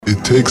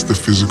takes the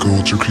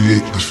physical to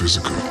create the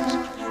physical.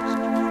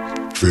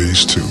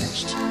 Phase 2.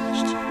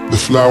 The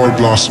flower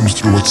blossoms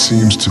through what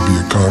seems to be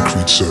a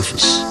concrete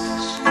surface,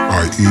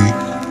 i.e.,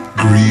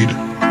 greed,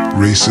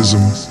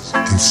 racism,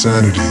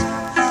 insanity,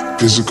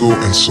 physical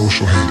and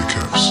social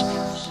handicaps.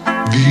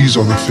 These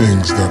are the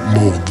things that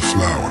mold the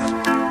flower.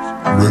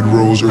 Red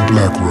rose or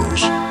black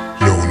rose,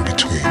 no in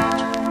between.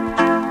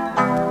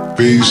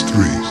 Phase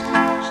 3.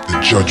 The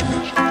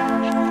judgment.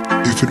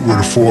 If it were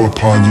to fall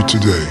upon you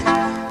today,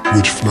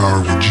 which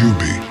flower would you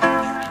be?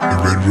 The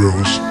red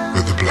rose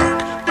or the black?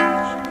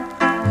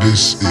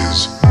 This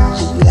is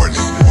the warning.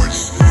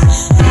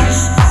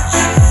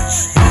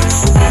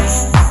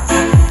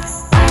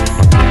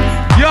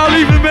 Ja,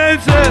 lieve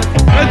mensen,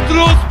 met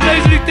trots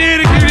presenteer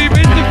ik jullie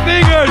Mr.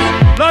 Fingers.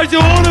 Laat je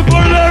horen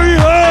voor Larry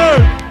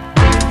Heard.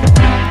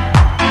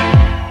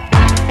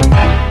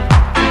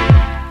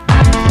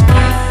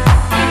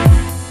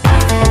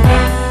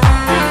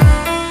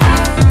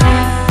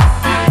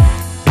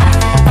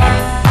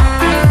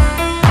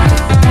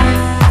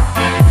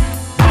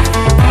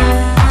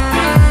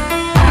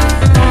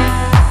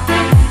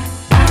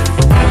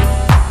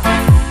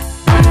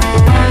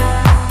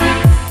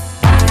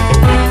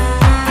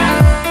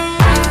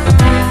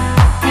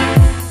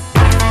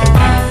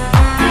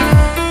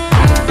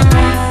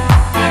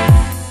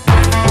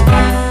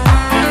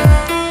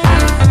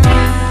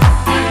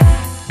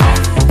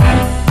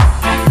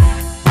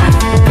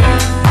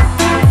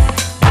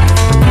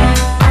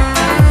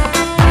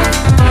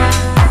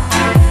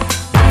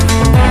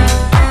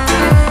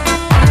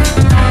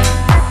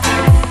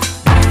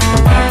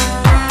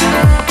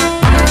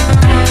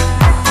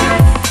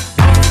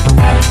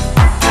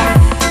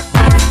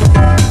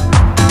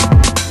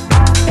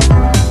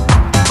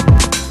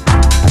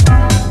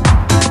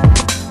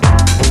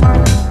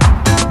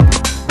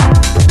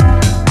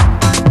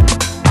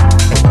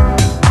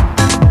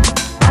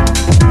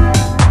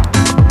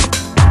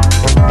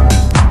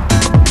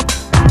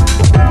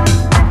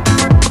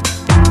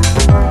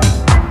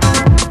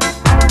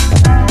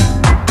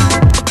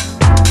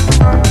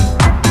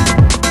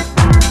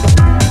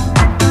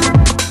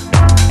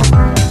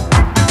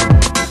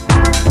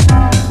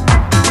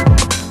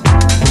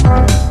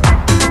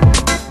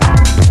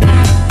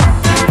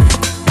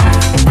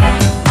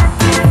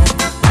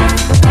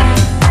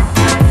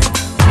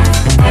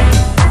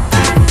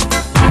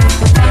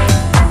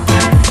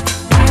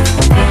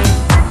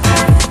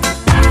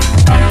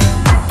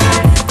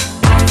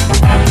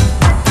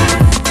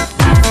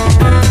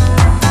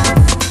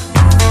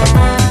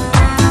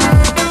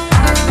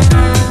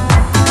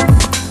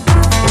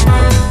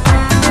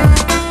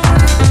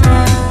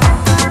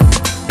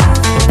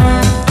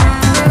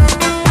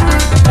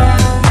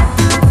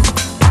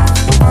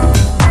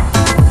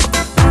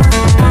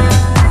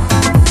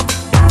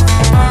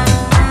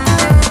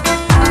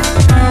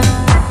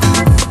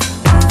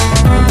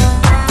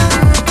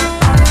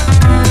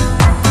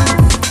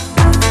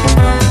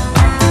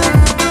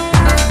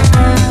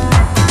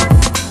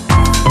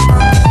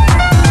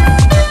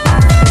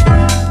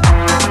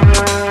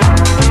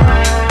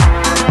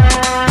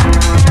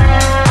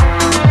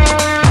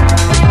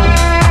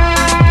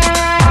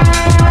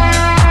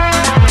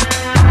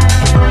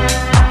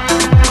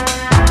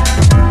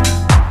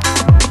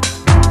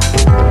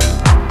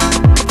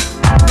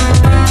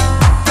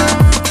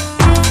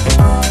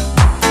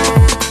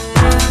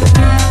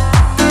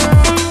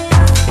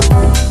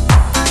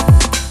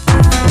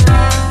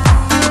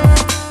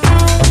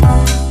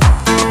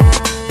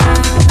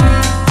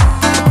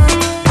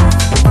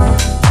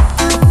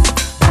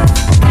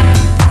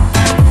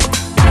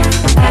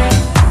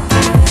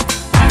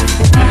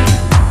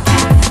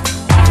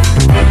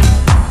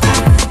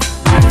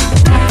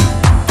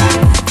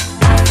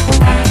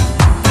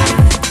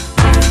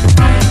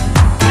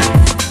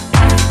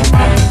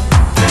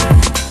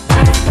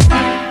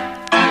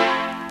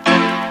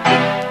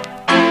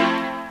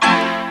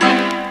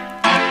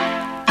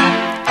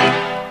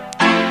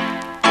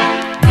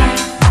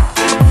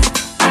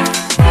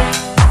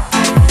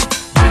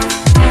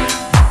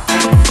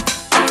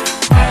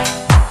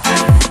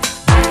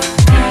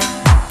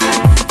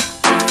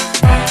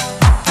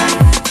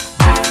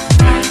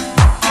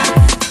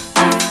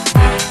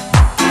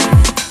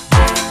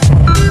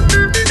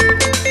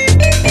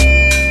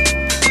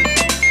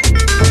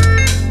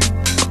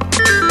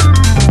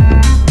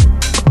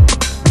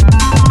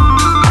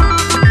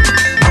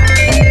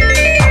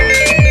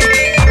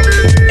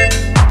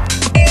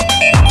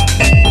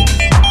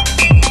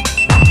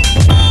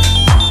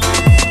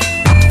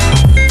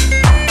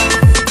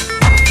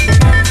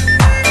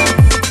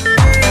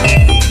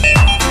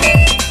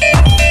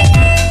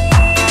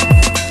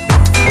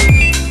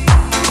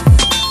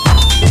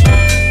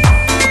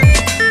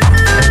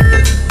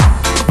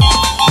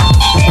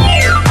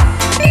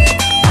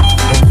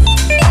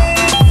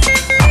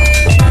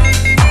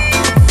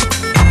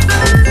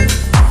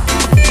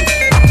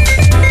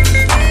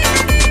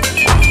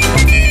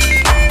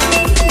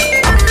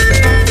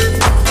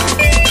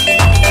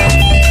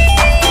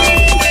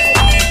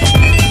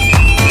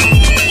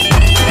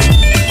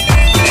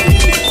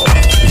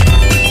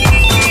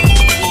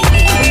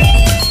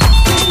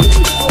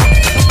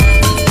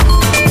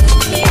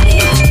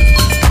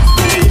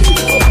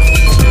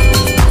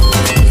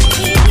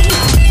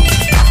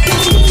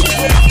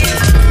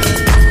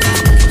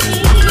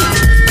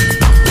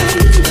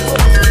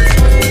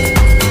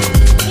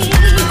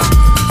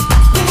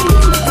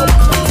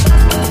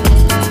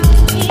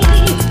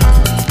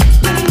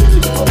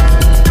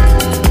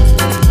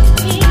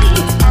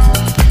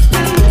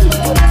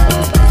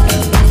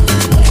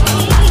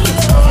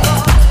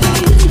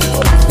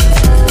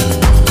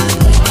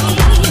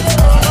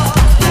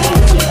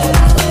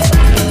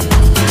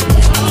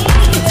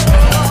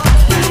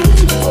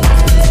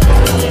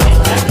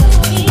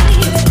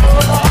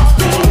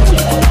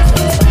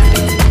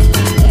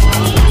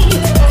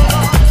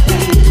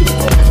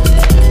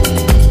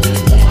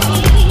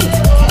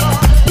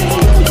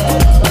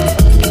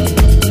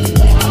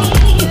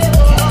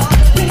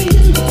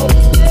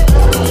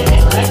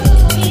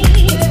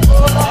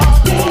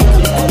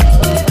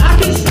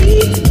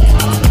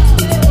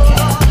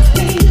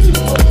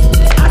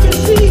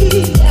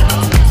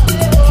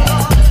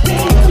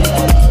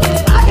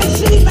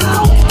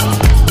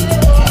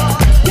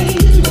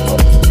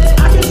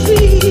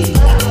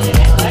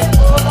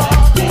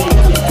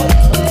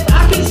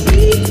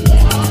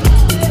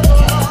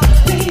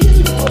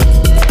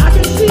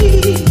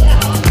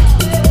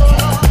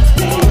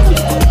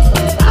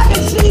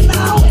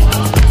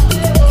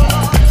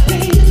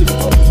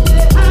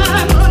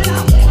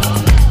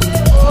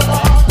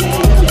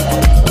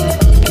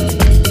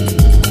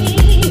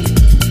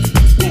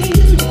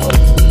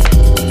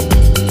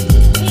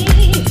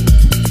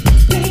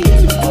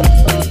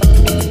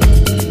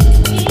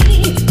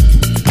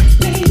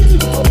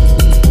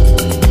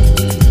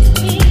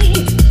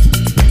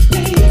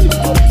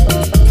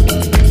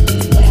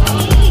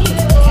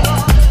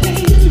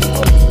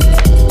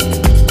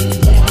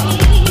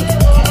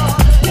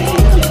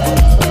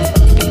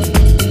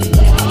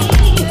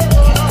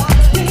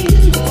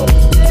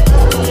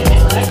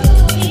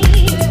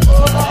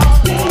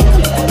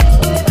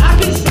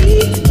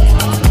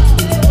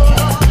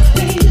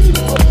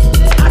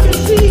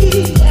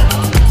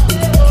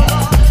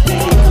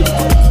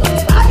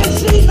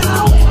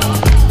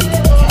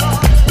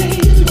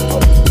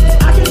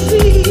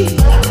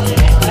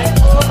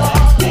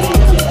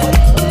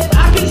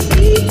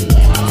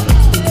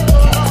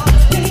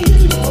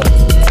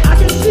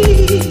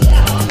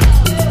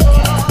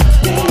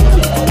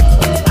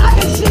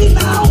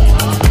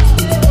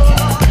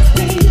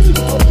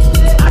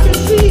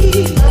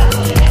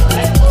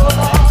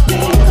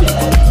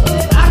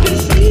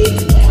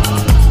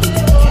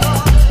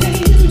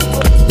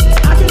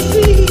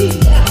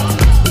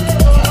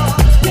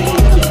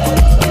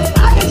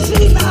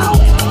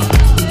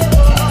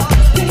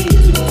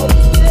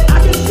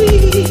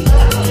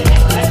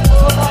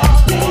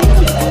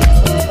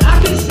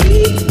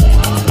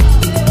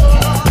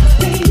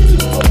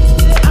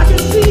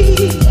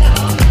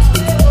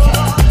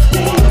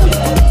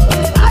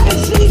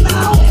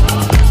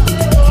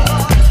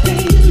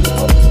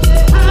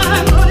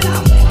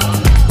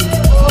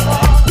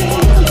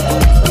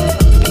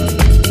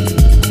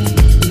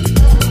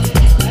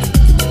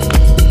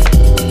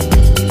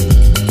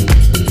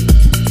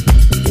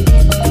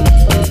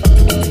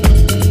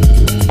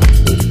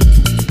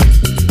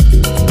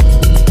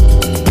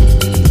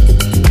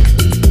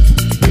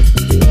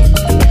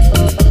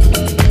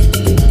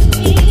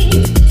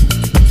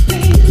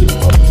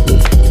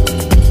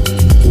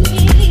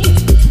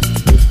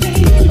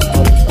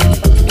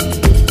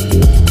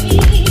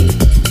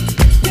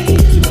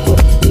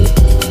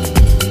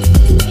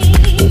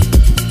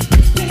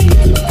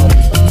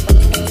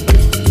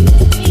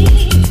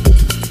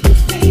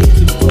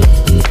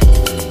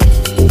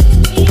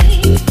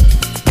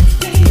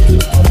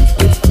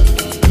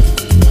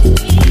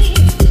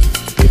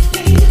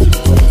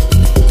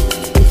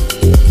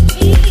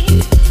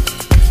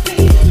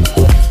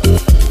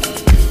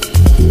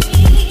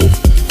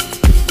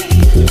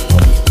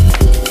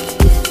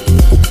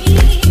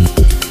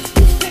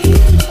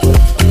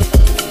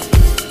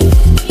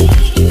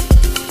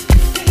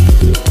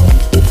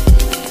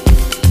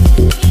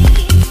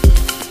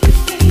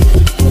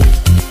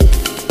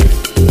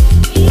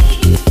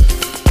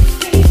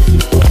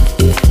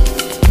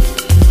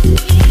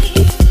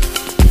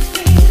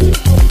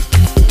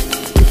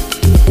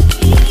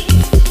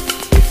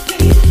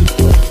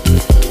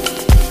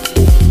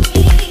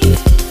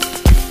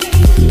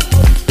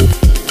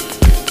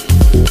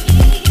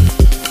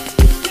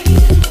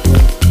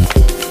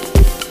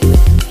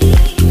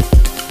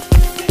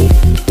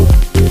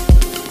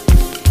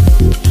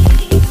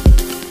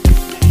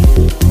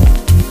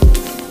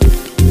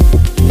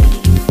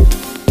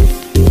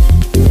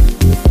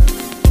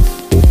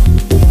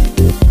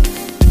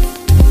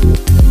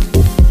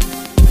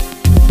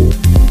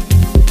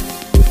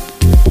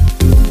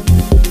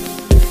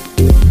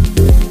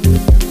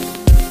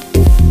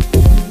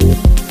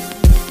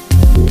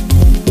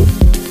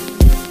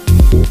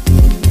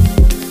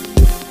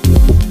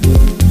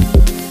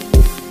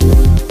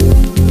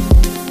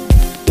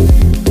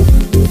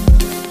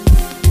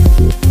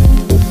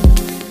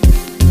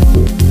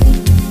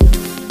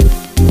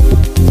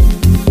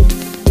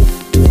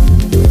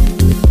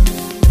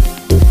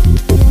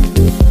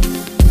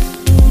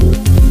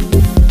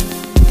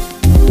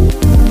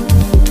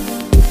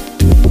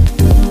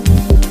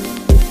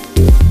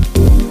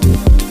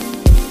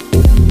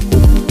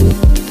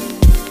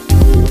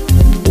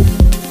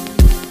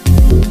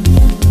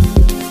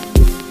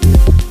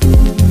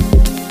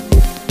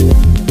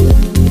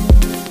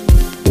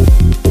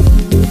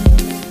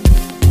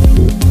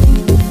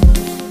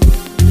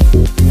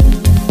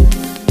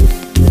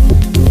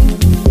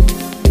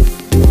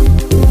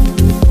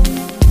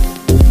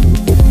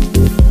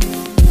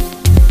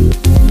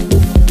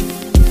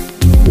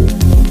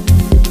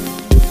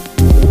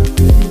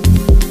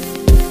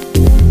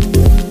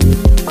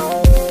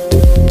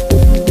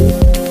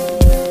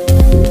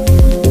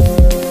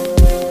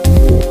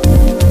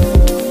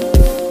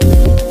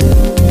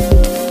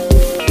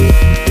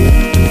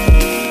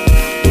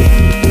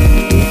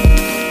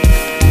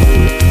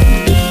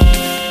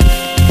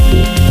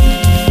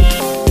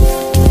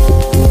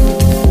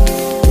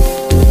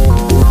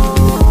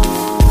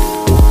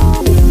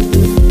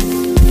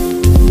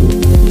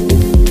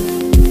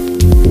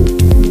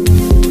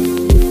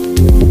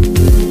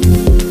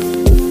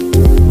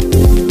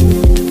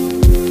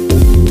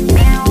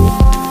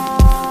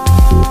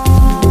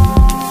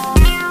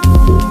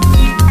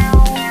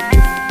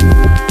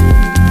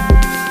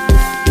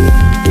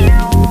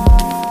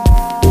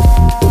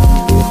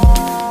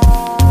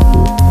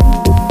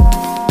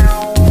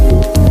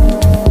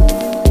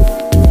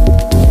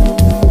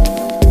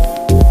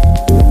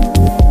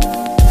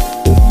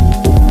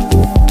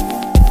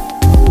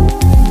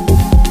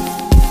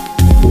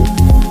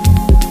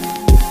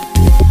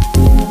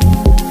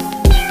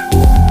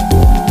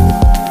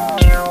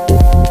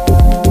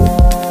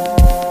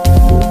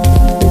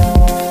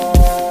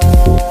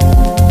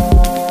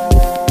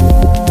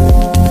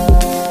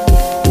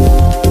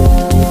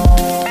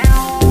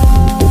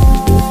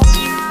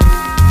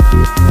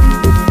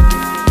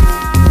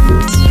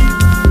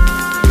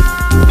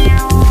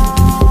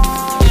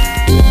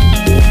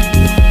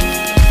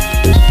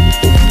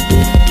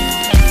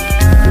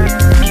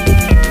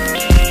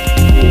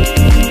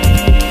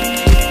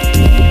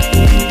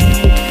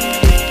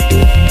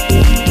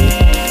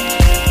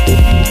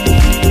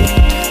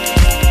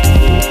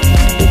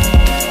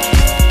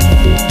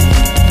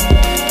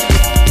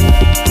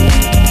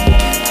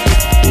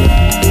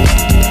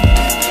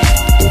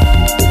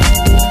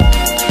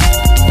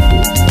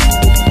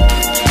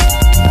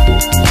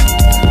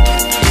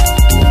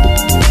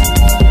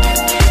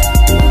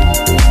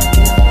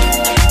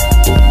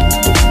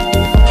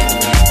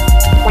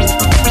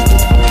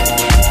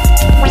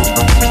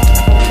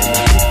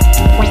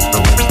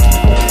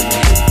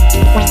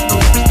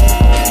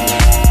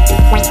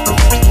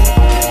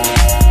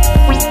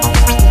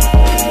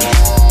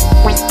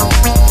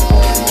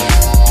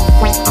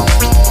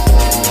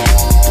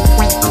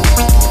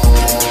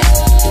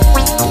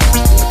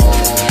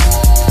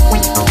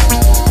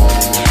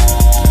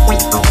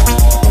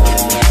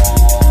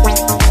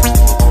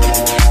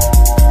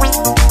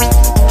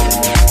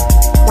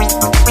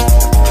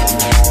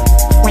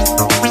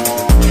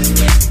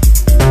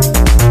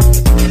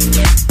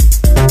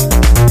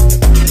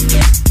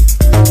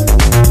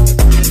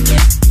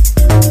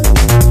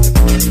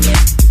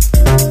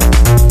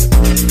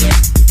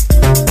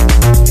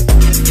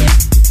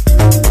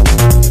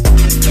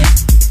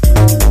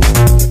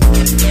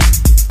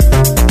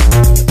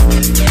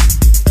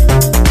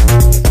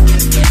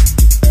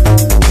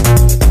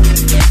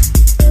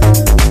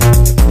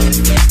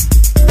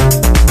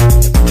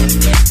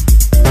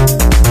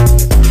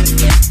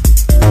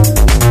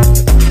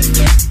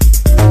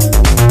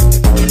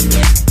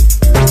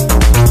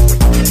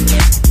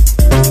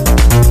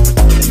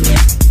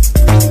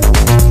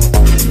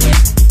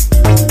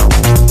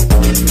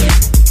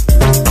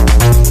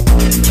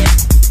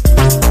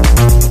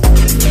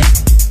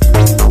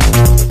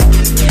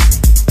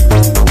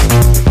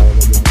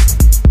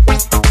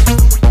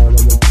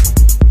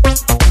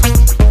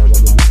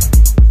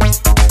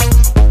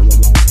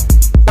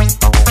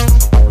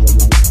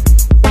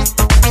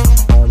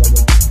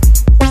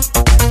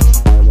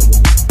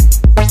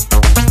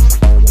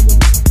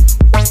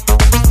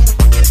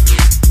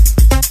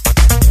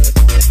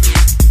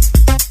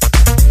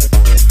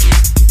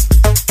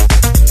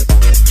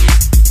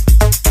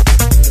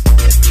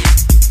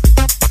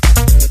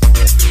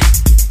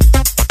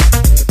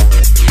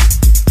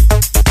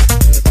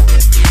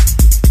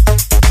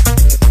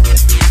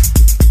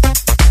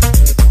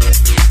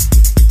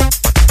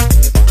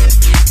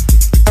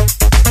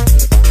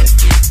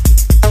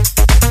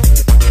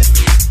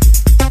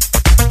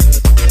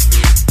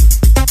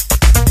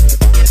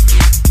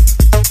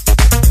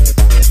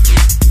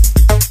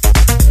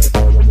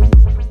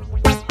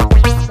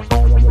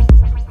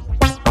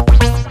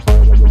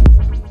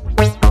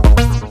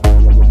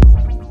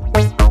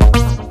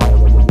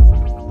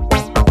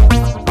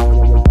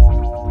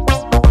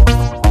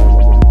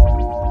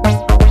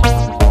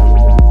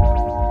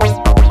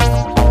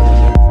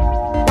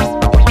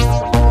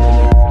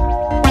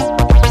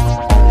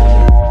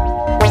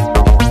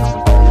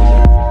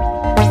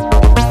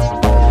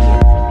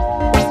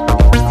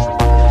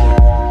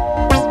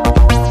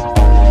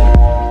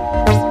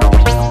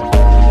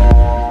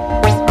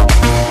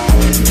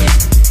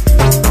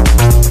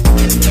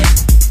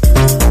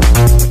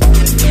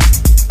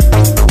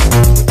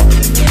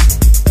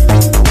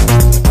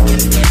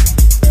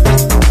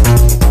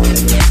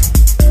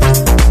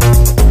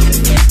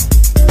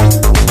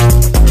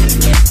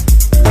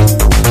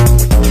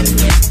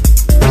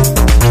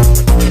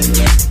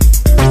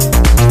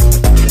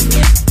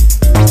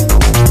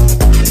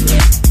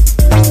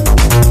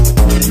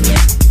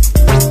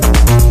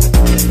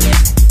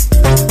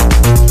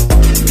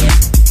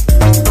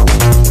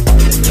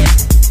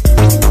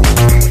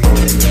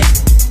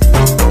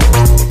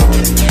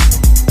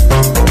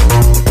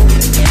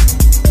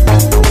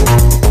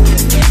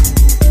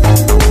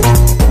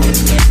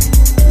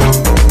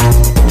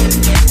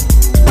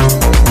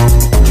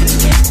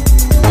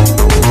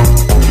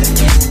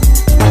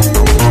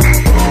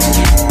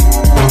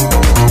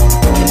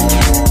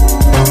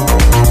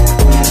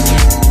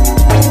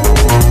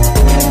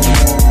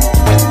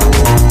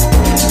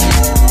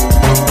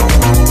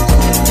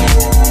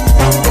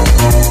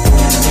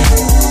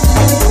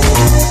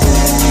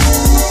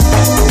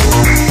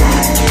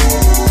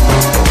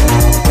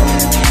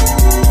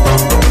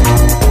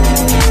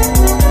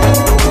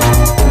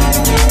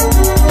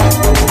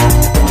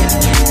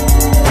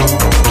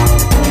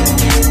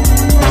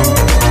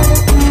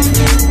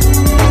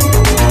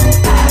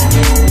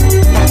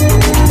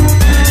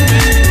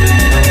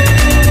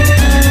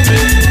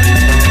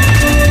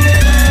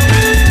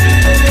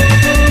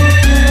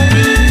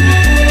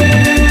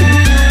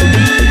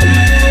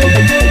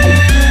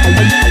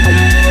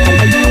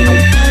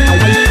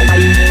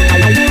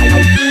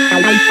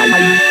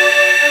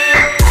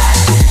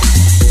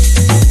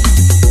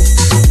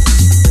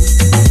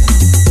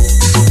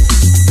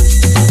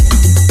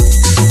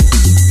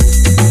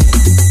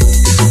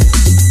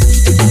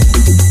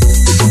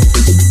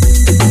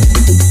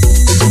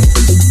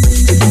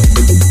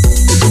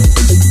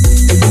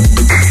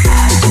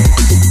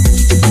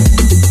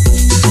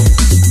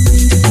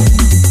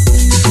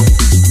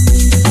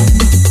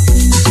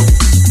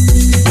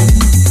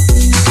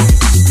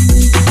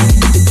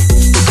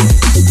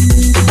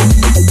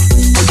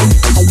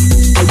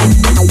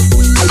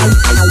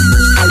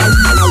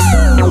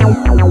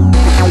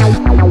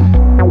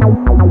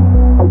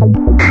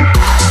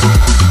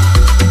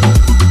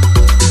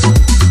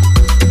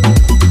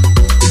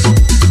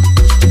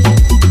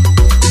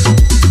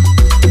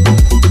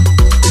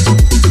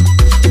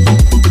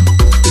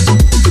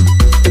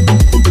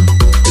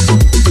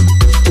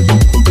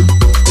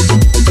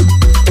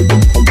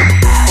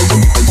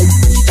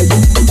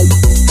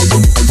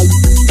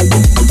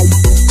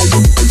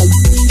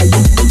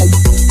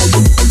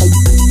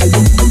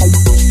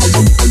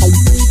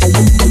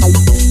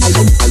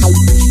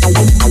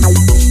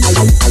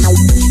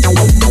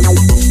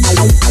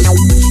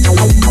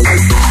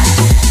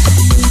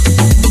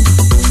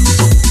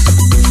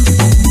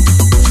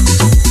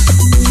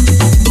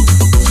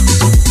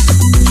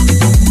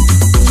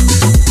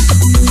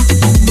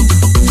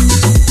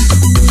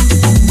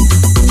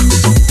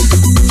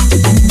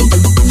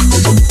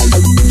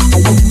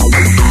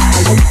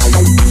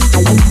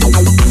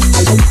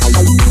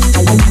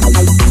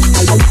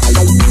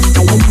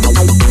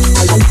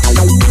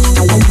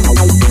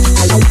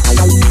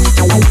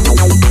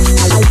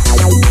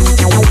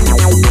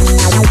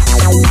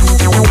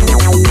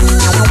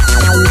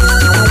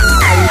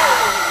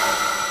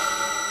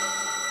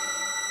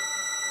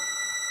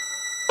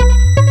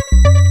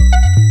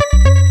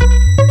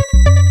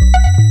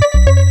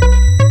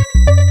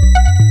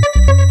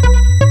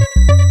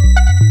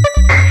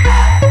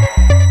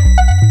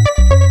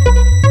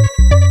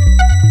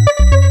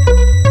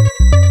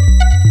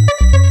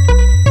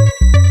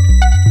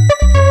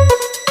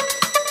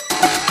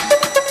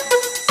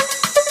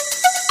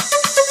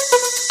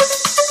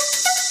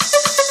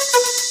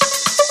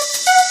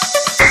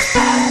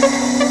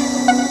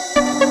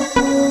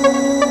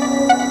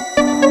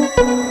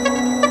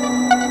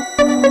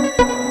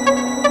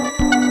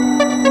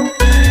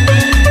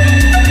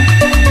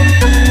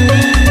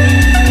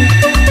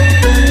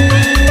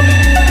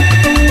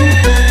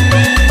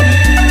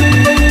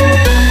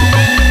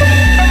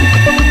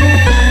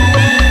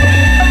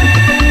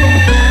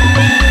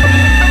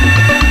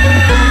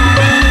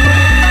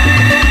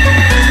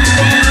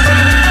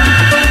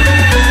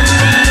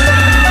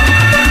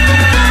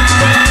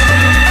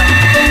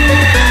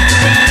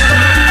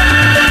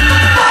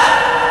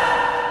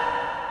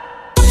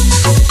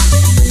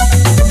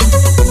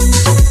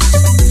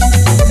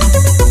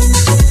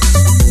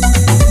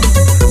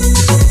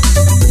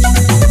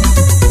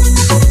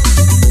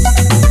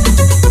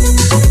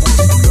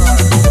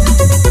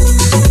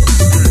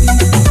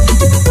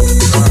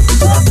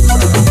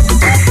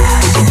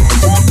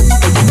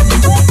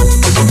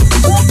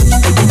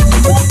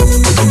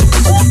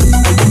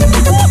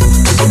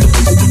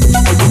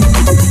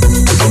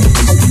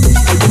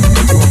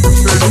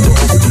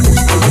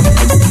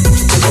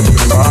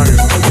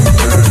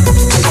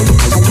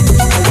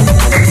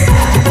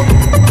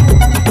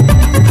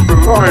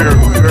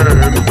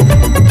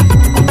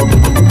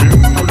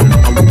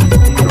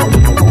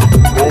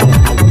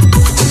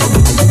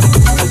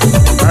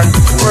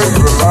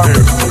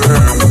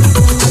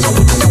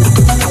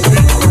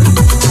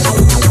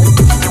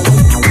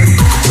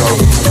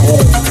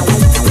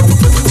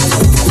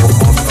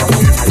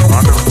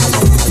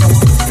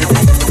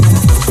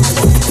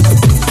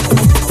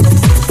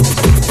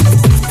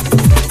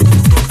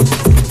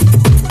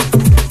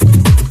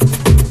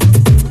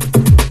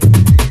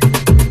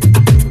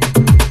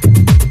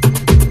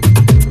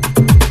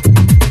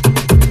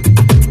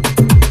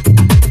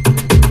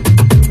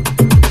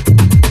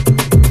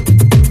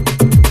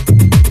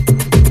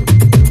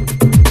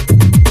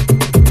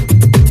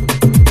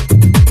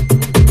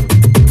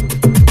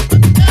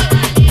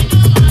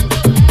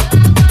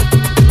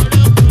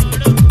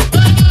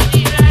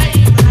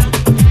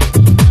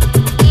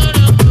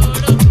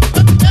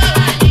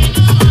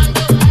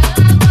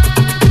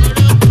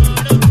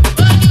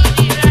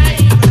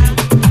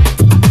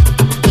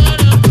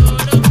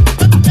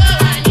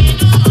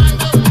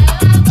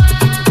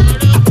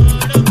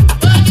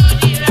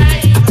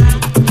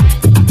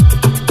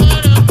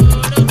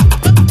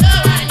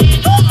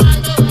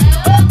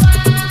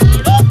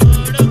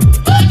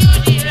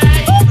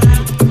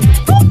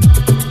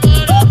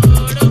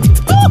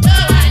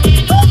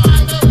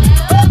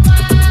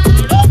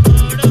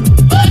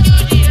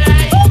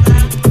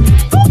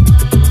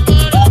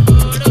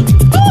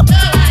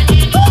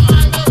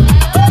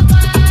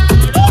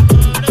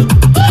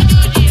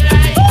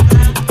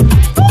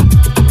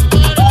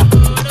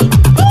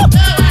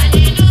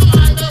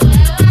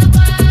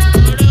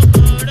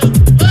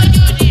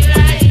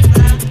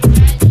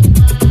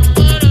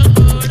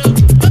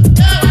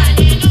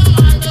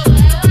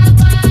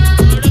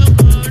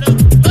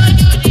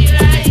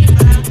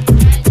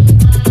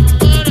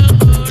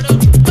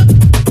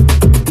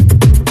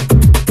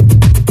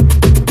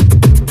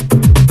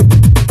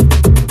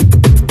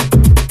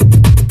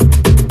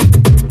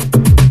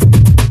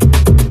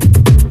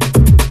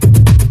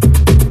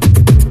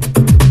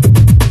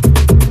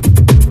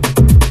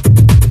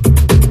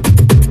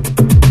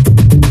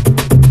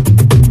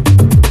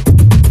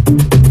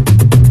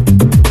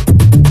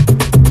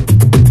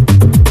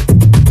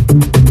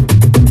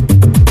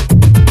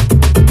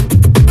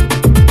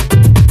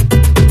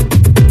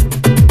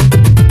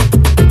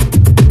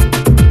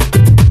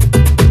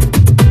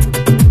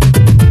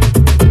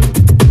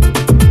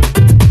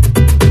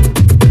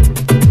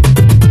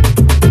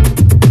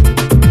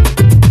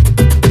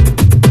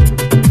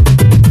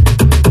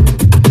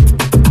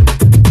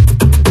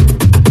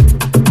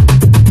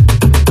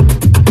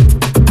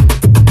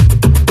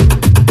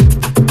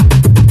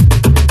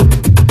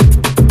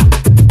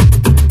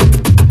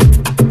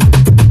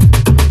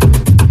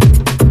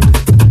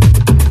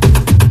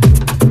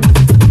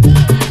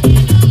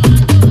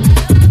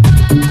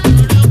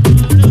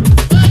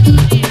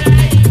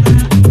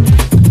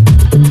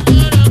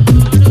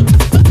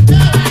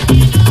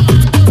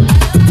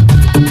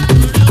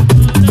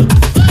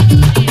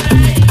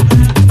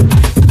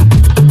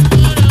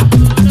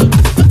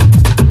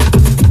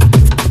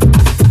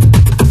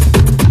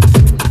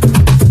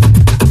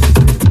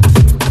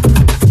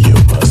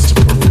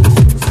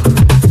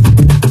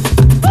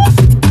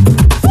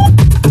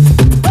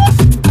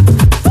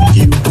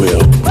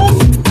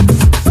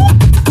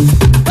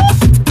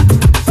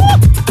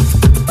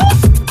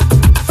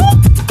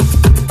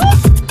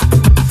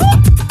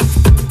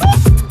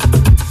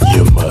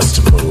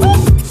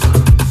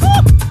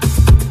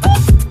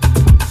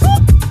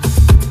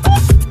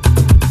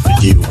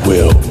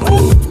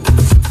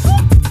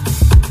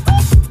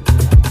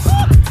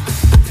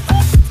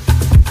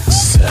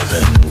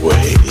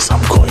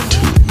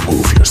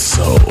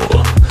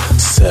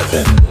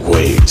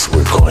 ways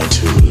we're going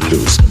to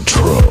lose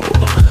control.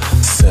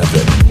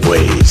 7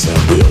 ways and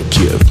we'll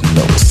give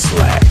no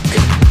slack.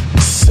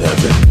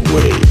 7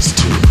 ways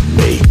to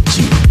make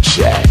you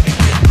jack.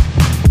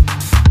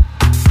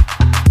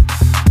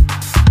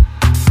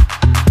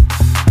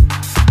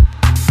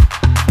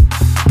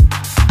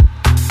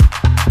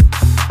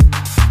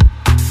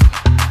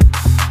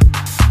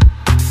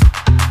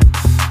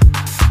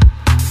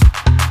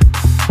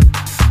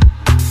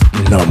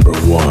 Number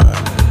 1.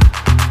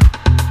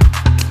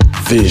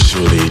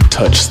 Visually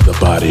touch the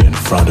body in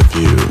front of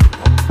you.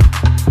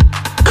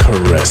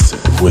 Caress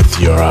it with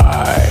your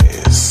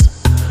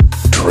eyes.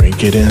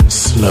 Drink it in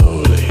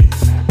slowly.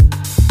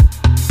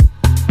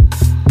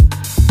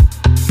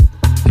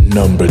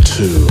 Number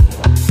 2.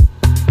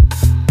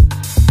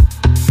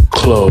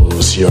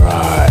 Close your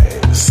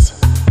eyes.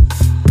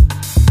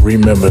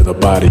 Remember the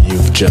body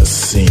you've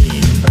just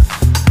seen,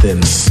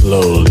 then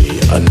slowly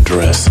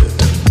undress it.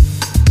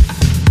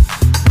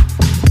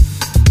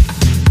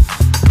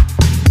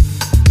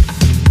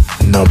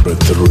 Number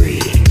 3,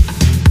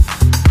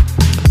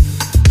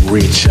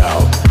 reach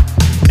out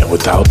and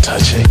without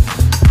touching,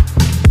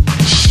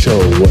 show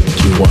what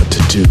you want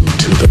to do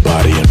to the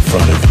body in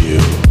front of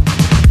you.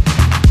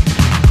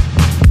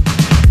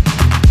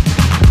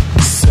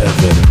 7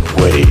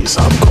 ways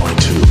I'm going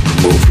to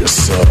move your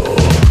soul.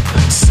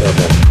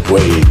 7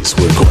 ways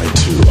we're going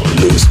to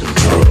lose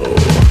control.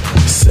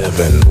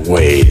 7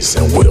 ways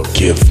and we'll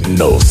give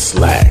no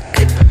slack.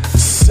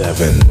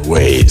 7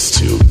 ways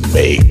to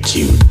make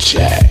you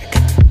jack.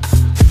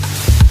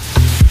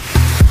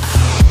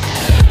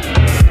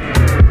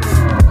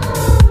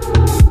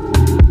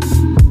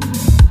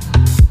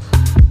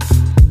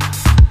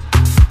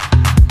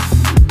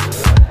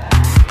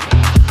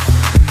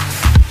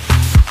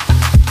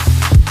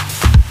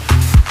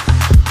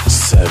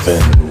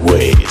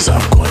 Ways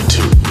I'm going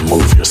to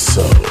move your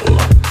soul.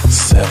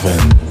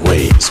 7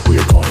 ways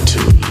we're going to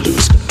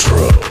lose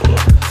control.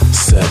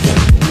 7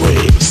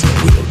 ways and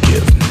we'll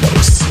give no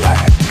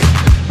slack.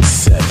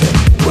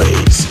 7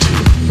 ways to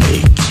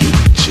make you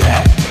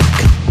jack.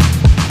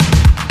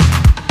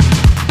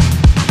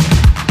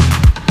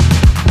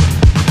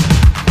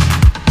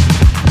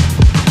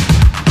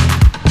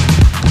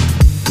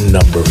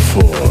 Number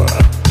 4.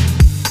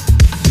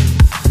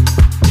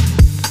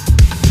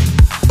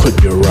 Put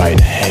your right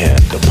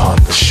hand upon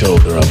the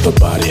shoulder of the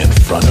body in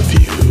front of you.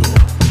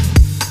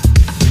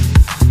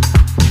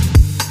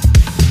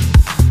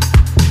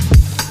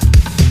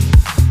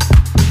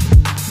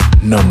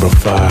 Number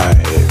 5.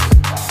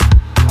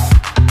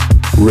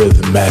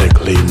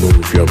 Rhythmically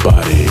move your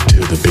body to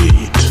the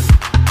beat.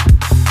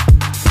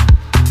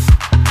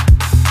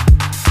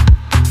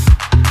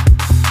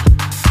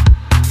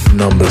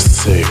 Number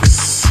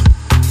 6.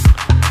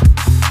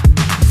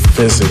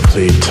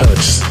 Physically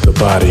touch the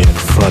body in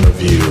front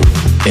of you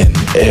in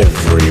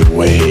every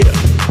way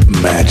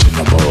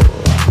imaginable.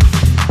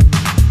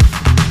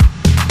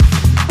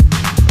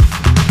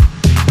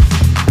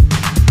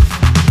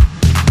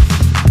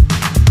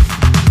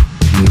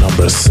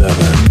 Number 7.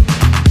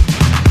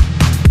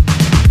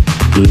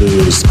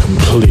 Lose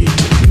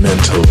complete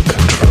mental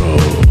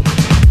control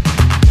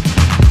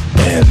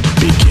and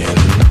begin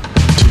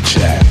to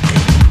jack.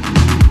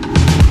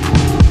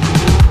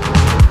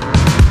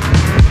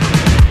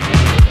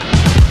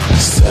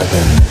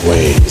 7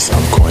 ways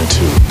I'm going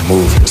to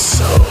move your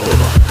soul.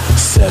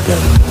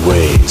 7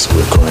 ways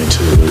we're going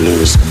to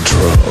lose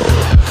control.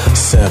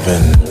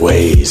 7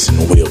 ways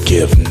and we'll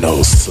give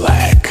no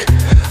slack.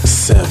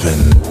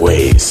 7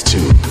 ways to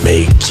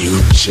make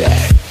you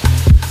jack.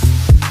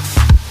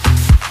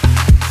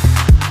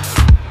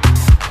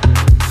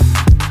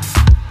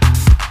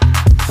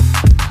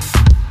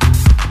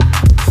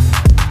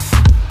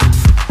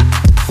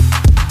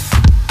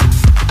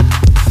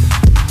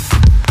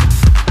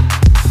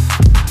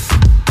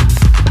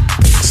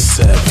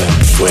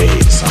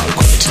 Ways I'm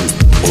going to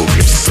move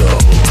your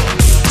soul.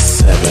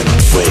 7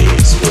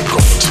 ways we're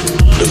going to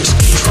lose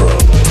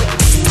control.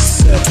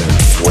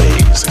 7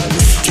 ways and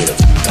we give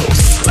no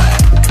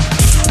slack.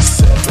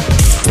 7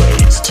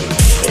 ways to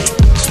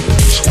make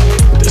you jack.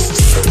 This is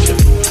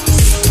frquencies,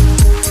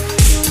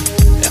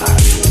 and I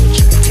will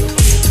jack your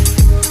body.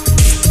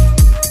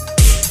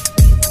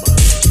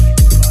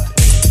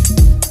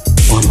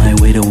 On my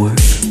way to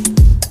work,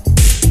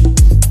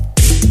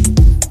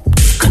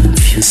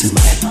 confusing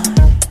my mind.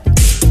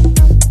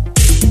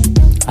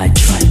 I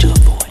try to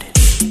avoid it.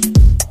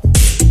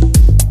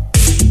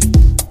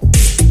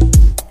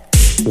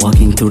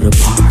 Walking through the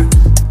park,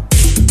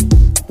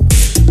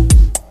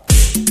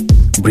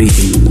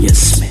 breathing your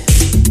smell.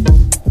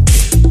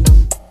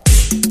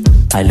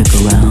 I look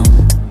around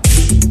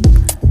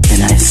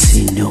and I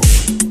see no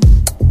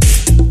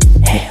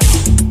hell.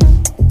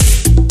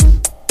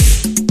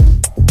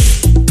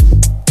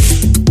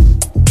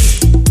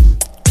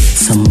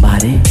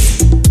 Somebody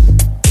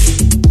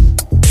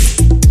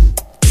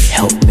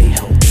help me,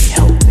 help me,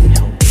 help me,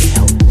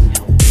 help me,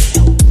 help me,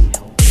 help me,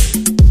 help me, help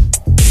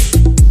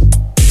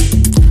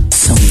me.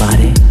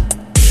 Somebody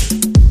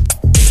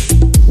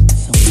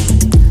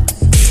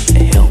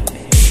help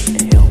me.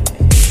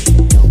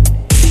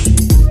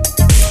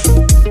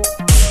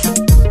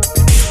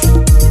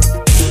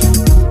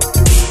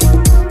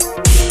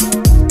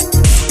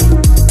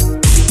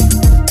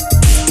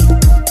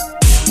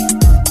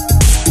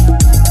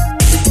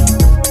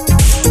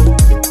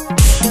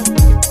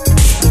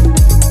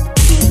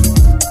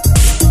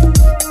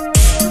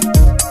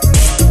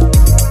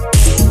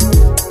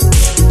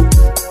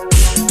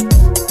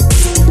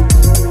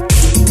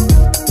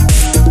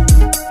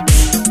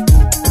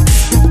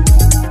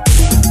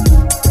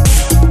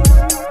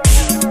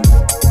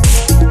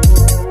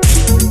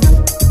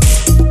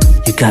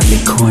 got me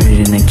cornered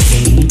in a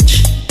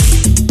cage.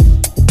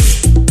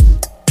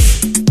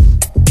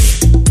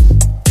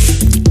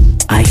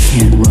 I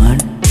can't run,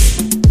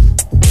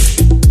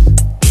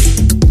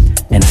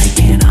 and I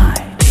can't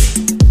hide.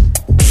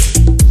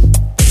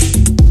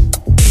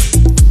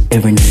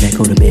 Every night I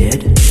go to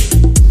bed,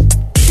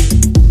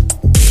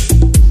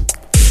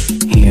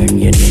 hearing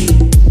your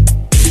name.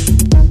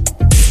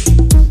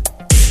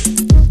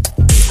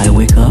 I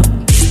wake up,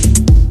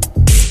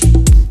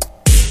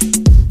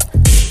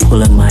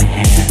 pulling my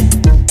hair,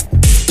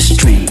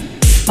 string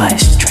by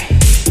string.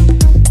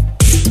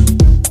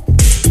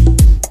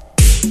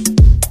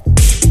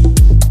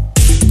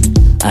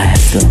 I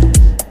have to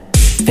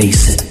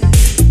face it.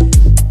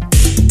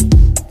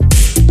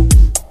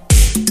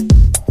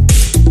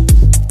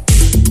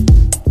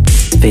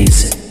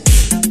 Face it.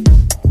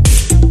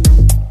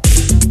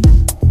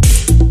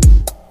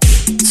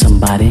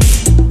 Somebody.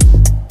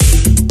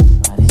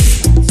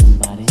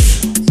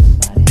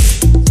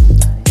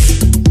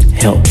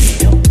 Help me.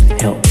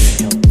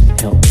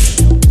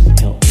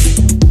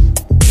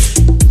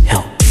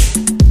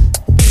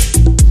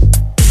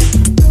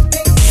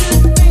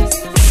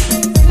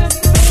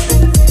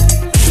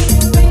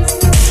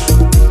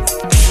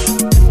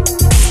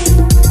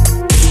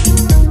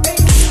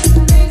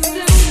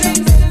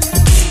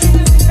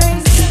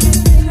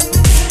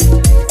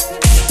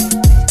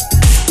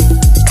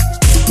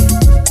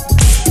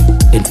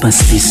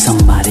 Must be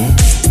somebody.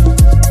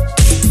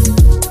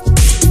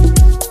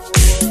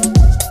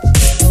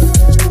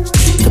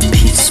 The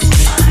peaceful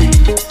mind.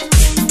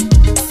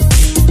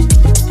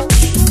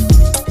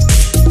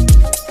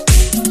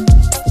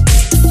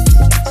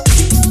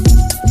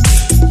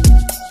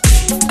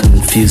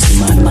 Confusing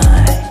my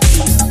mind.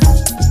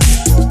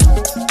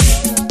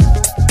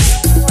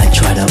 I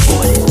try to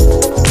avoid it.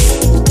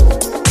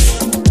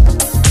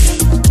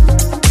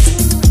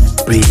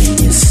 Breathing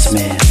your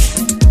smell.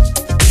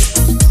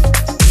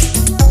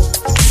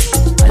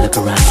 Look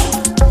around.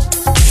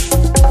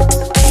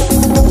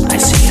 I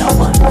see no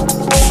one.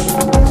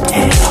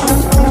 Hell.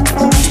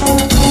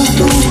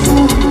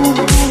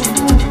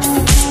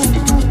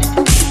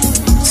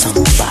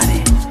 Somebody.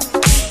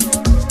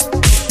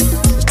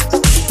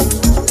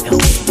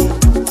 Help me.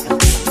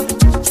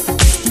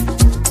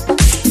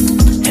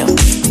 Help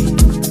me.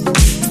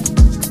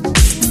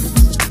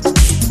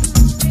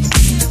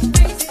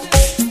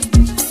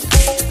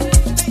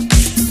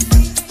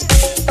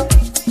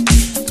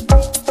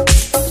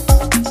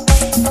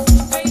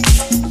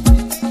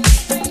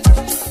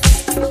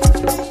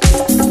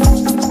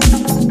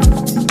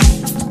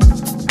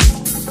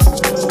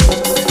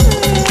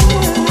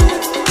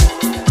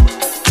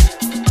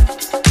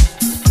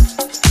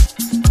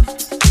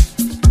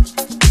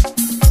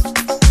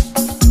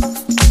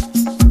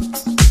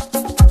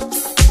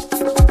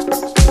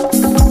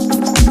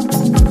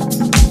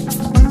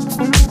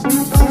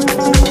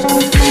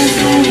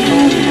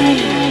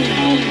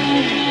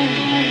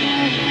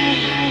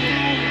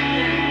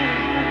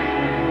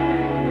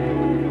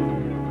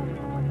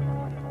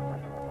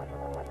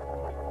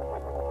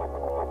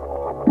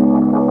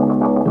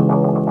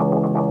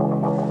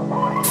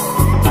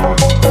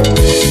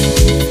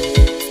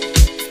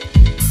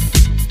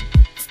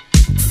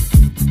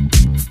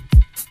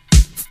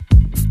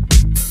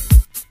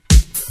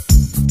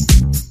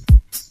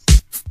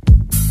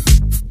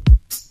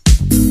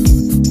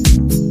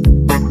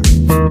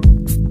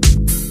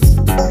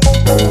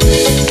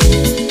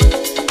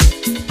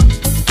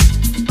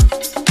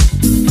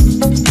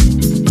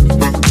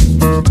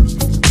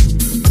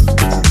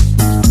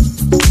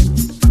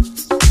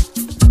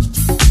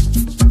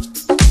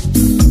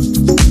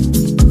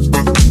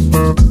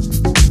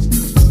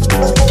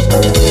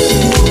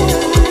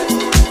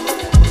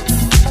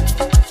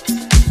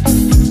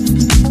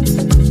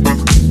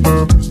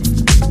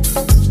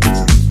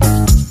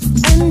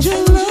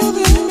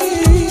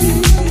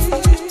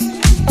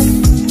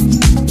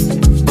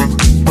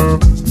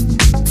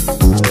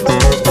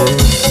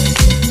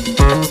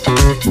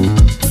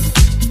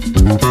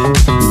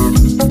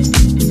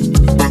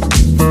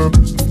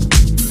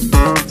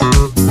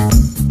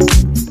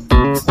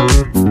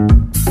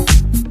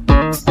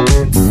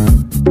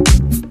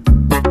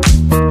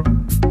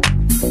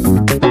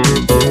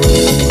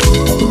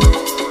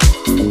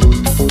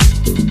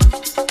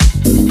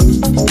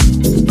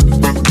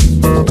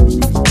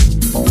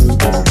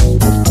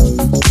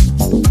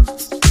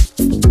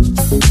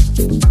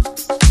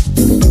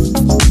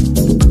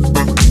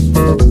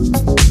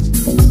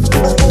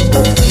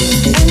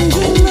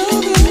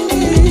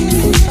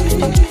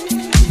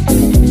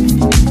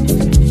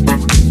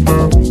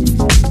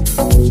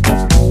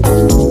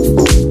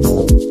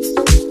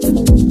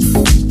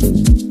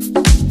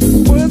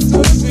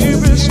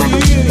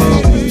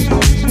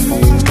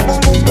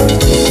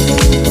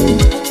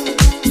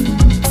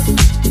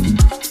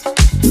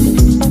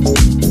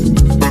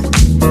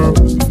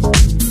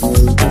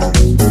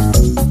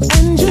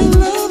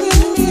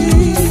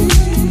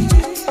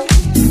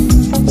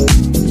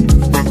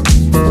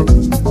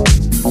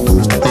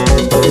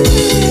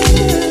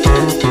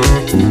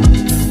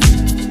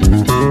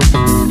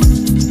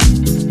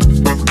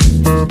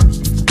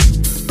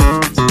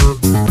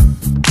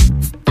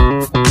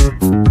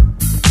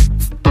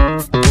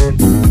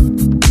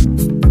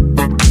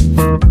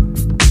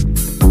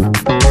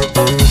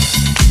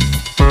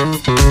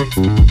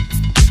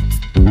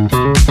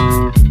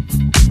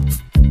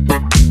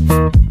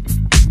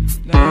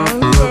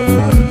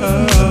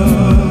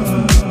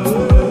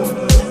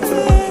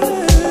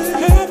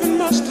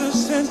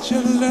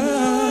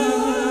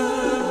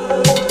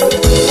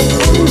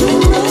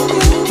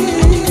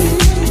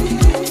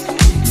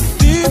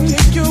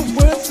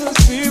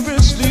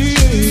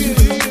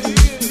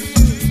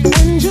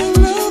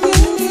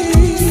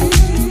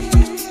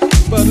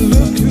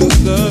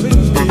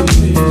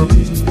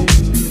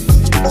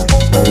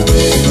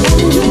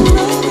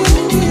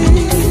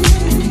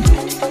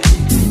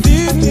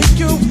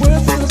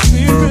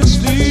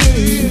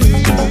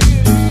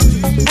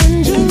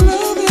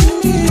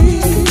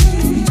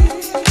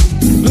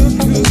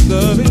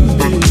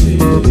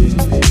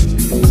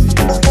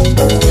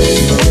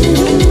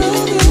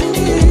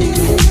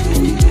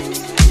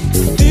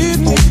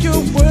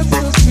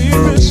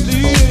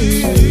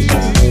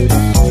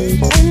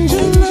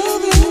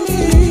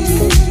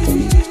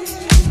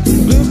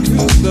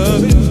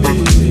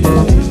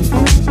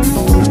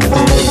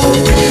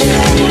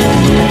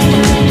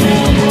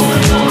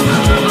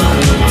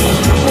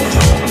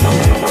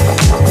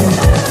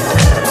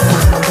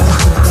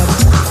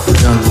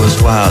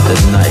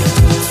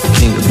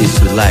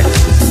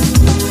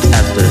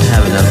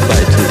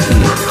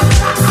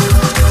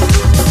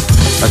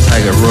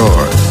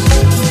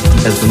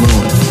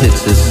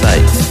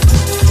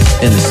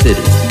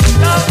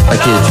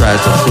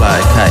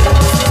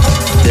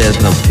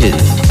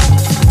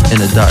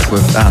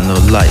 Without no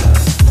light,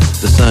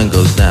 the sun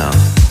goes down.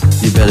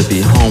 You better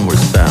be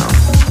homewards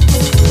bound.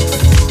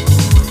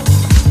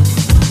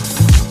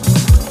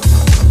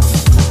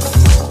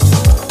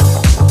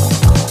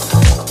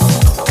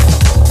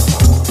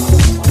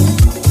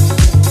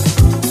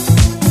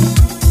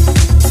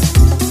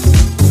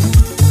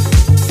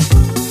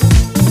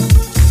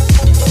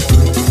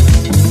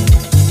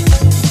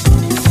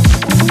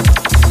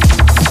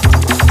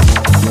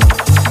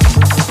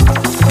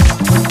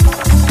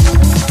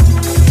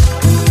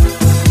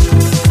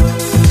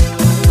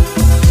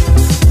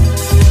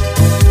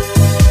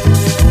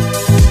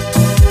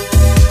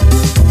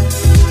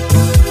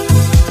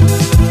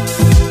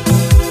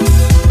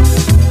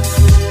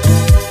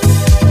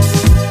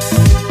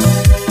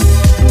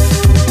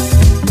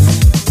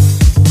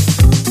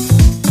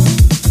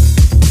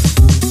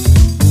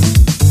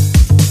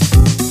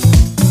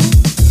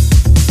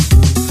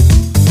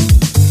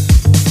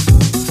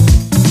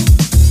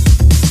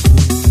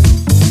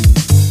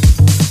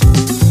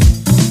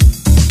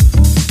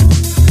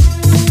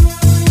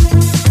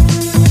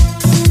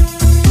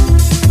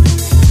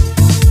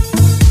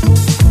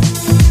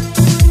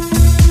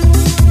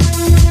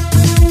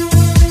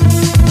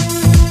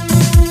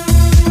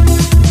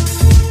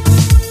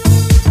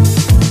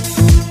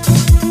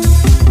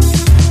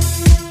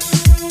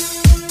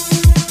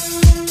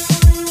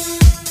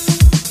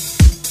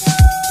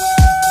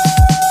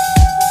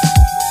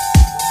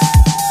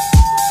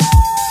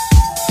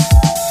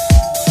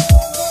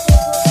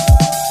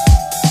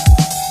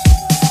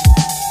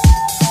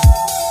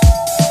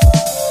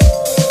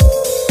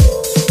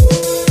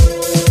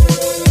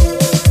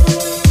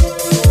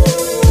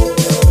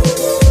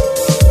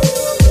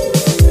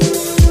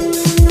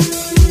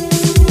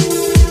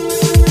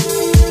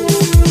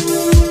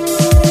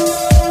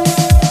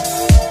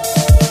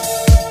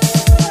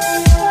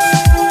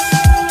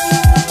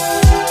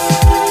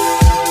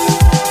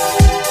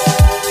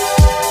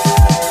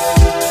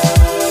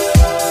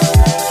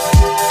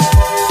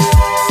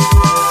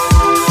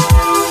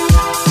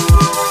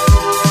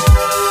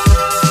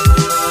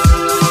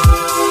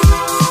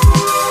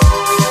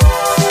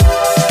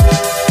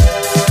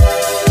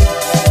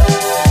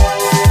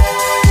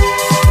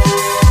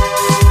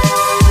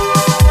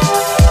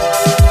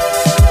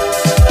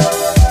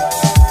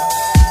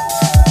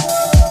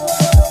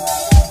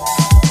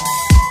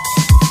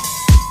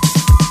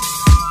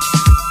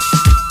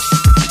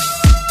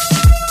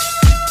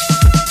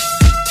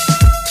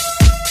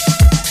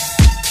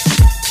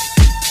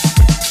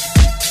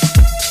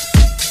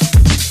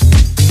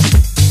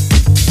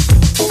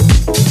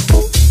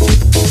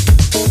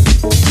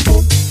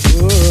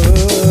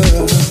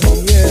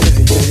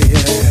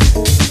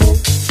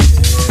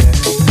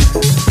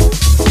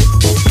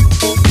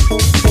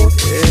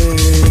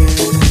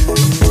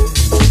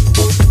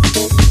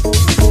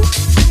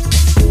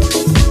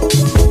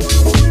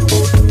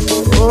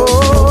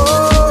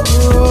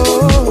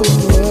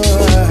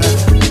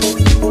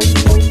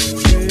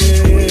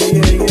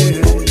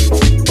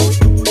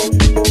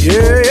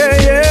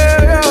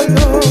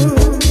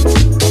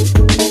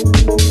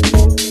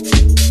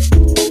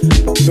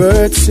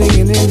 birds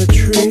singing in the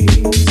trees,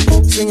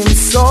 singing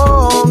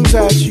songs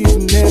that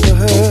you've never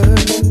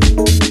heard,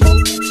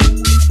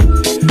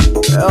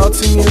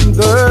 melting in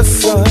the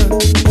sun,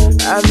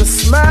 and the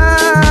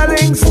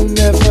smiling's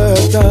never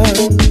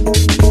done.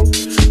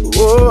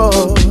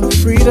 Whoa,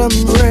 freedom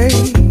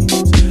reigns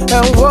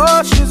and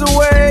washes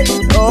away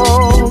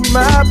all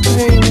my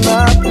pain,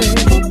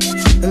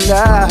 and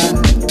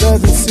life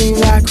doesn't seem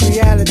like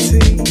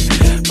reality,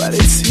 but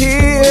it's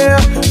here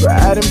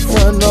right in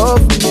front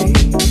of me.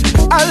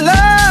 I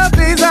love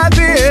days like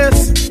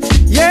this,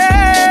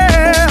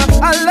 yeah,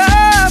 I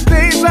love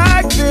days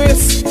like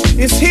this.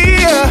 It's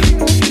here,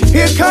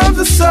 here comes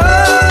the sun.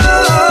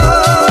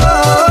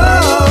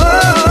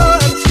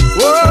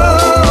 Whoa,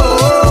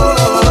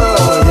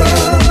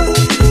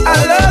 yeah. I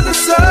love the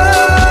sun.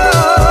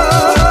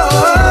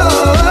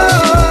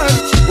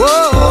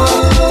 Whoa,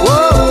 whoa,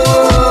 whoa.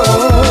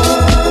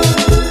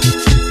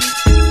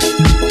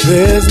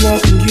 There's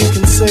nothing you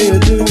can say or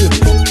do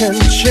can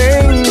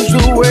change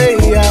the way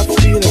I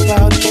feel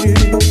about you.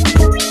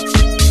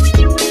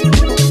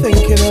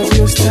 Thinking of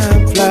you as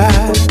time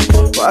flies,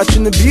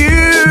 watching the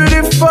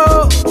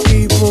beautiful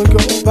people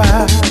go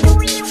by.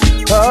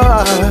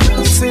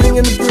 Sitting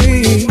in the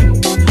breeze,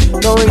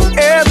 knowing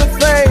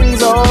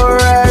everything's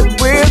alright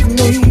with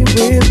me.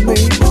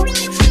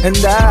 And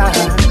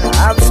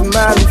I'm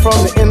smiling from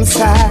the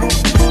inside,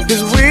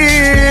 'cause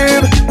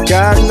we've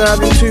got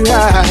nothing to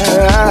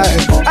hide.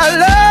 I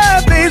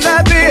love things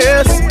like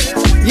this,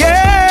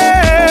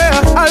 yeah.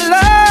 I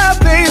love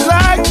things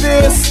like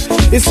this.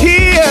 It's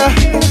here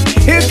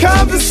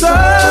comes the sun.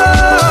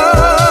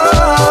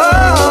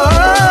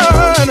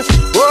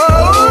 Whoa,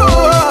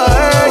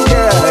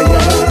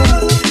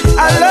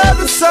 yeah. I love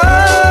the sun.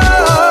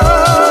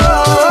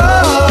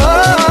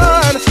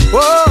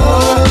 Whoa.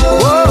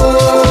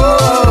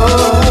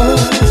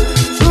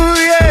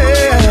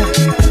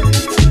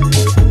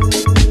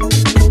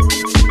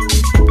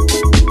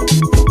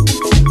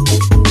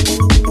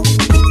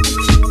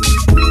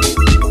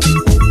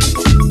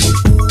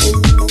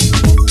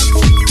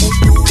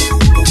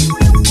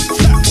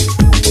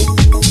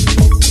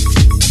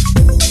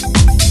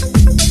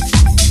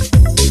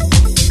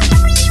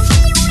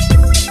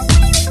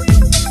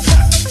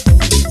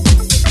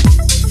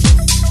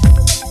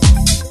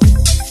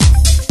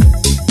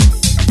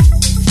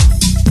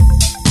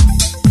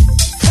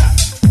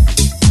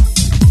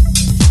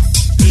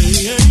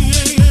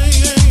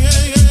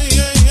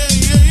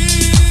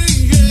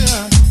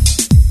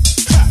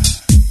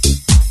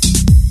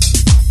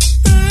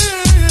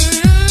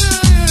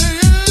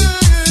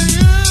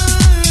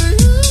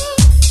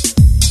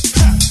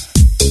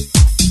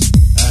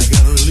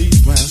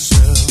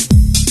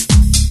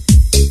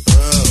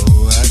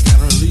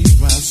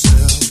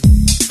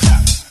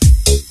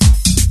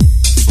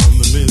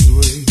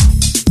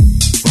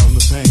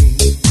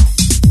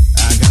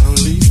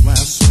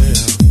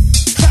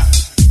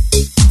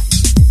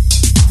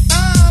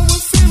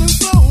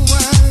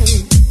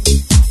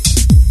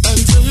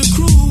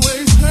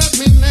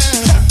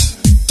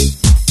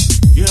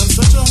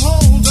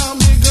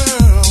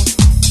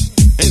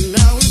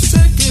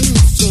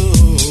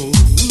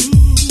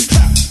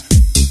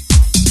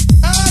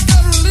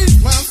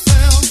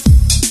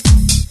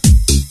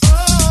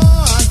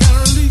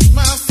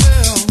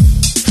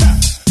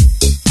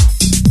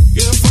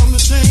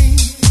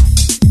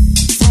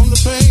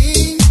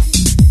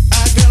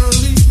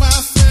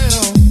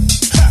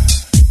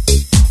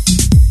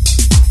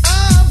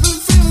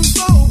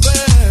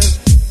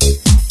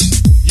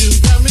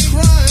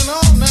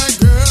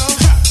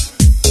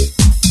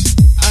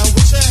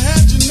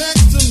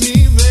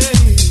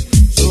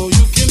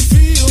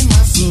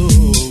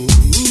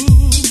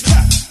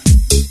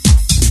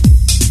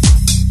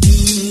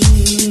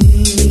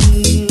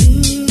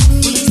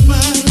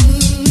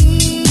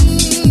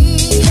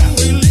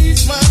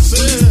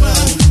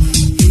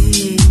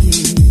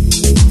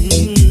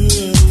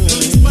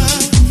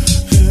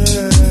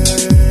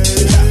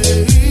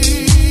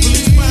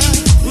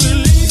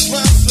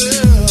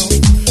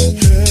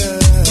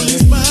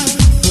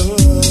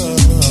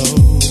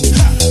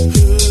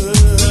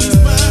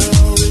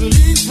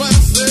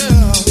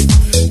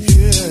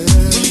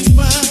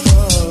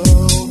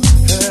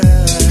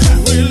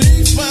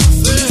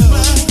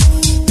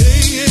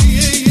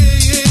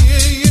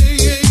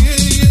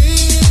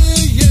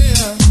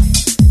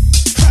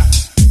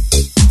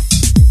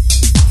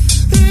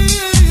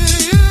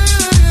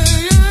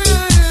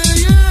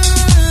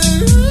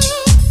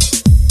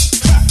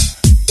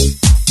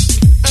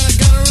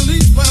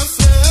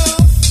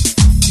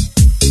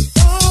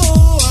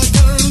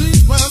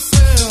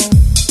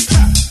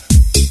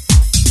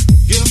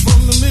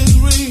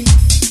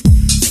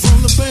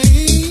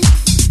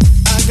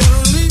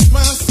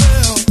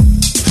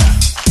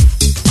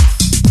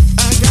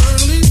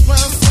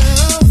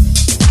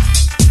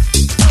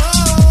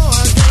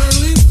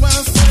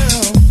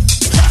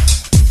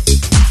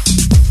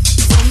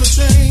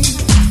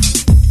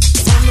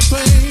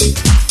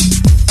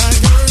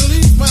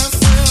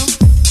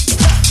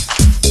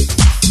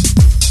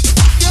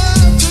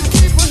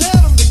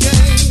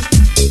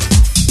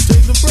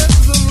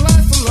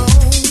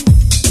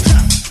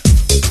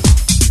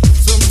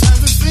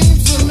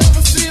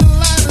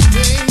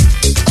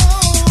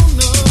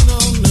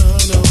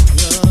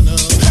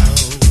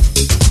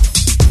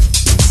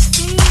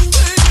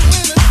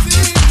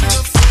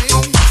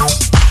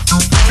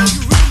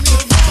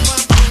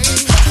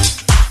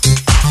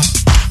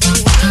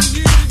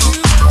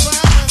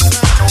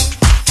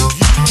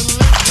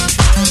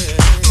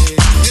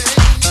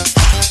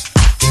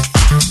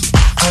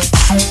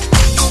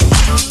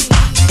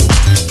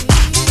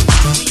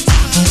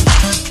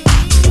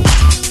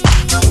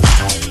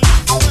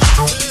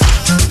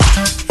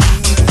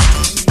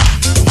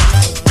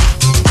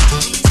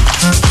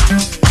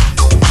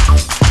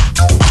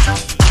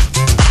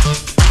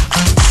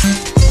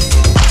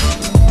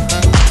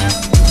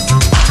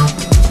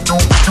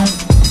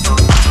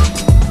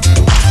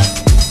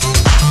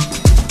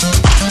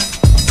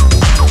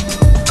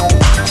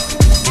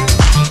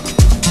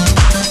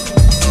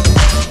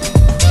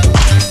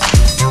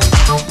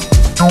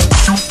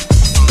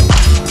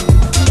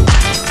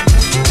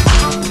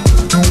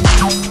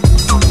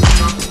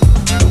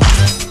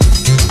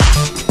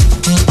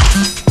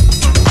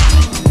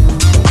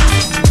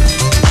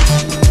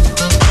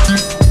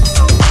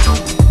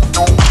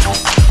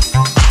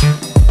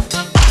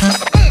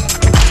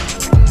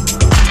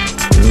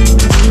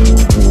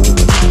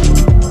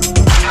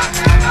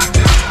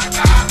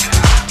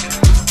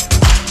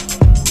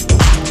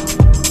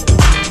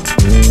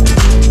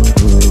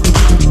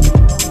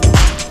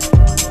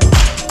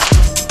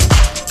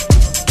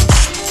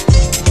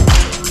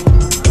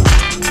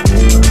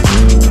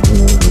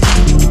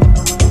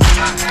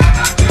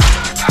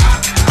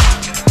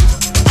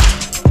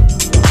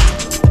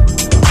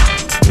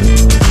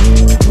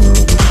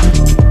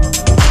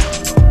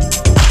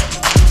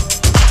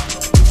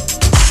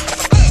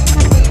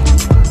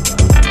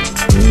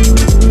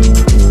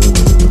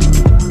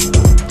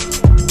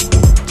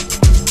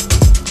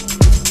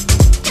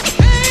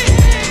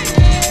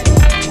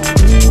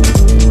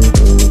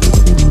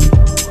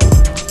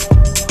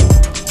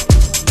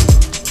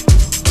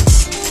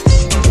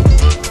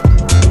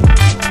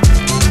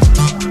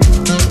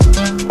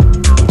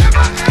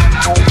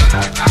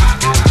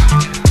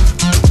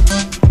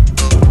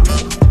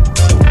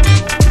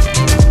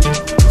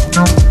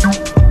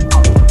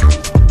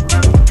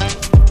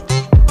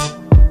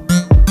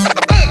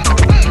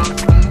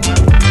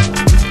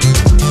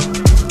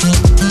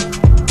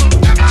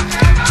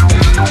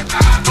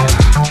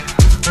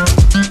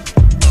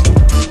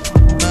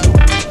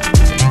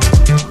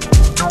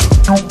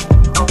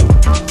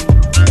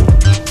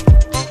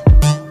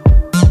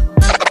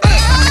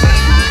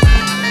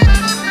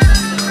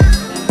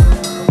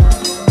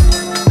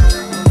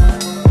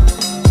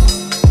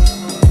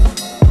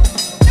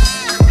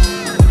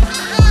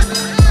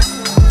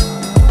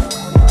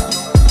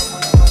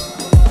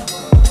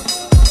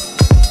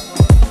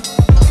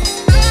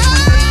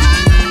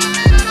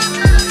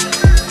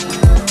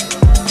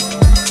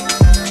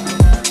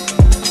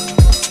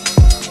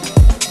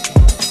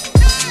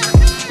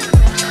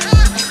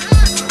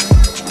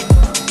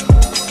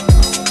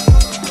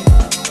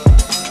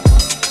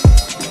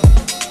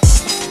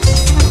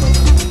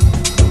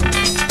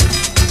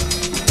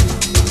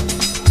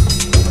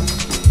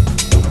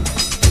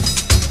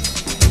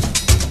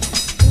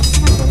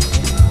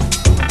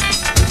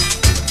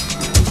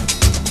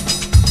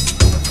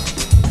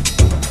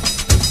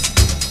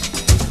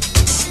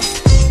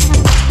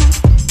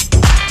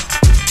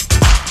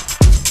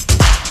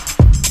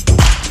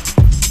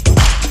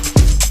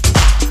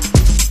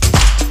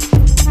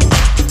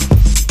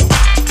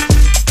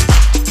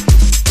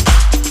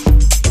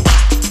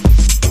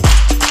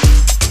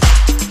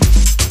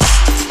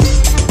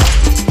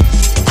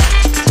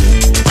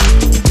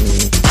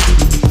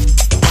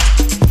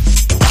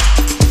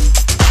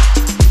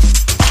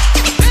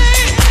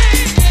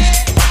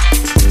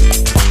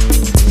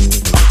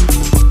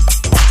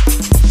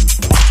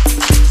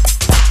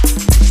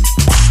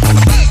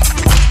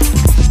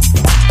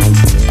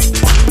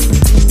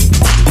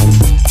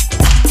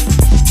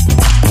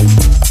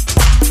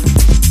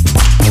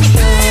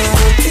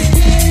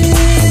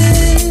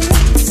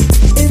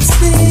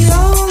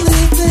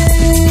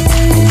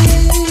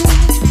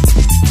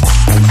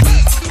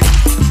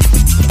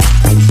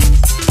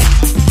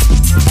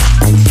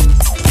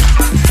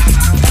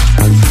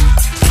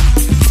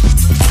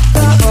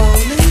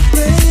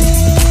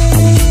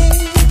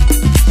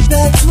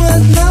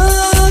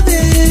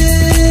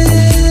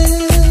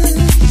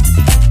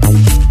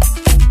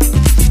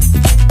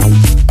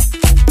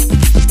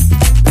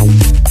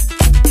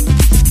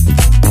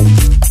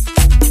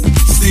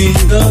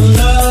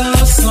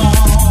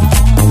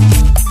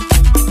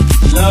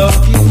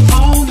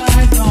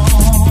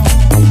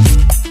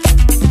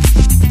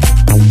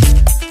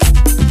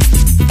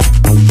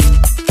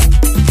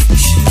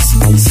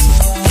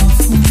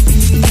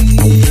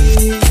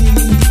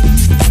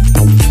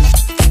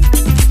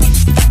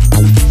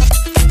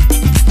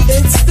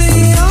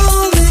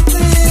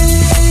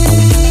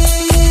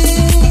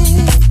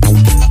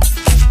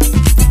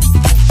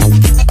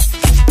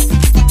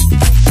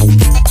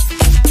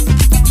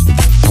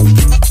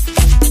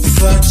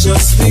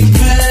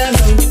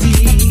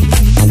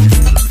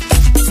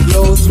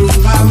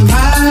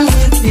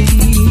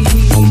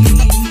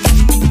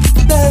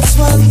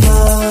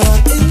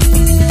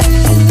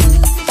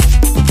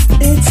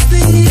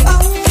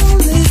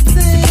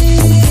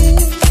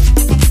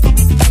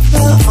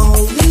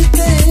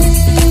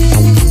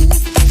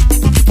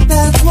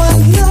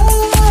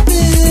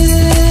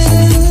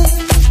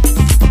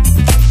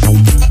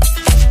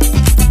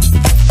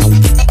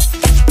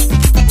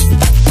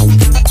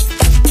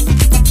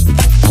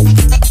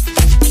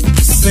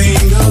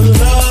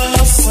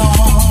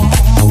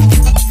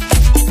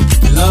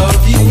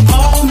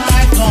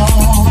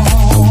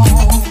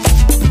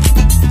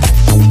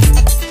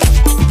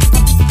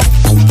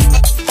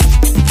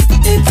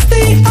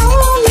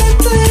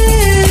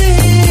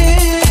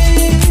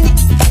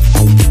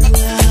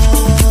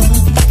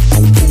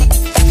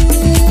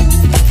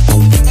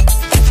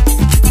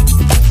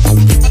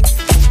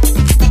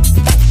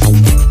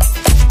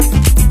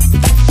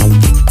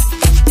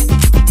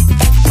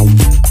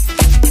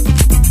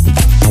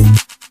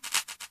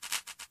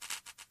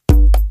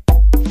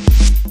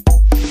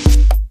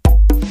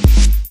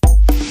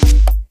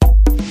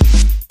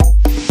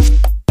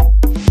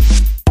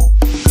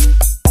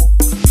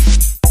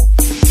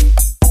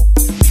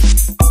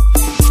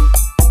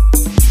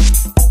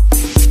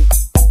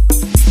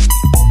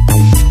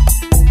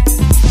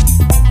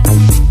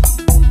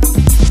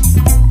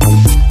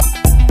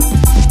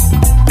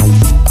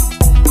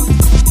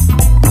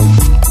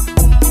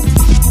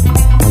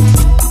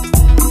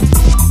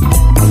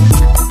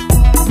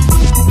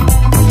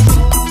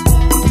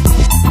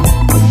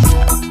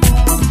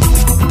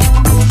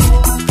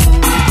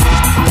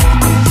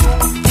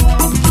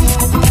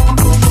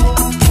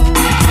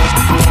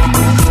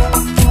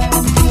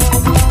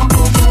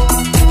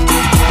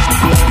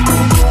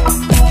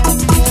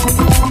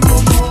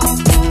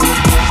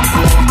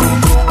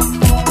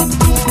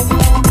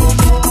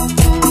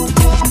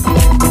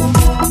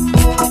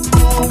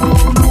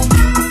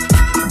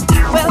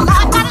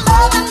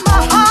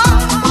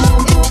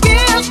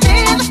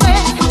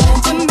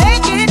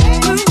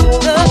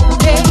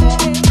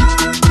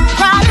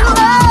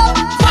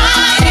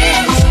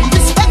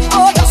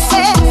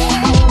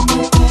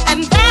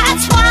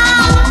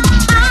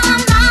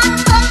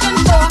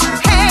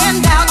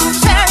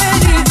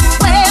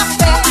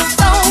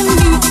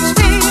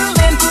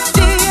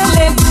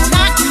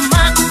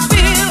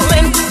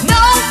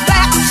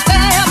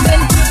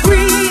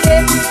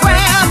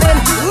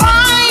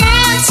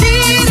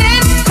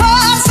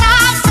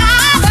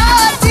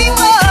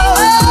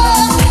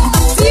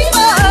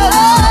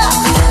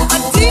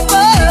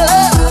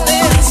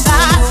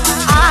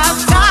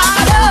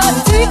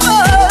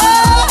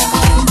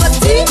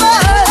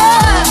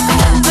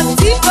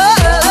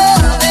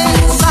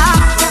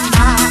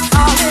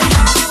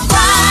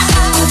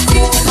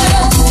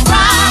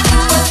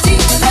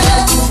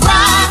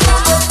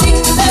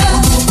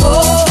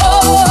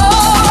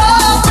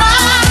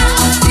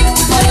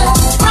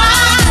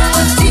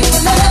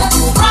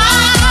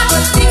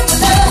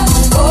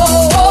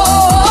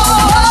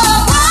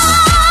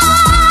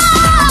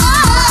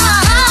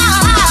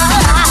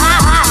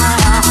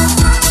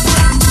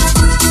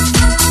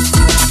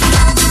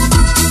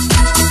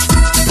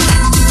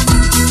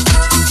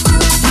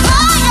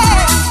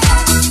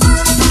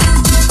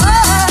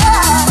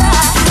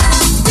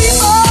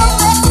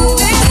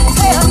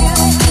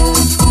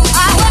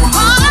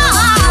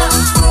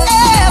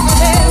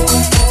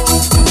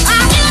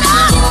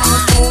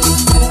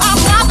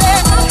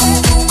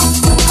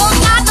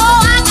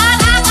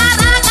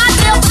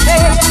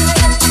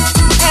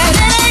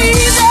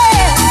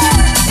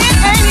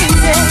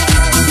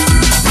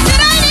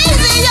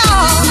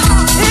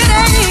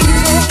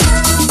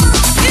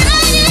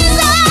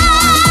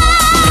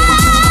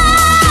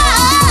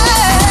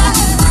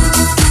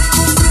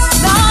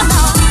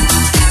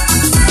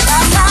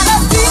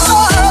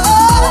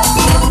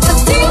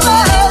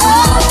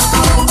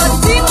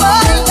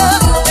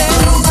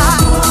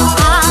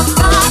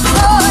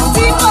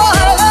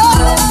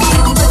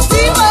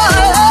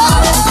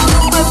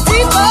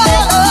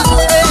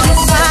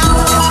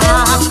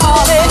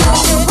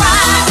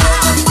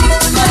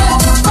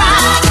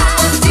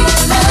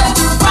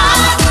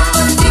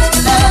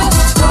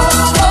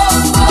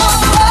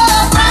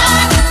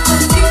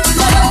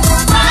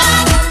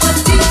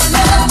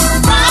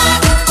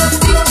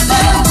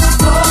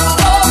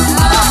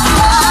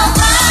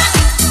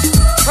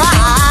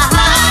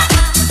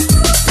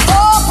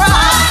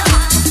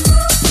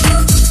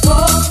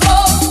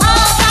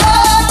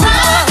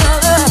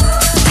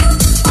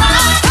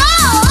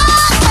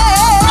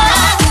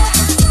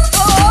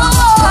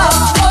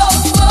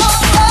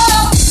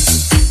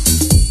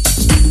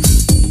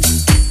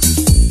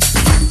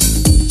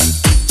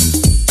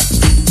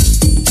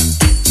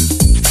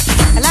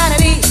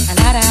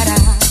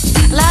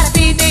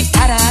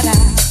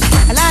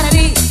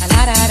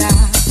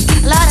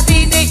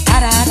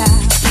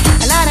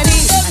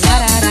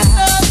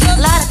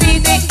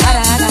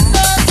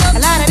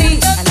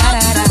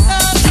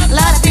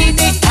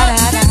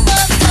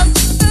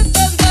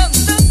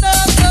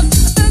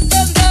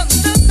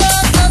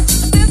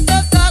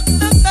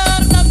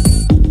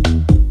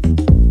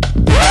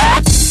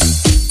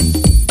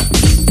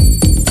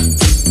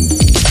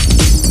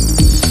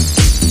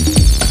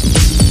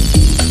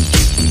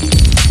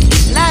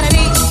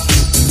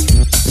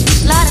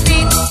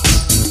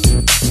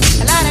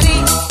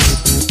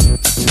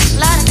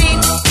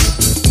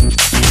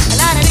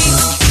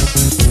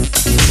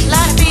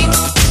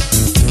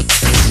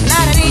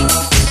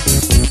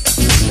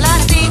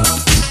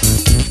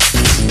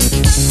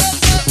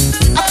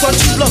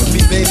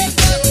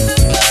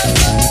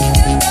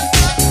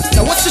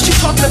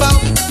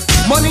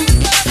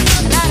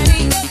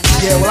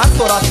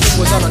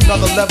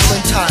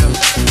 malevolent tyrant.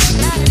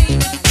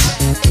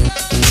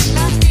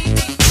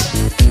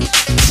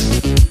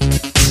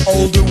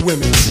 Older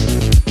women.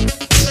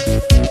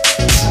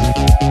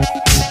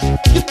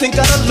 You think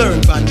I'd have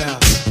learned by now.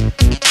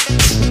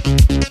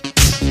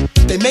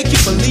 They make you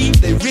believe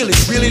they really,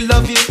 really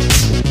love you.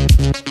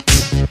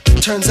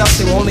 Turns out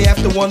they were only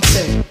after one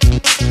thing.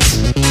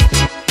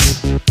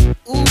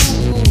 Ooh.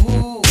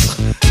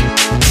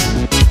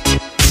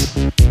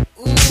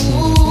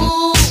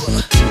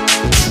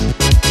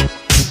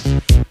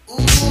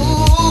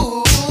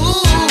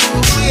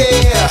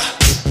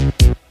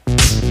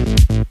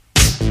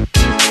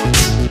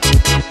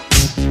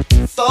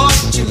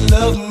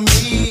 Love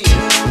me,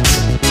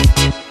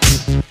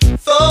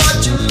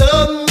 thought you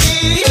loved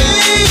me.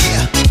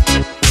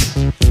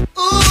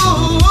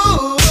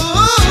 Ooh,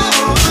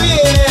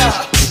 yeah.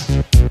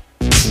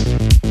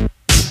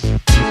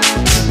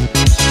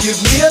 Give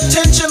me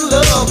attention,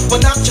 love,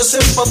 but not your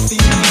sympathy.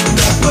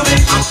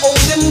 I'm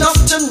old enough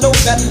to know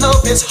that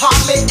love is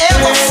hardly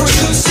ever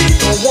free.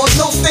 Don't want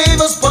no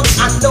favors, but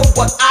I know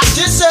what I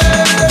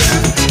deserve.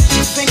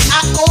 You think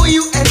I owe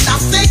you, and I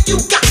think you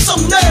got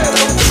some nerve.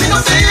 Don't give me no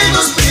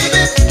favors,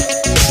 baby.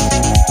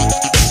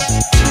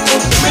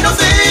 Don't give me no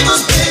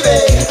favors, baby.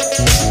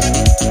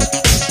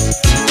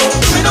 Don't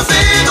give me no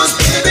favors,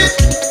 baby.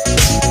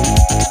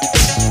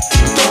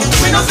 Don't give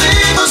me no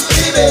favors,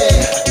 baby.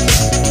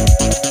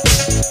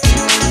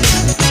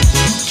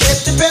 You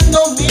can't depend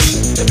on me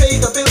to pay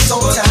the bills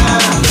on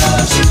time.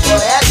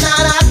 But at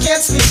night I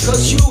can't sleep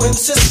 'cause you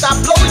insist I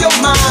blow your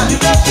mind.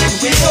 When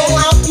we go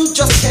out, you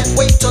just can't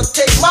wait to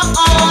take my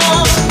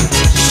arm.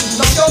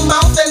 Shooting up your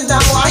mouth and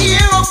now I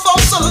hear a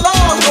false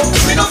alarm. Don't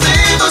give me no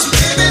favors,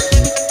 baby.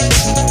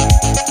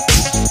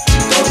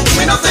 Don't give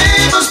me no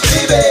favors,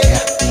 baby.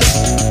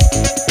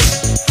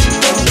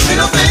 Don't give me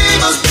no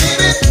favors,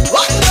 baby.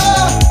 What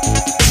love?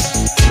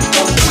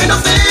 Don't give me no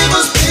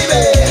favors,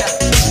 baby.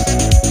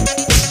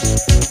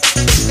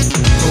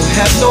 Don't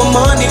have no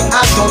money,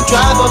 I don't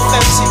drive a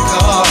fancy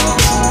car.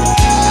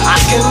 I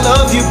can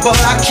love you, but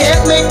I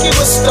can't make you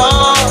a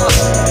star.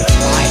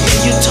 I hear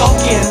you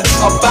talking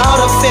about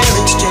a fair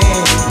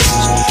exchange.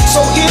 So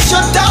here's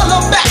your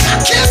dollar back, I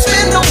can't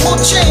spend no more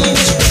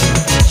change.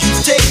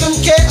 You've taken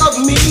care of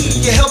me,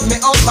 you helped me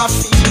on my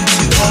feet.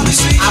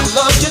 I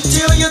loved you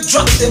till you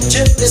dropped and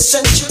gently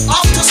sent you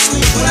off to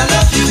sleep. But I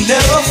love you,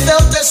 never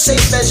felt as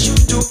safe as you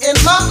do in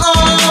my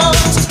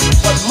arms.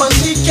 What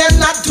money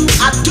cannot do,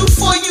 I do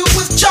for you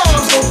with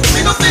charms. Don't give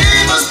me no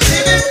favors,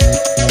 baby.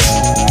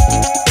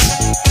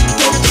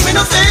 Don't give me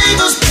no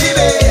favors,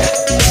 baby.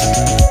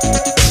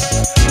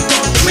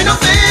 Don't give me no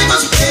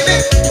favors, baby.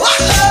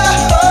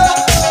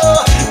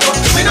 Don't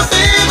give me no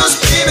favors,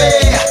 baby.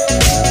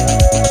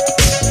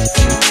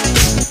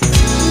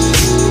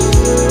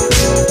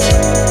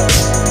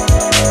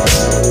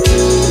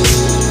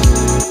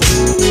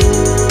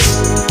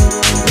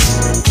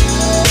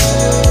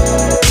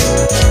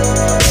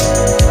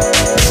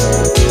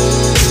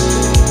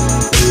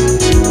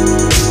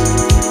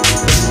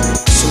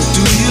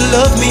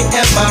 Love me,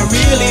 am I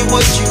really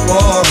what you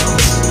want?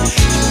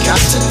 You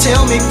got to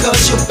tell me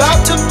 'cause you're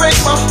about to break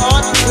my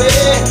heart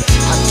away.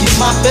 I did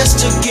my best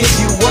to give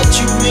you what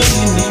you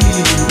really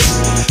need.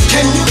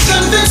 Can you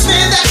convince me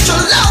that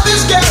your love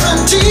is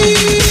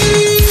guaranteed?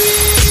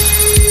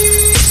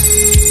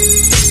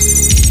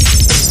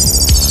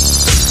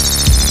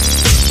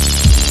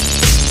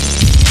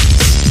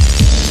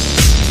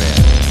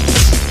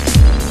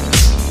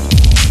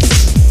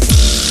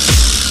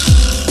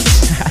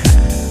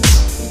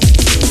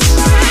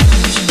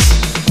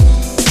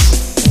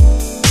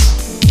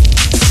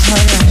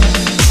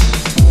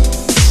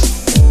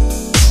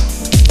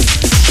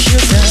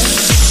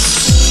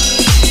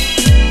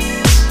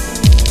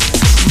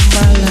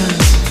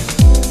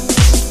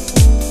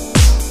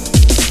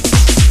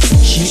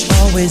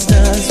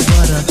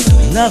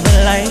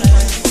 Lover like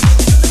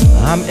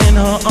I'm in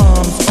her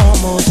arms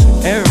almost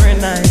every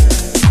night.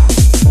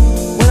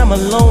 When I'm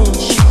alone,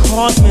 she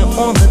calls me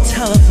on the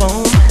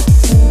telephone.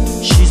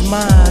 She's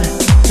my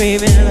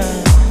baby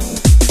love,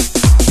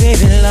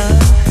 baby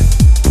love.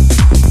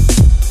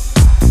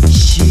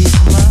 She's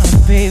my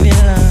baby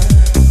love,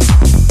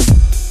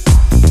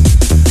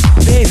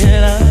 baby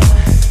love.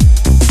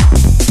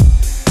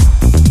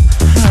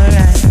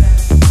 Alright.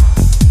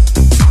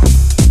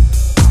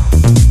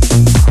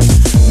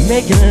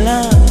 Making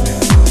love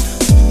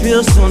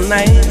feels so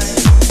nice.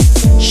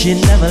 She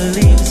never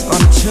leaves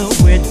until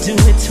we do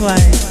it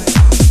twice.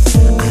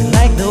 I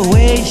like the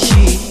way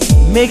she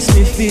makes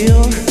me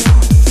feel.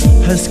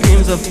 Her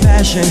screams of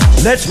passion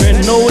lets me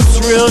know it's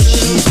real.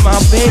 She's my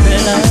baby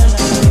love,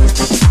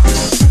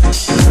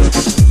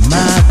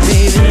 my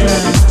baby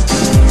love.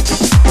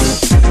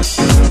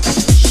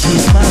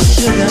 She's my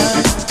sugar,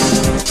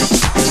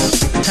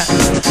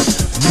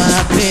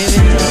 my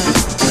baby love.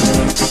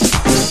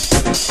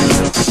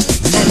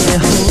 Let me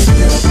hold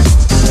you,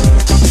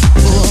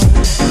 oh,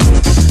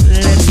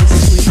 let me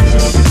squeeze you.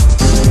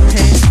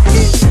 Hey,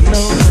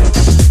 no,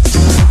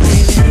 my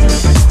baby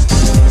love.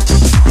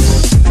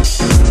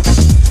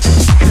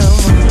 Come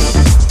on,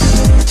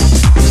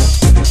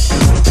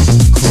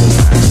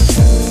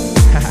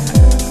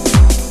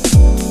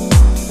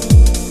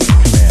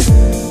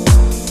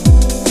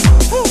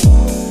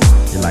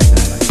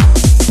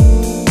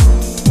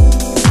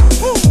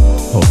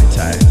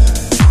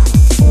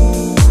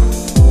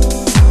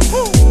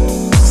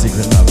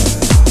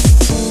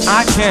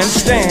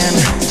 stand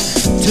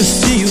to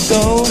see you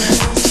go.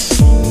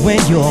 When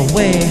you're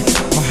away,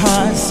 my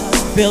heart's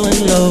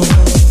feeling low.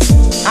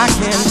 I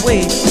can't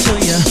wait till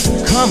you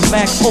come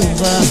back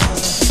over.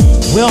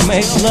 We'll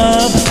make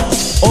love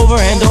over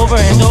and over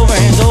and over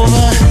and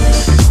over.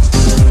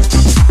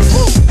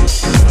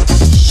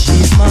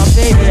 She's my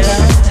baby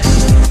love.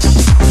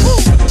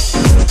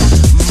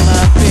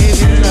 My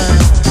baby love.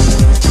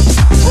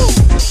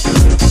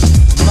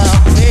 My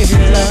baby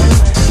love.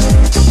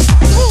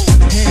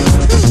 Hey,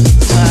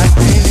 my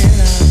baby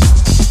love.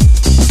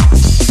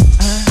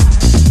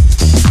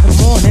 The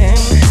morning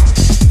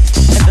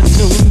and the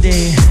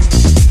noonday,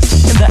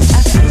 in the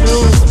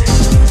afternoon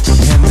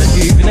and the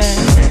evening.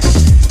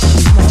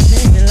 She's my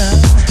baby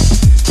love.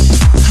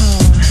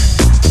 Oh,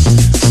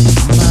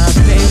 my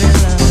baby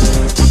love.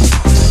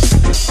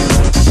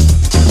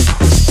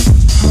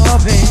 Oh,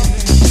 baby.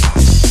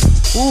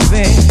 Ooh,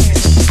 baby.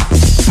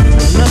 I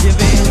love you,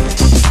 baby.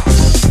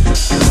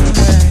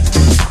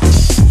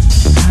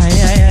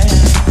 Alright.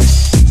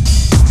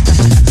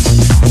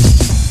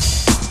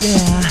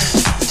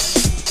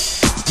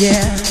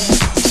 Yeah.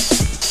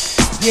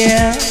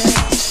 Yeah.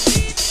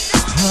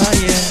 Oh,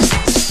 yeah.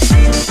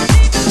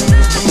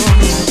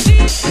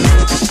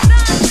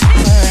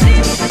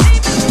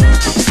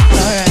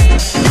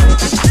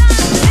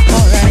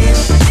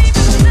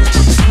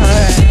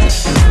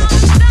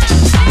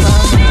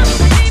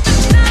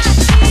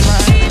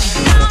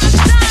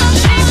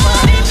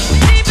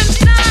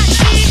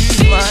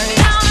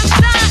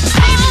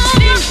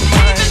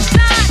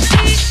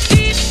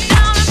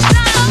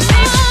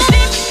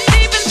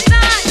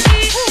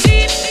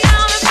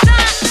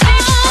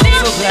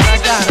 I'm so glad I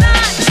got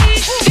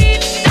her.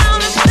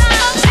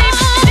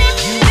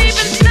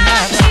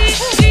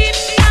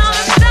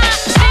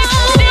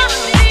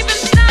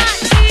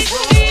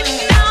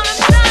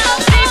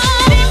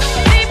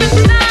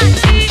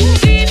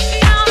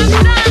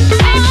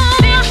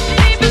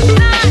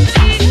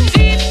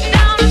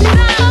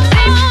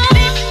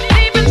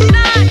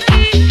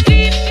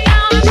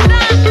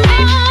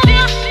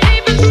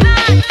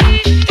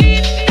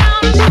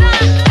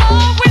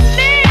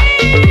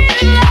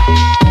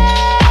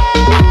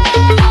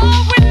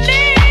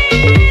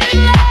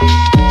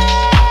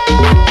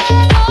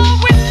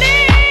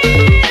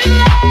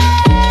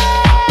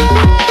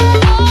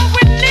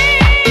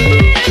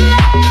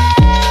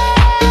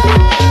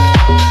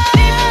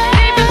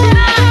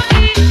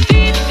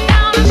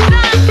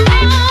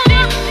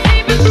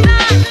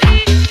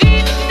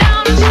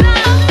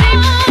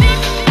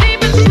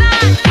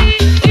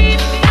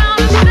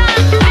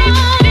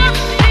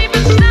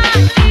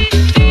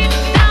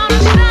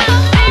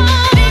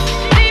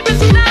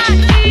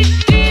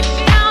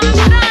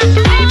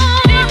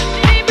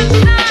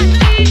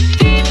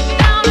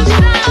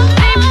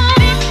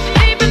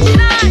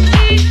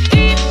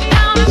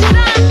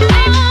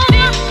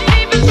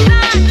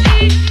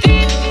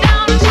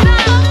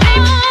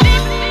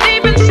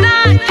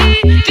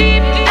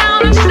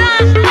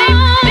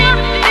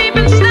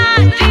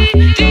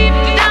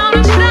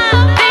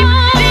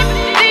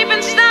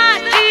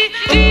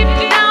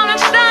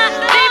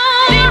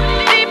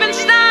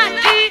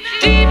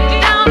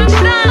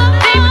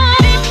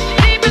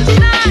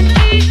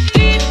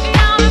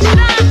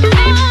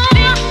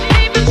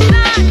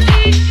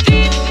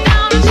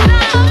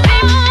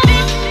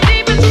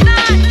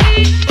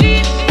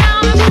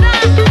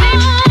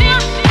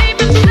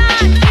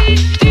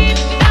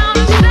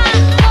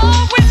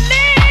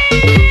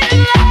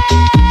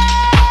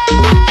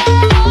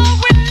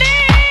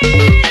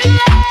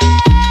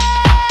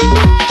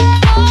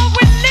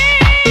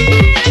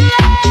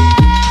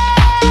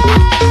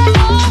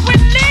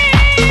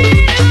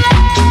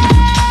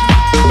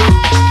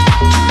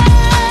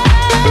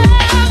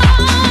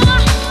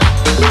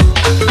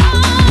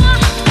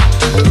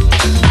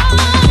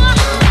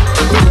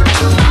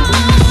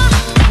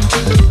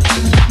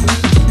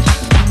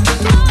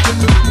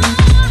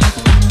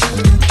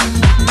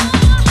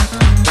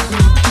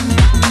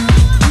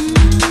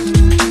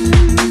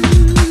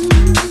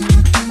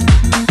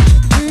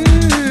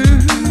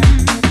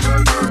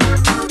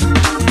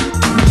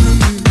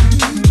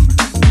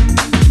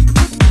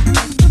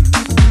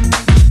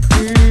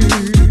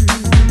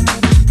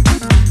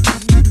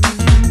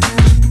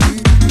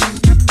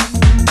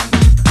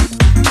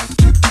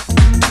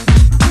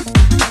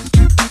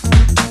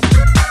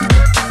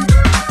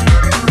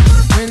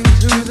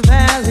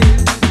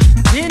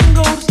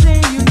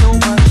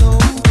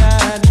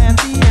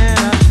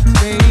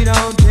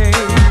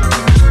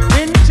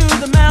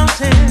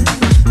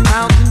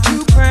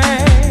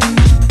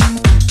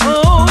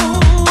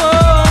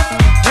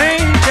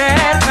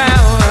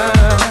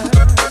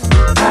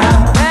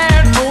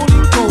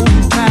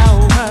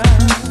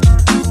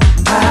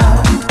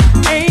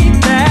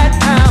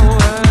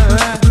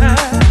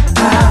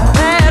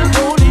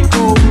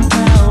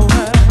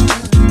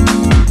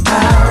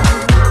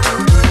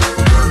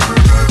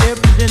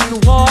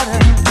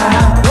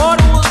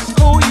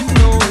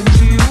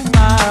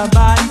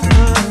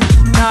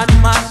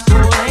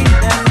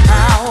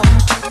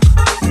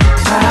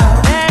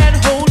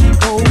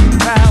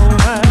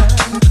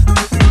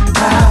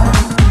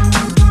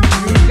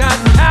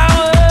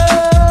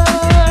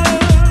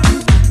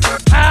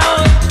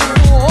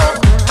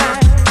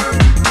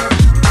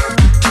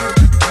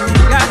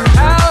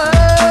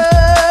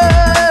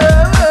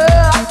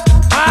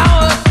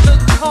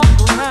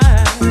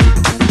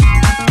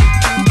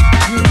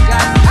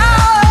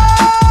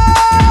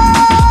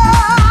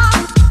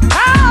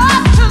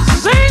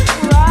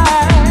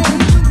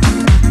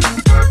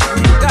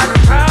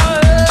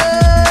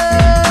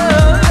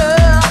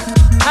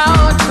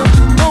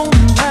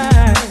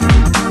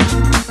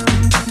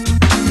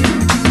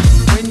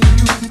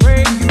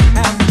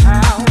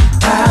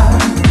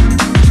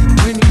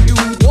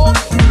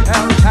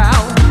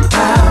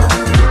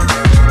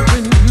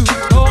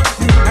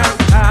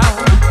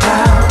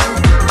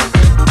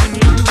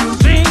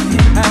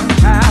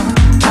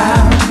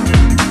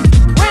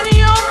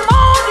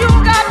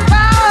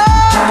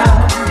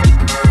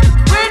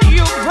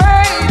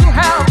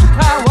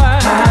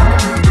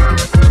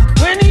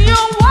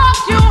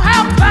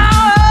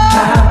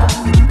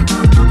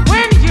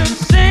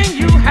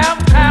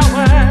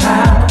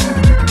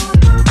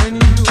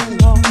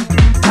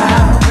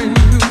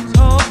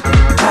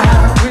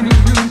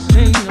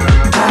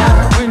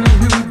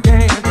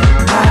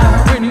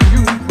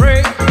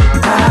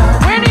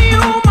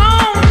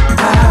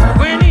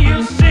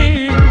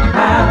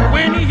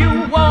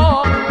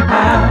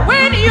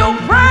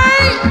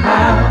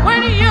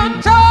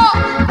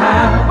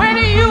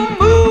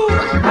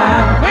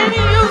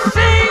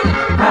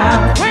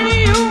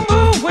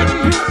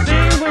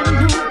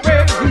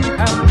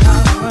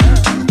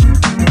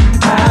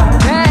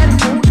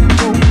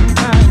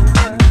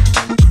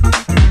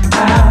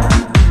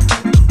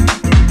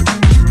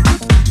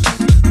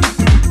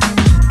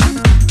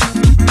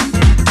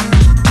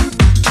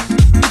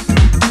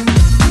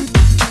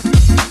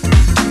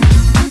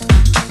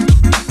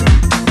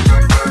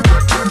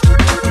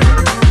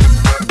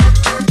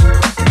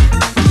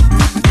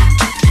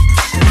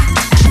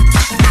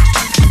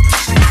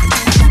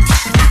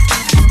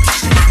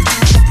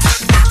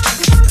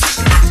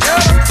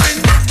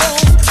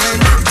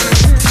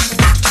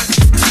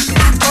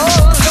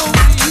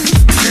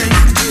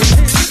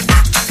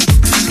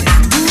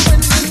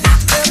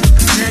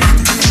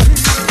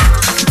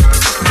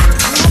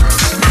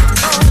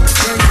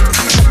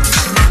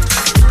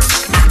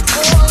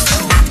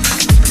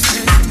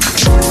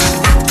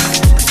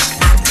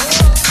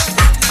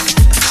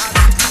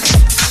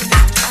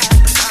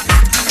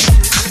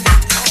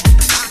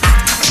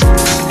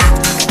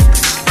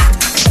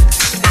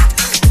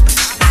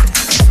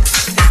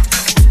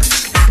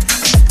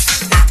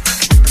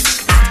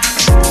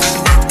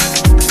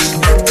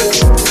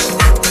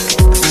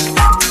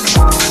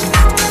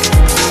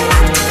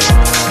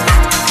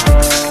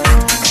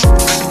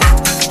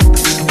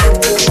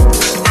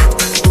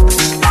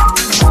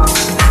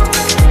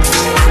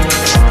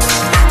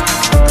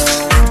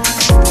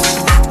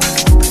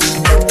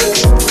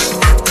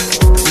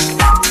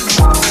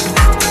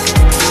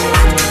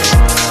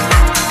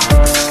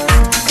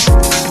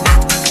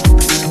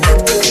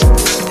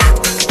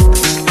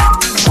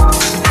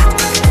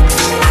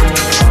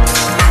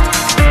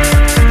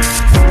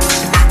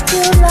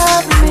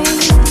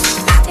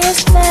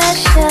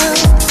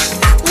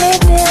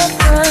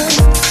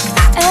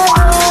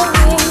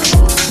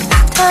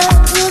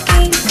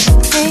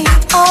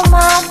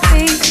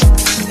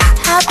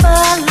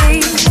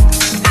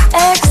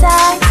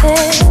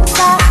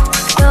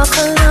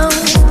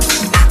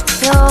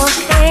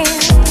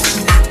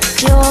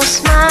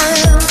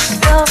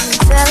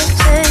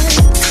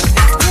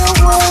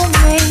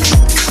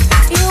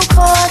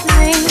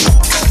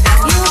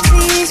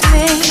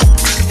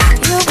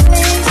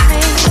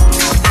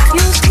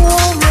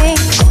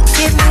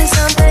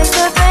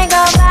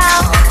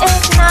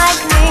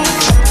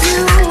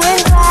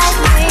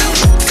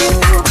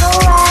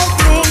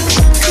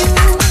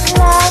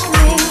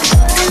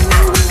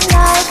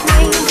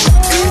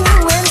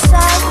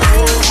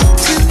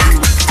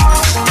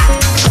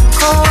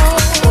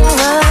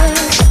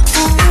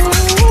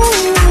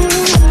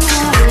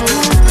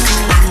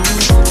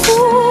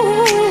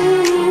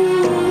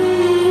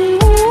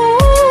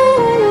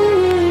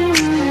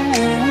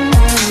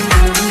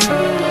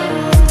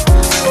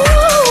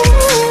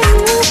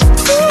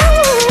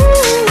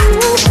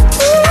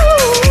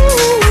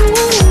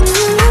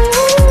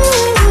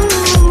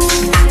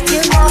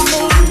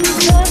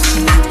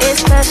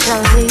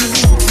 especially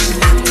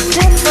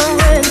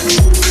different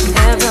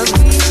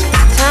every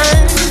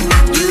time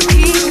you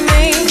keep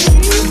me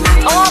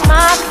on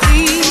my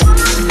feet,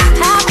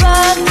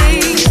 happily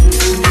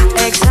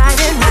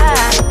excited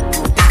by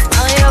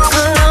all your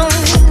cologne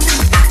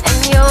and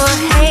your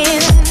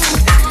hand,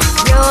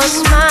 your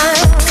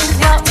smile,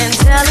 your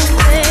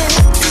intelligence.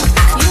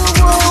 You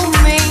woo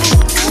me,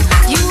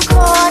 you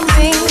caught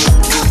me,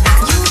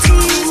 you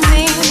tease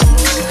me,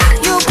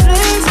 you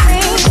please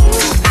me,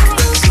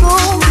 you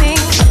school me,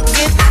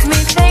 give me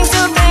things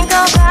to think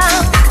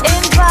about,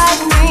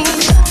 invite me,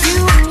 you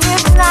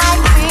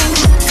hypnotize me,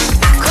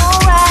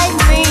 co-write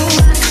me,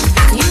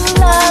 you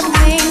love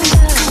me,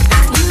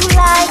 you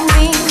like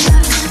me,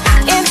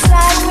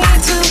 inside me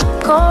to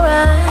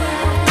co-write.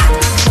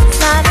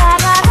 La da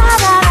da da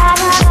da da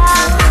da da.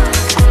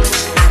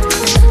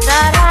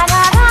 La da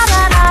da da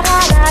da da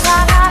da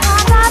da da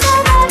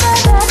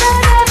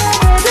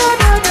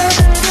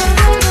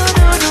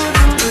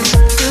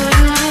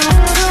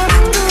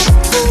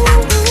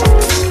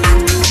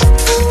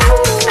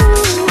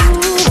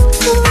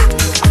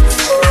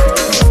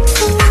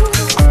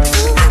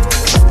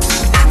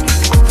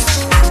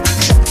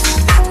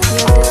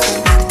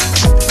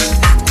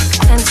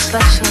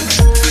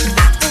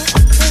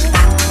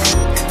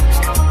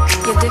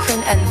You're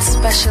different and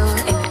special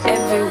in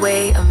every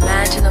way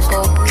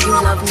imaginable. You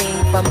love me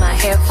from my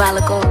hair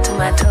follicle to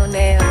my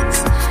toenails.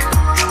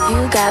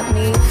 You got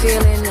me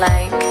feeling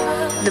like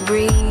the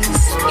breeze,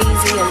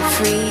 easy and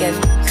free and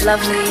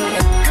lovely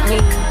and me.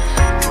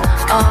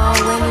 Oh,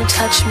 when you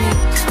touch me,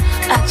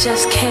 I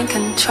just can't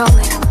control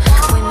it.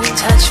 When you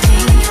touch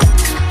me,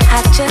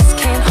 I just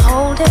can't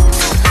hold it.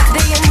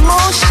 The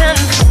emotion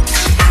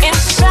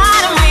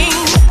inside of me,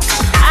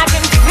 I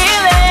can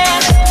feel it.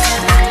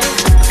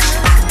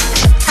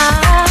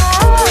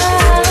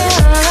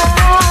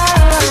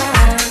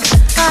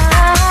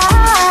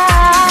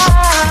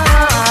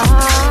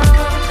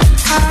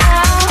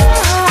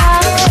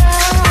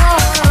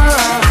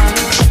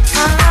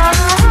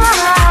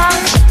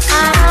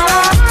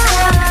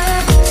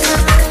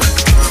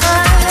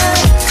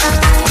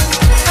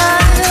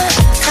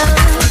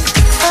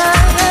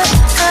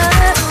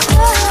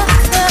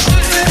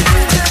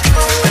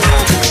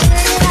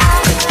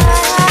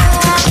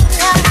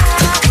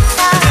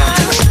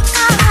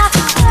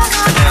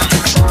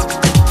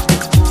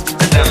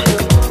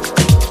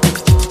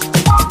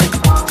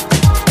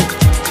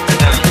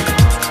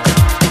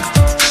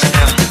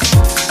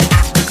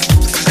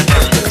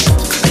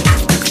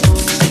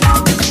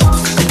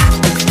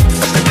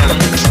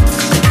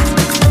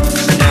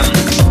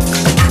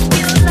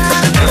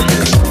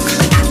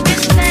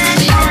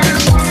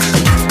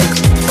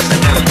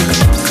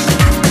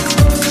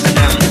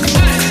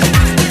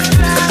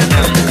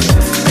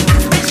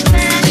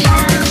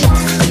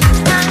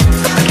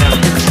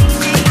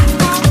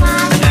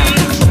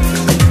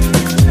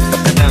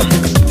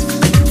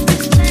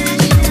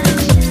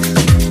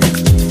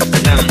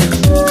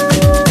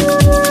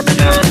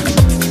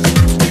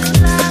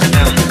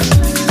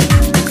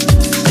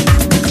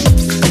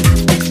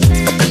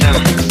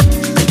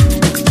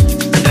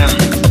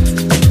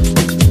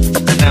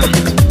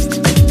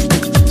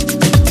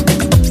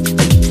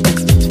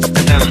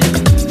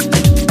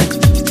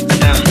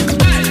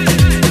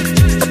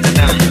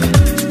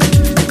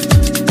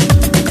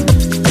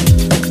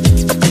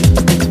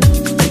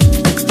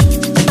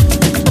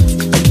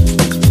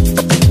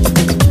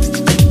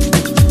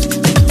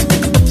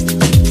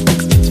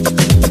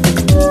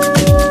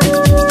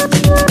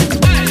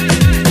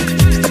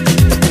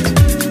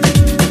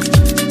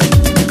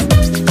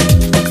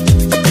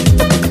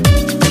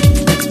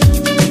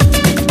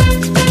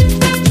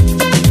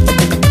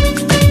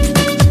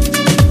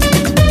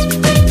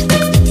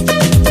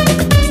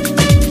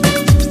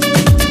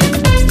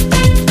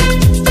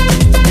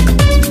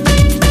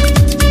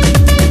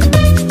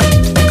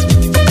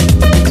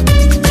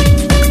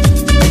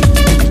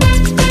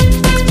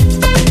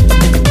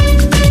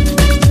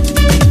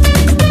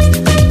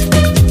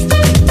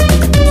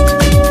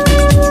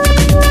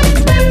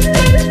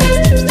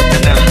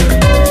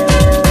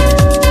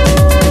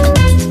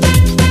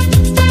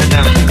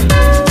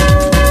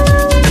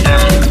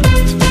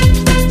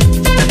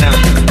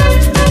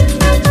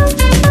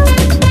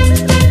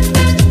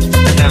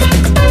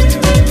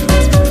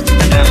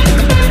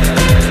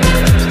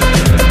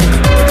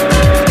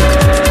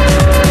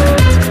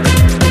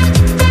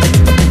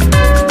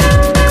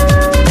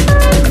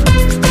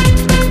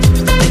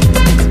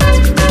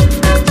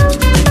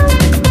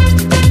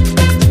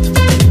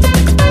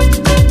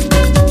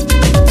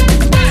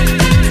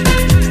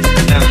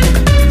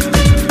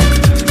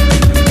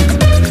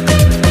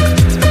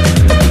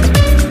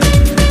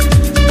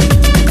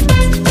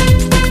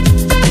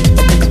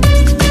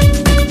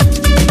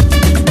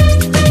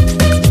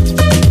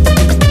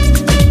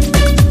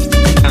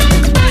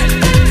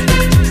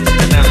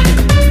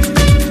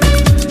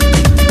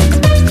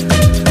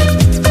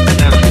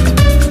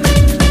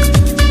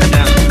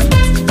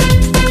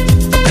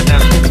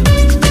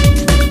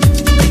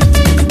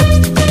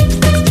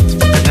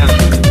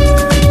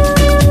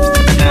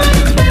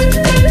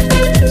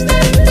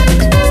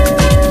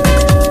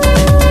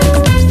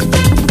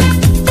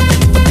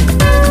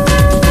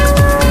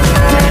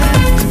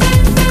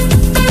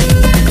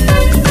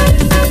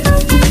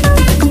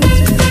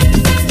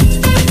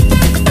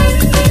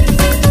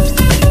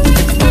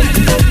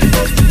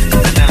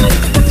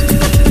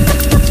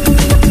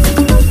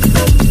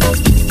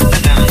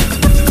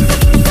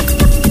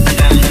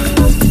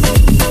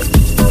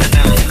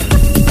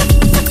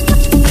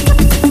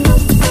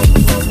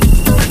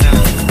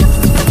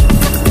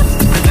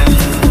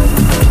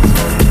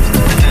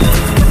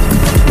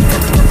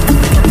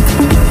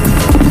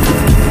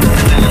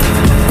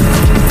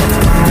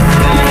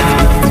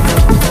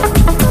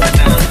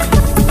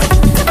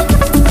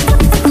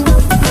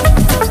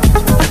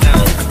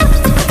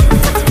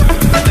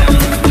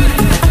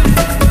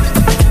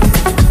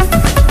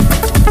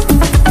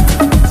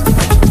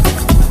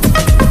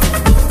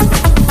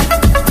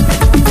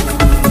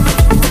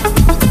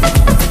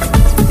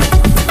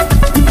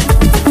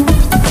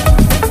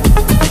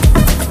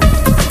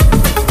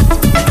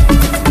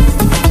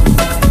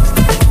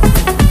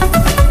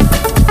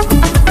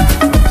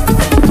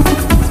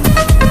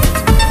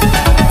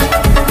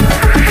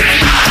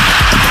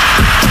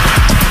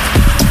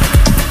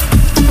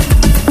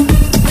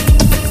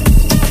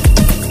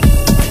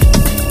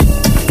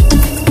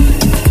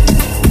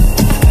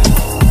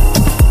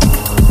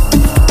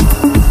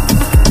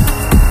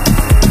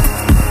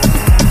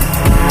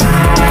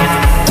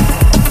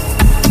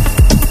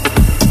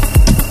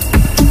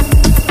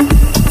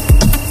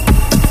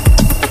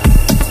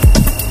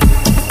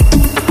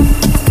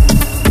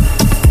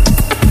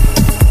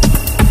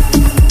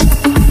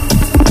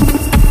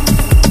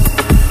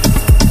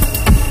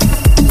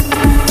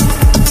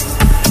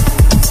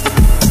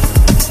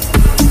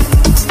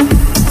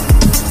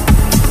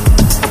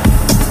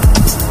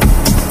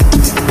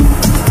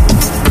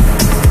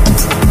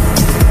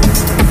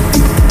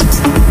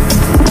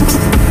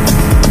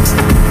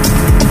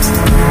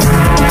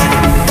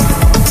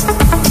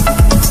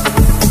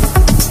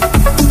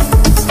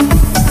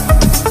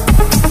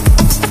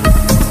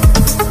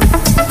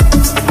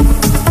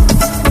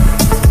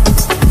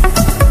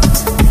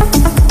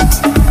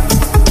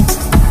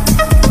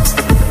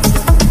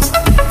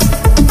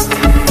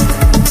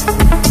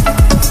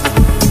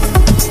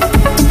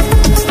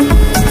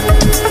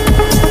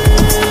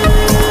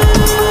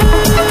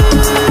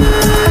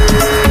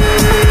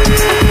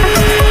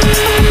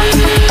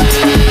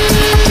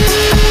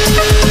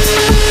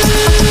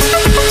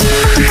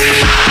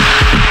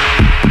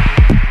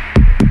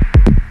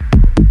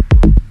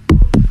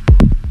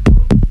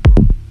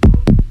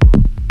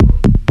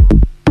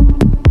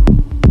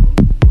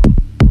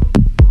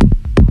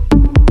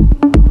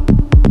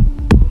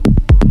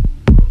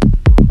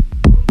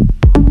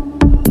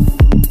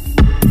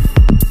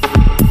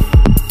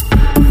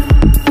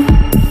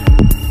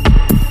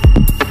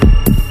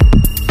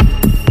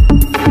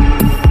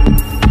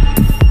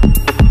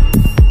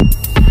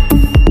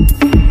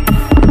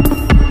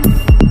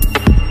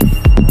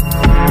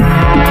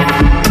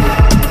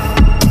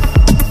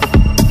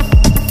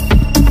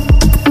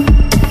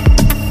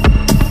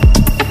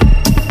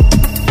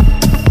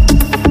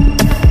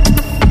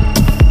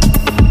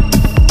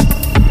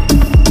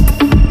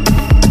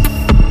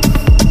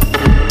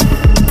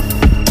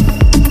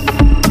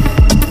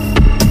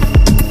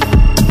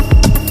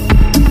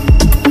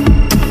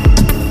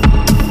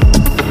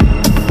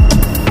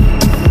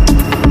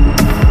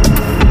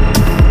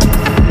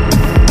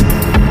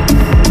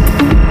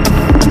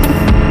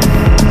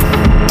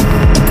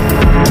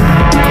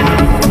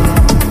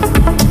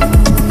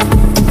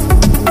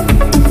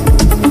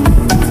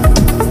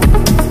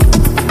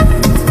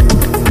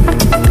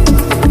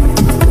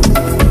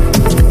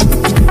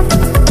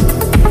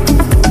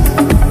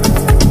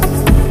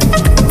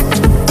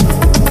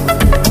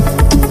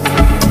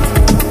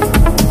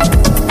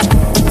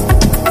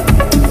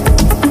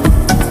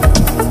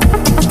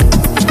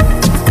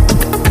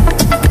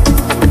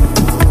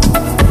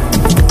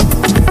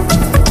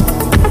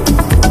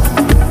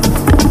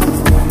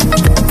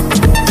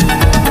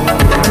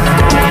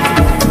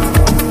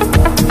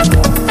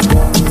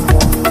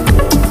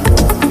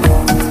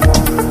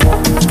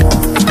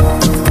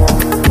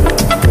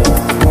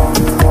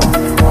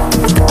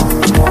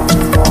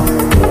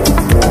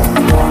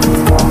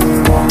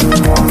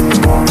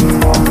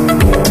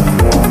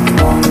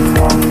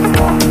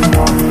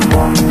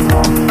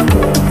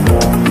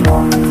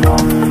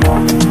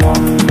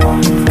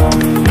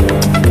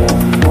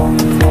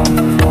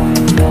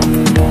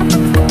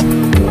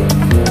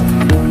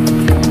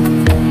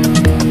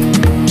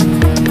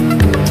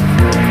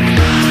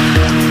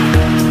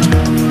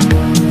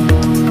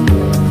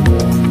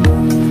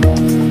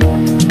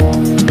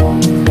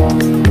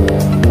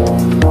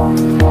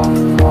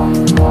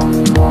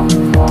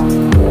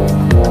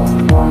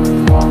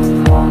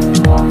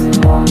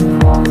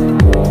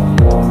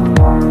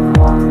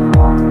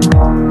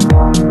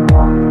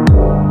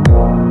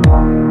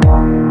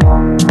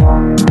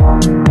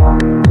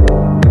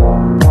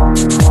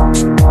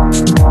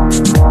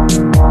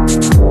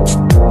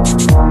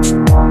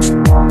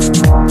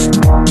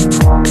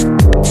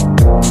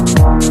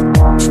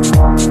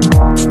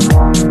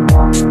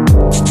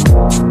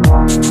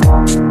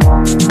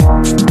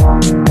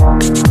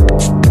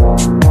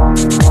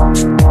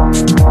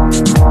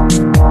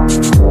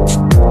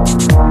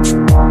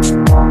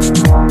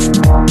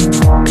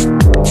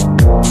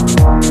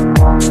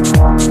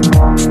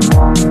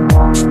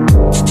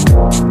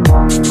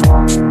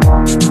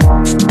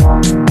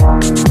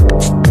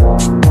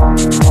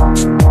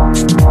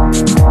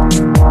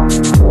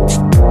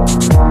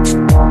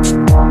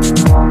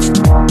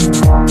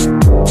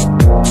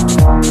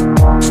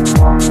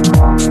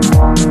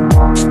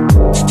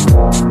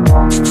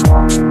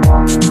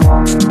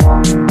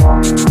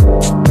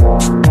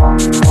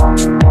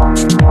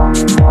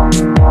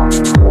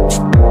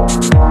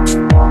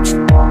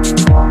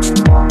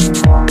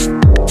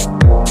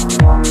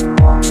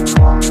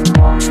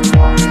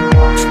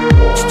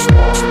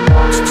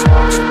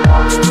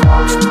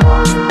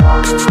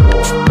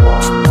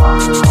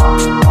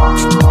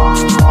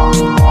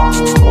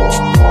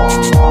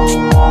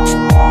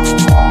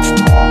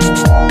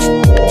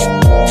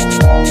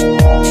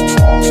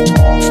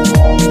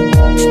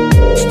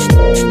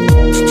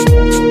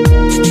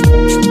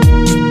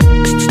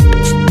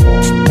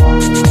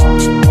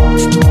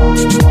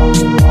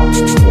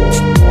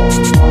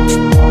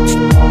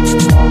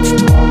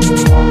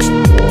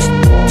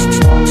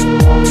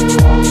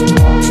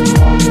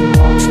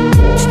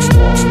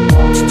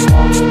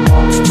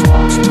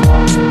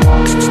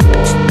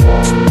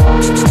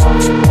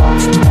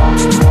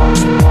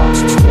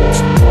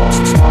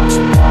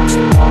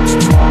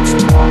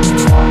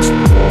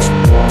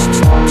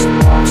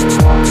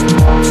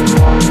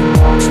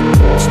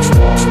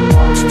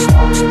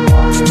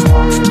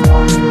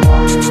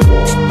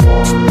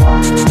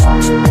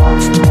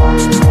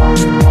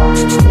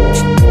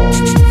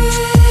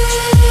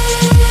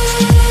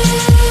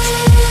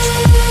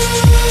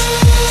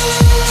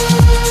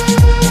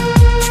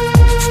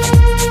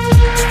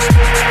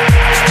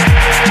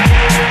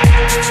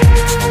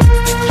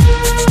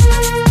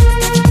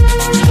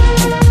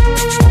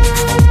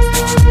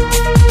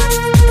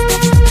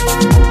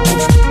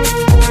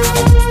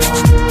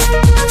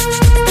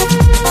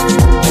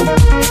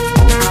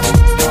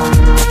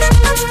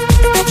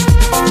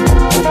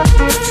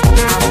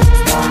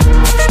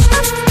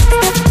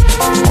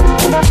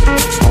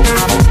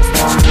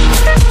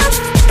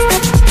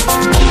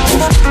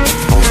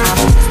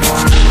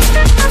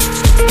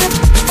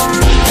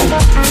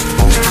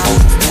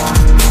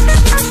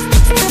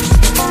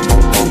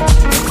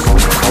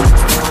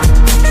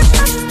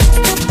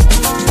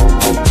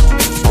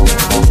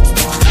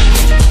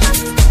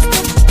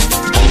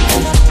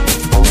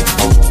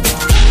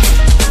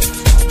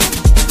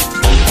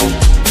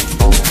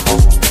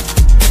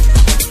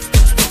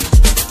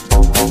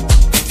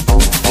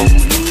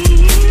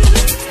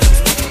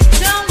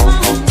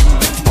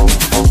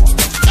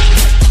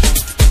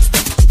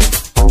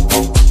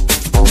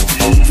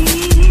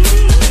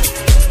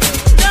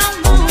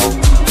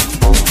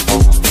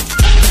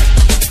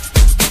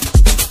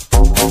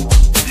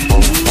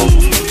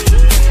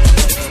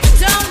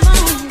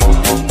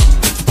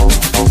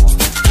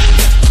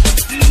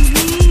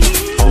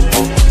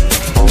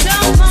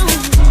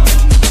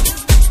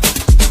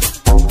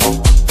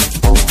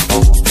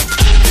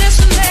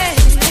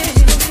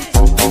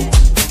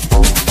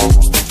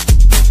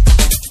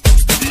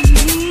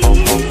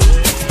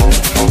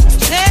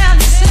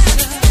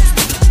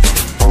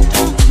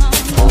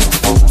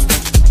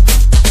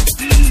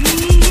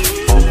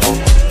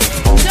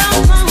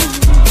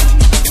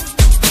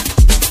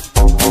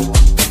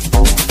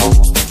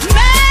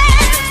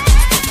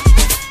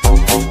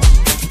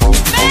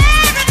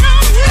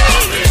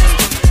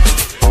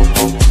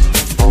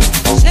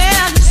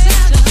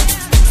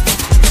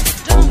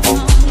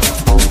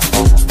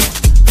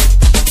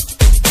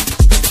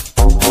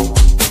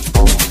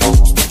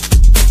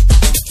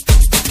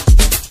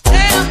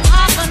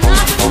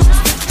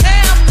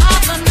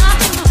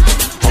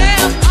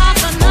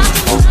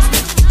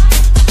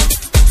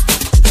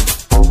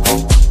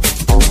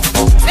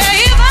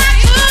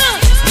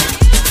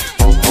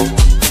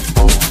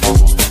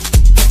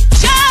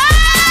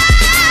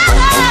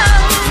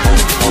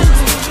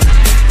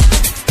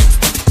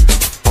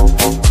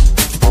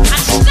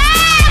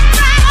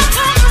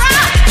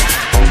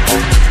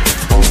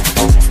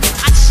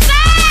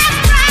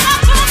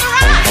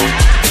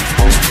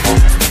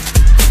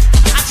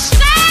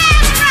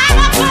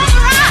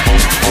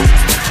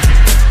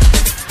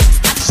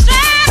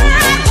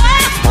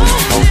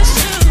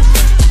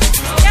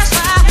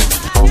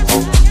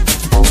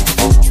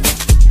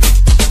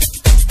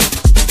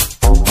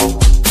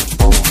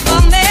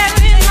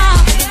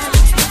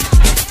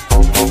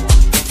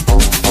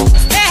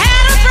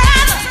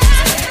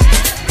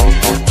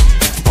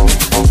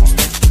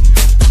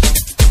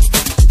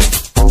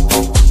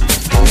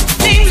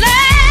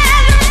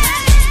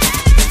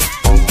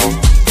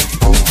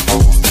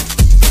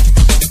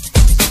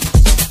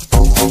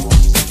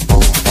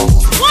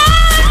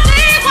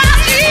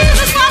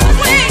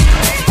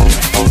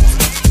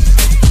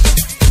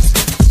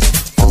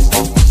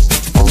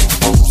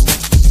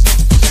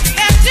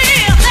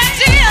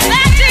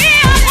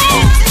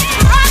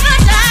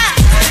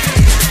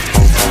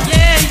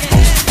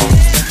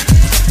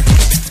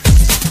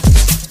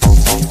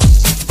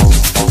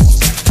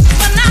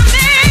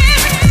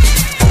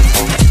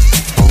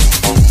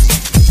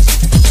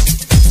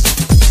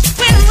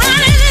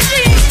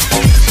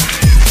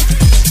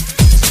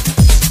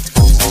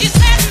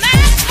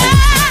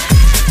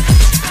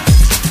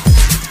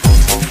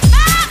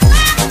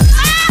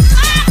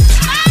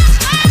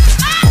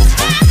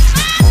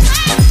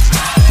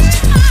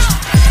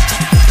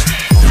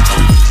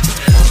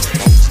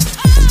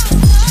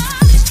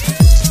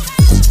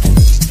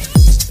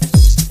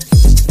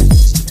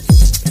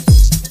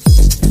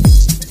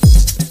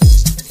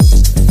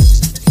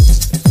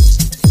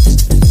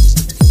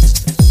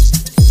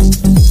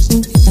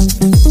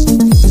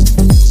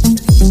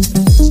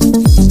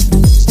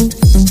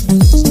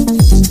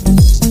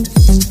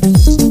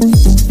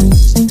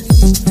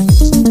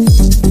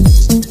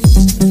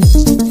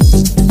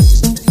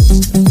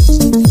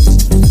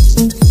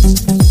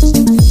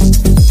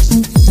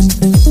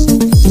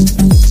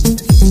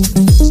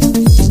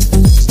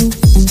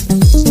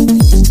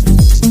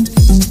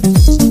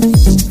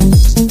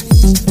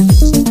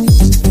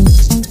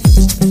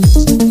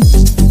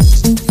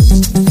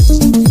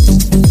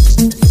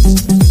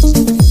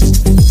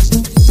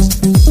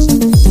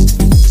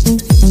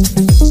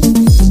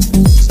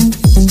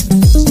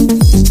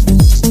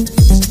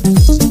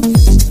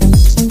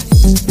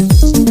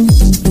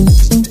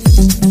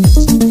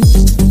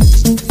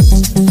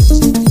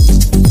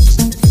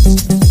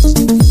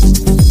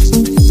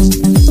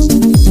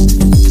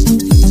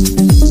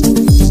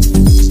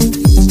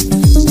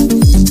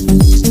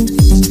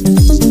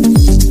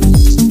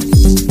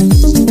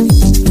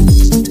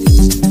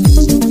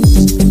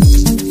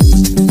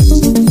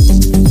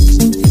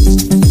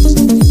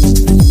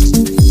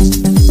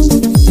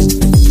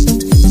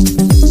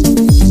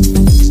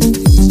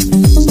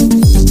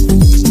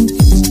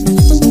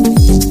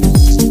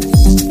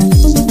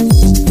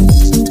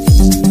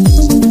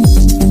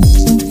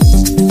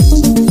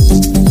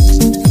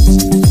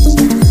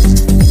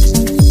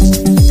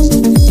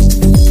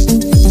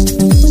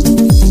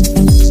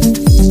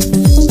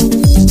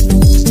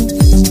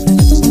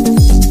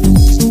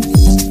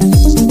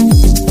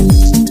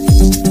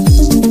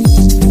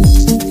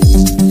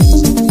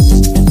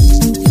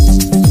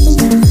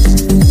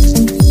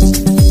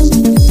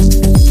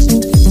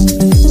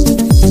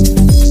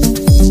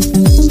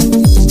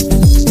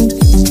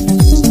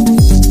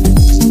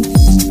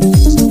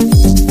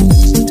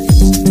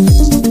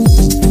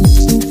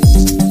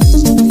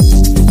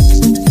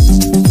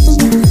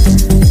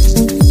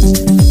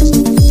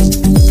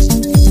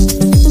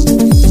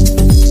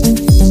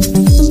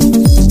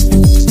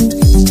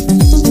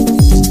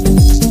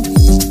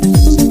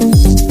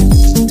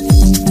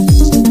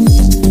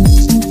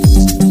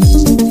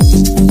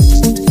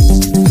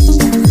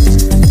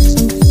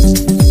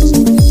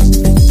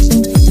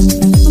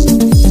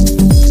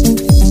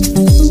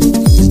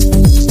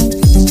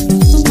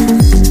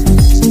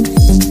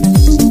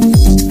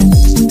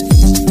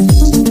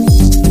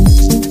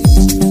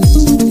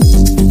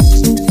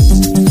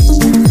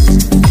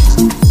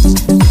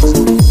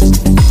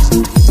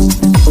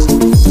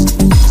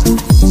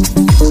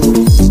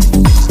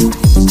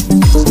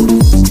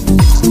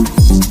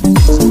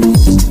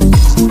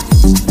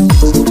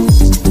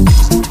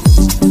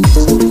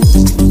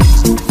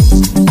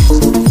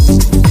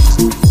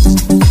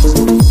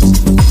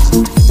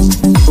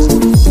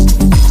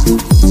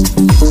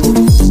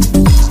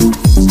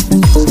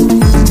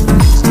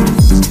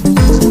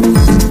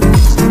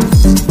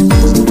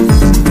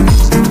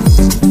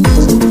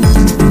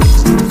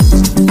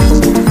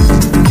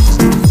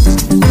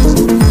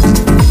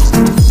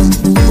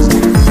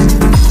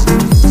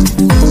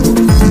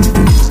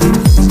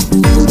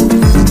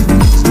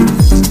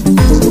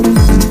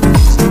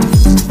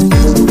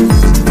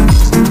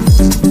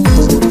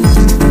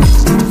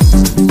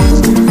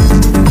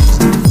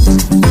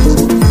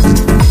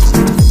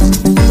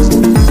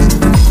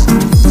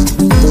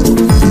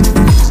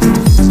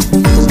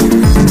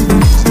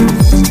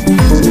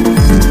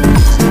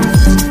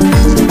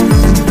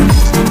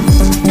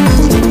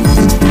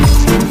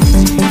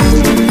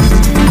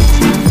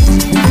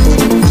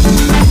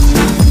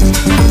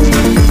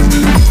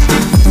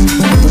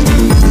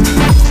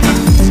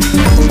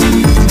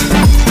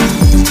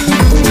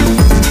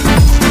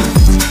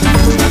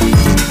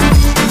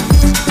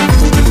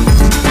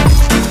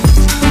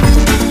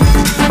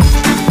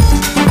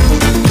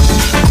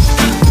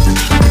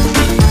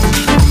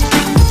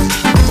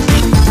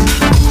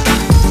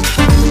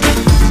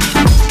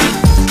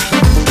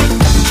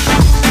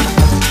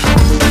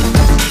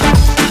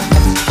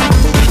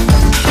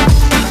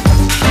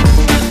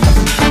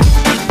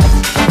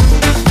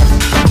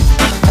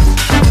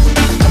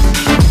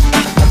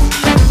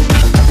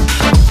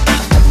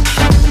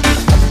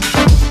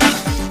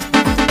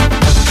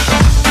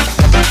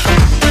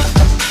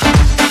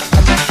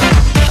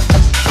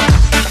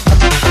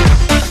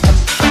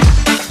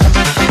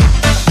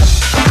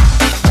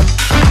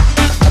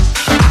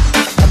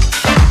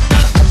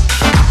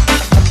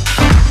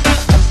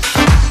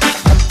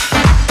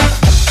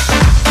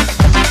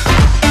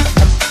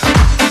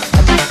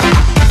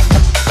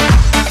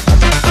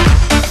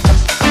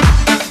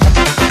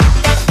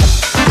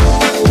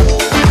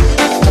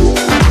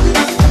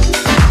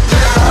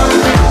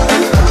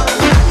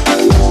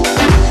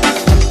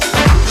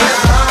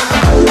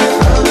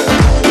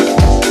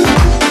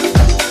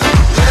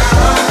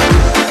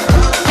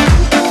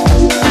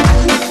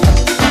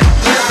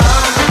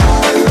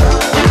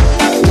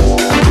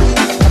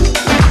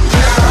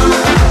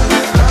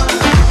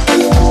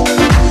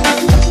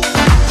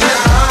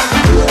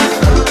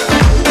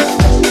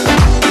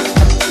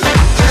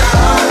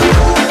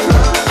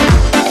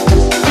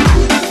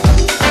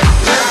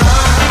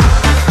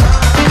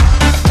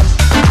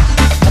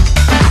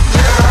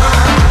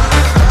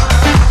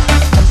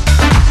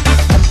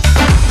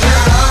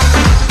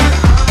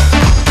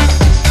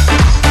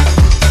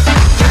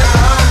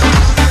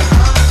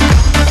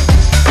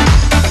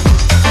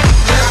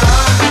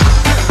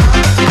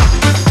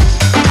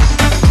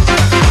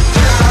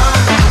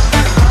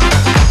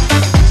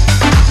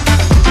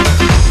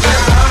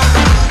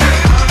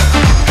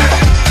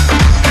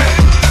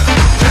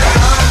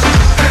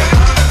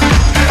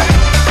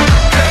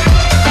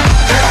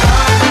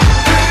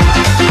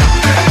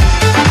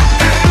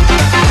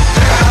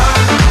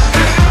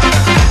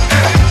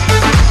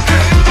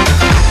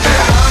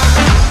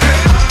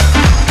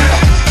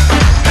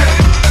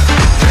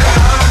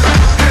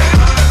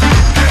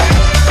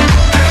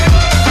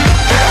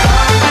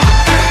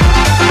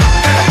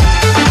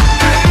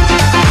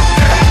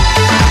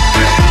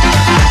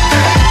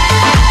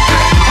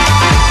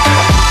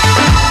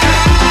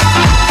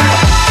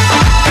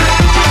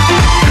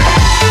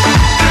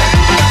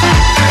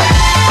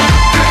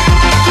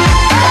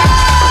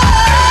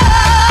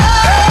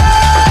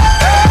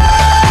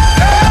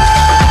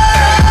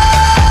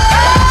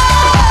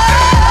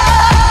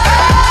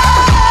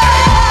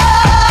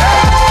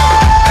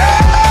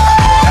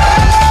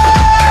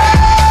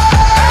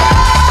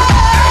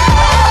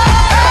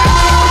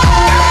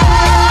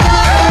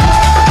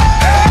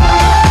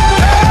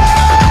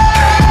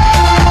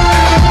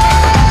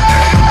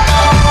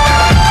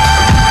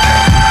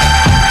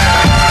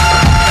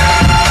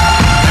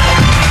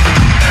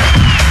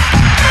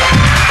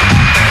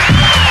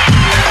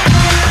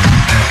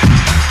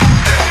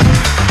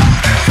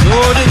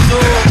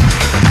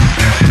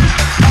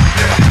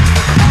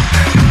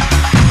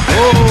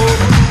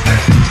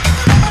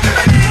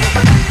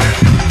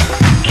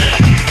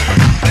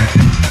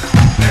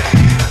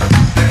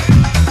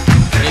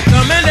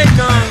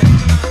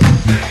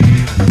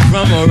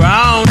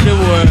 around the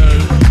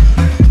world.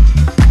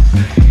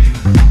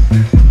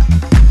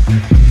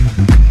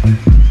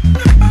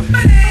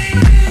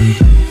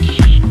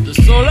 The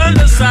soul and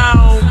the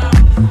sound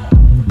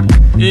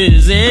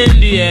is in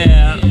the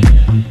air.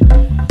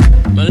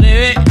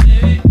 Malay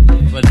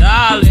for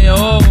Dali,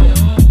 oh.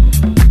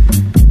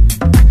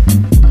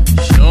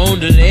 Show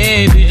the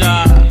lady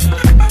da.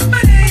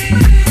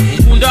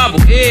 Undabu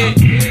eh.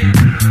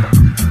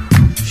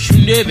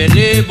 Shunde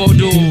bele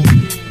bodo.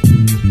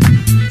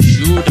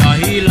 Shuda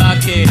hila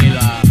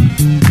kela.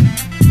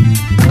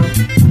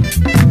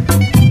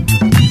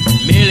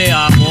 Mele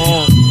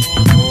amon.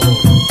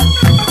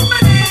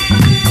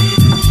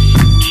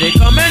 They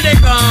come and they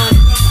come.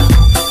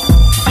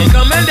 They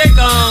come and they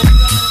come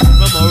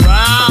from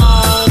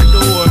around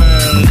the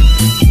world.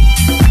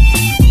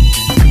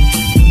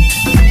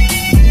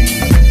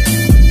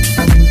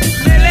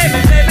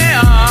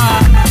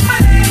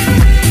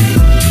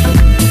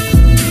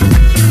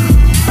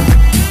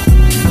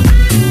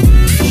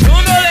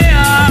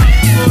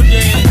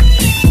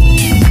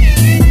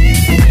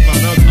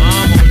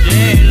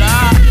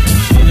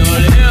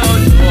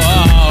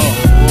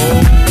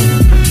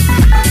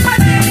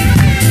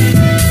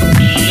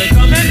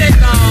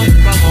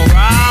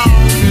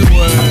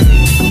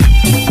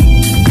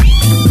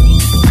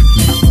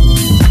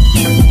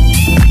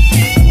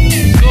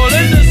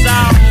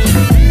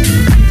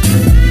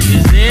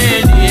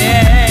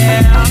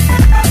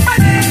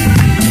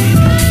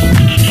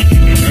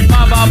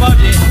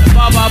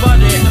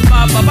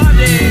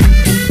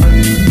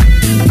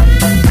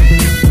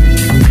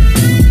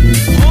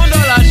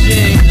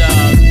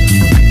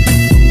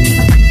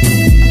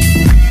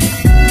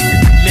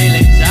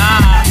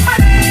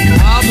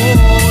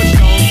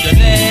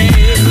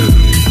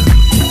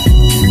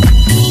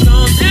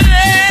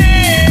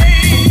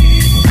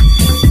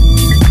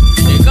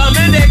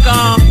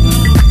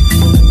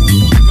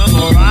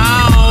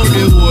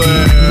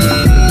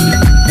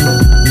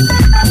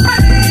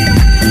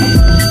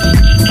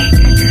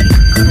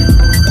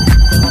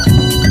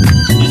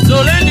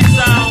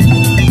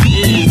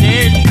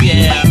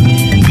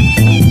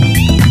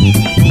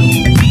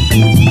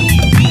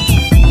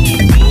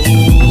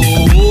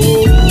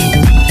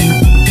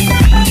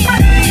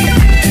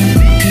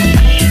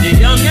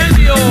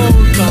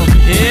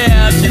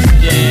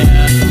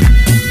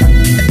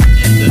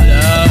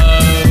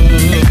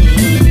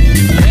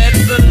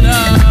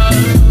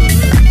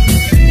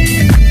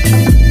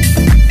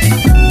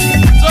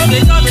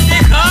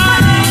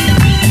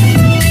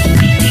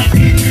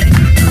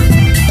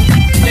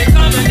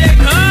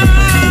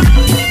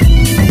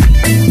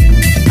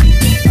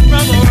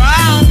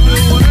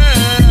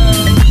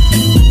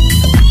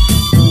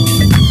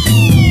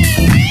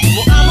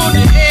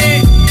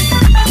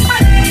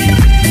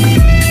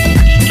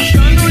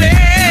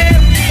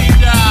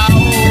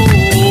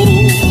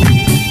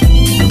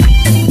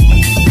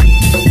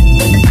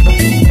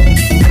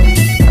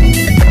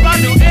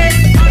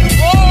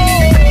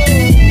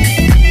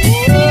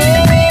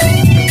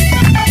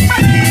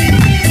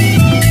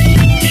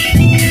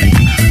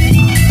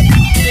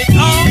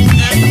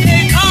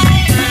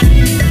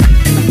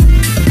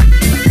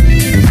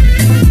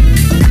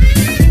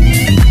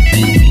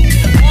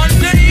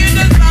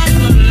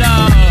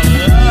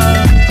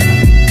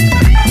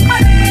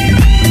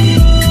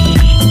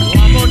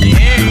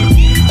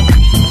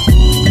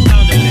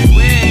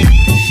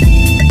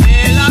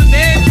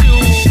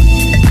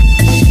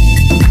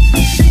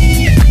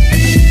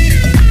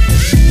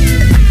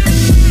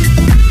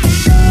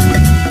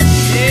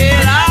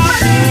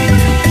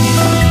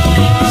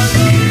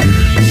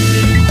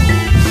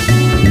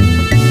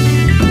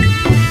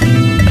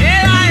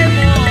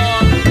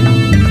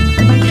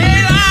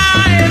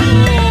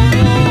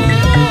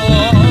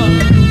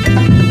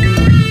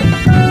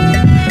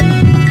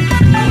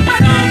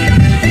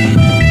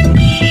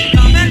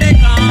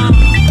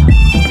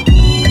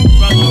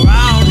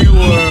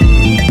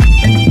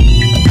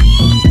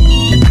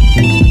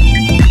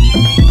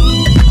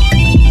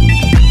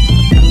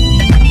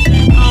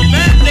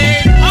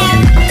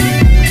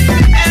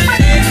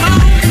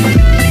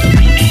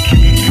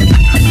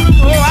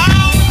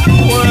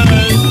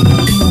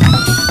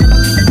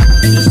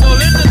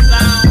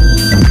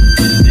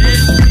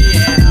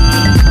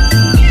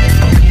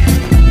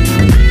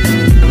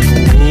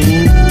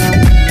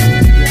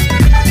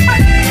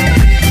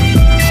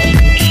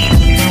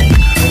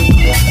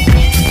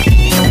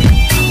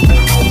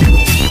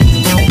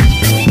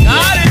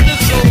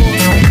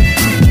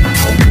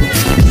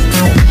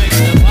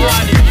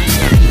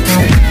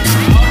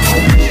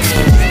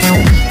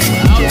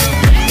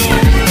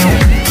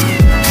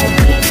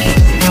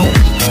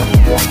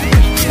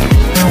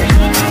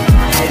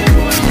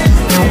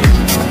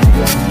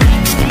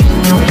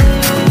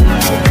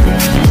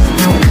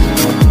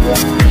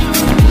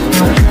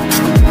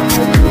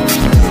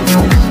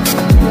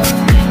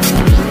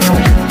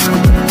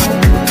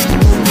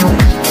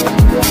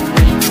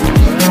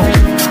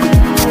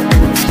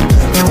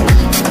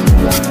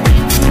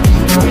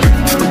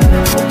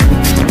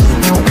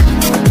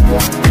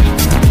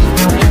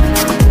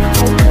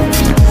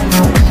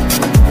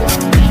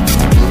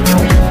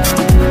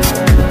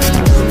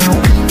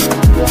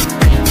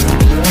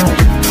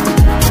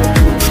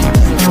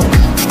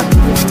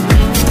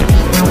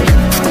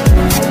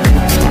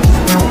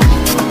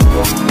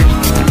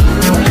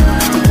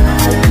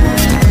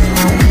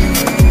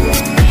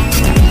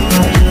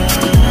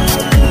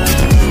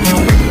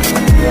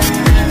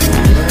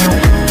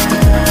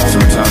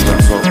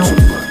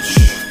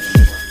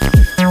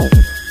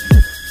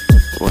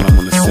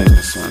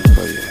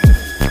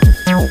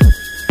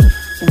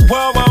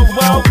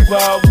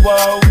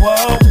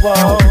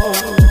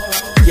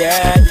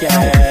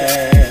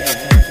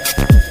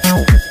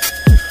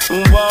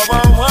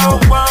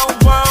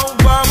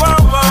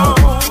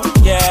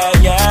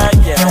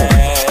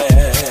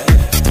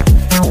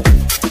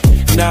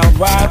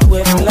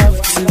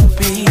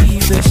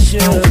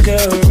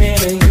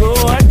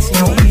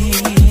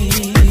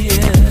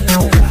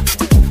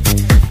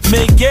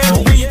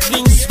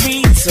 getting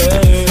sweeter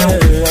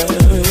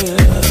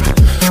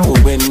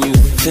when you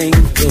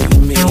think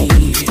of me.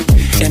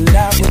 And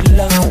I would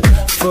love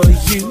for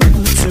you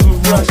to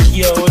rush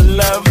your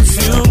love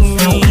to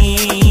me.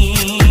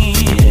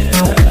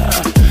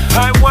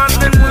 I want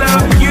to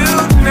love you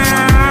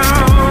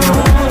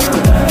now,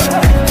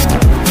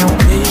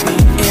 baby,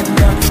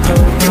 enough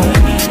for me.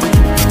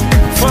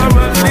 For a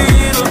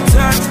little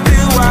touch, do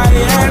I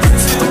ask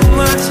too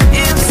much?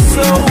 If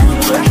so,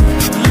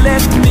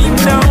 let me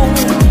know,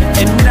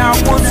 and I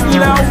will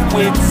slow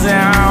it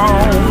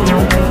down.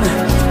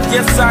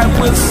 Yes, I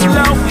will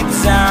slow it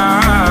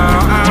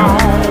down,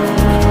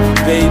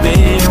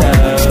 baby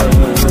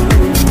love,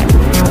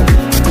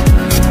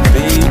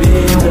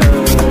 baby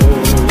love.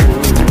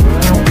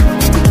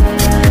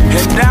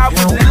 And I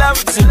would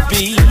love to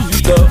be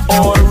the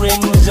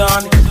orange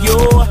on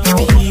your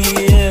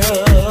peel,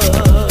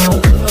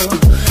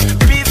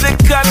 be the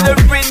color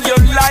in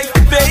your life,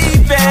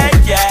 baby,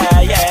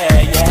 yeah,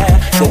 yeah, yeah,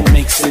 that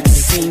makes it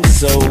seem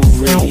so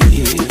real.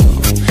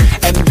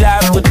 And I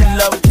would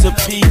love to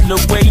peel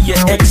away your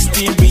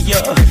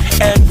exterior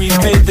and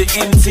rebuild the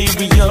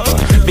interior,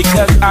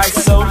 because I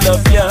so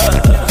love you.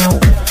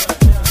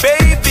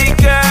 Baby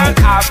girl,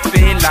 I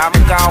feel I'm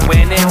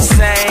going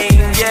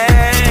insane,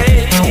 yeah.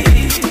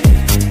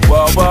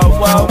 Whoa, whoa,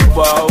 whoa,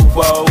 whoa,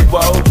 whoa,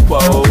 whoa,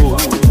 whoa,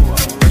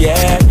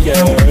 yeah,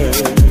 yeah.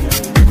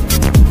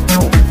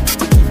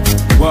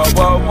 Whoa,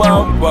 whoa,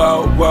 whoa,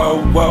 whoa, whoa,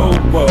 whoa,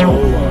 whoa,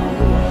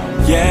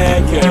 yeah,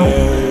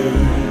 yeah.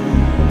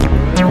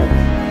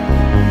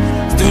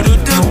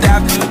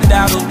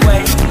 Do-do-do-da-do-da-do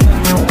way.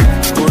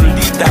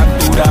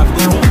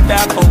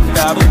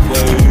 Do-do-do-da-do-da-do-da-do-da-do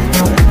way.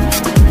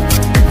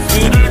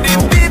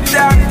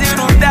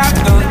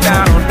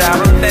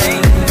 Do-do-do-do-da-do-da-do-da-do-da-do-day.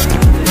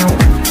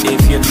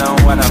 If you know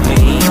what I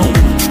mean.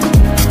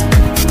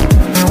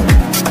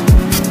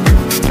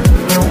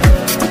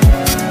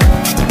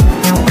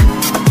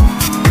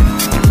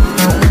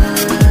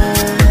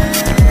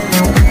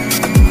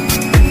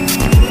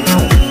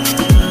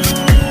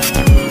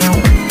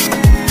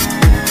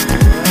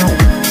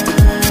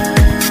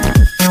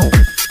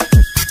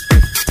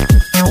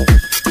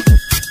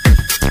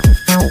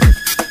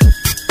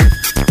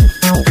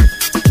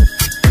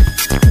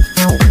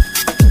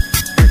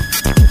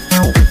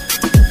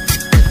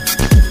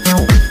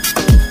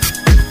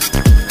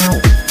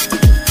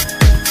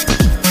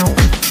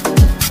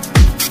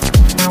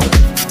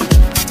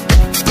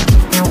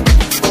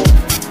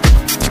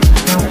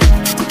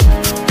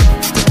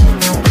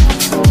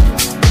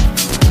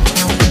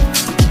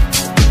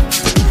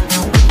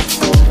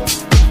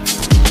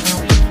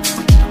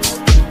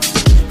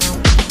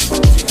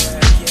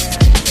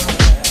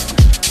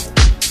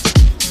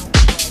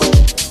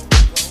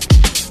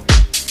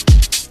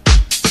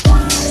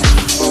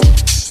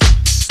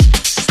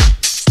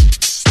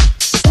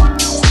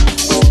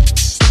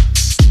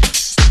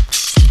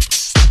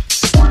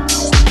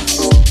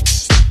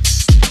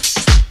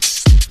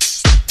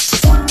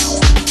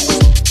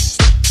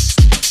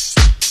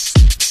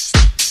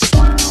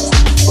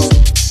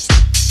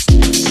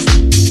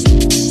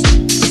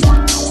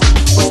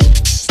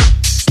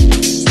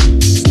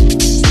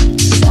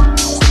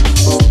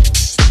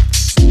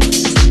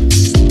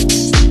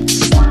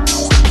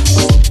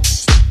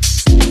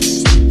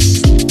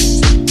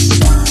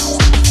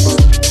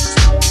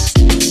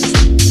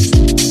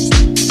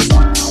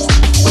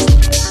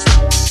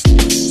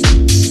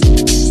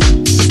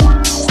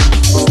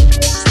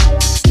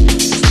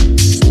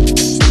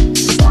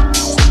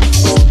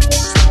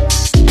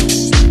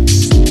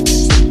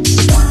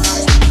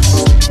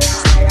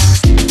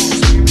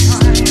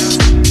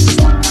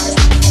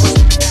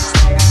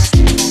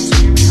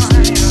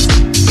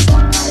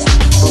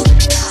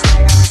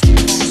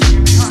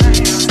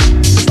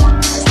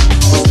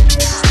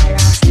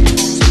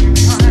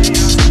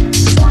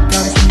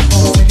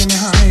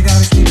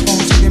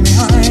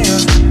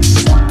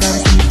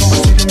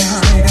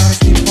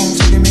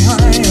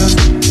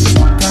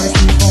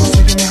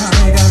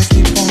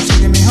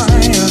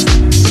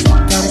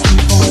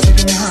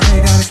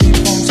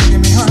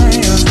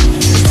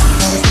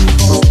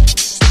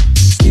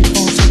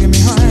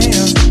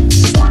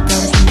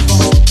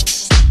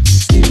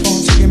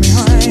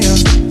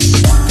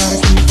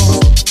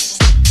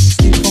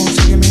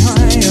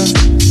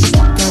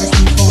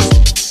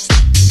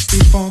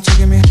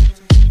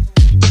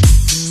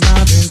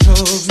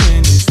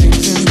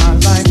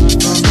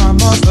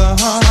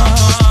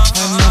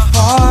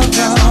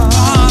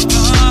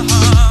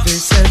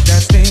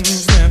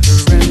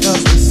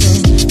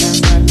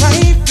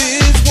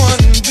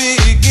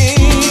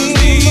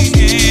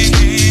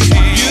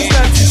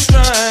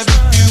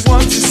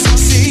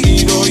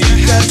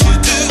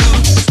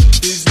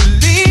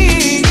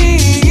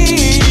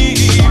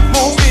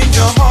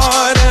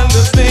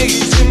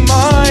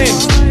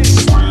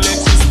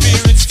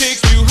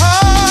 Take you high.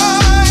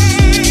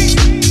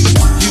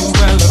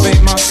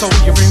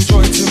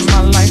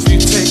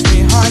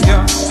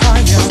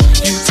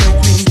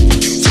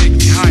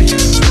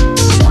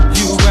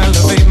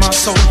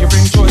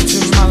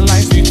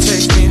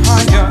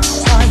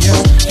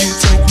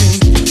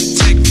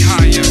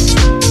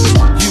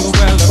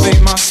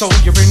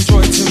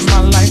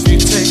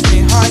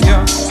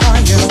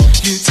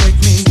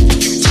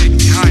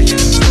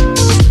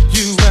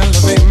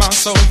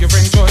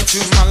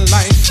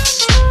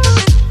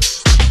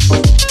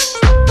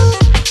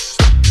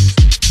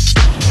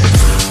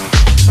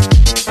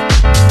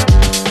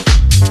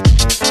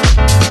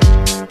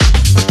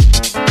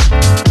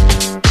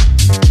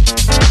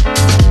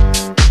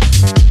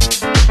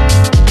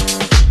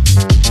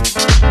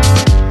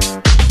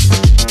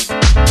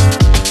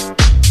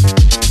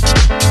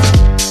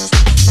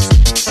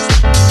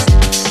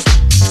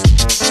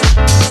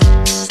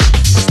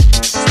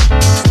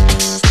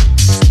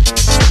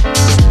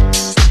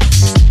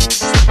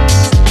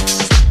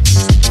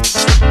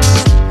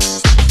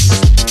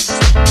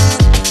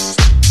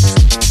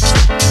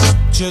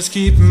 Just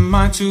keep in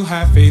mind to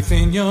have faith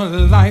in your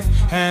life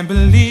and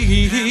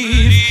believe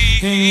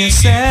in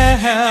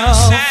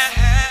yourself.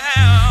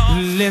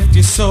 Lift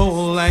your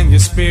soul and your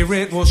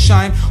spirit will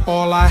shine.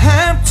 All I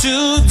have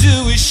to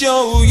do is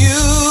show you.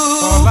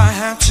 All I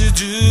have to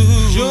do.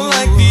 You're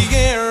like the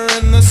air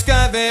and the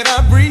sky that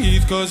I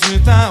breathe. Cause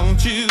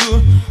without you,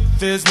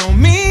 there's no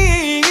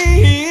me.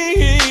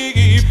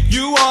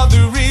 You are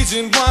the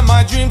reason why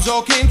my dreams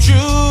all came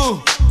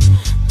true.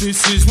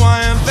 This is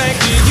why I'm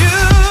thanking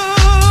you.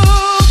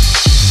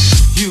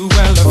 You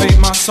elevate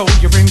my soul,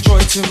 you bring joy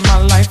to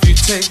my life. You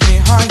take me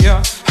higher,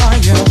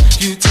 higher.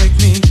 You take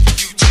me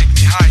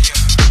higher.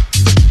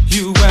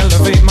 You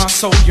elevate my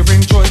soul, you bring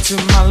joy to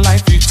my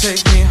life. You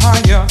take me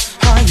higher,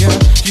 higher.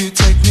 You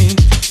take me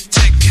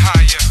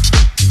higher.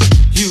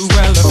 You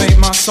elevate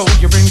my soul,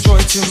 you bring joy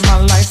to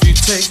my life. You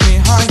take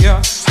me higher,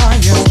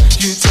 higher.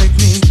 You take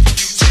me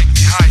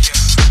higher.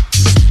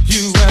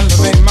 You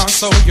elevate my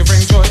soul, you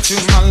bring joy to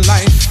my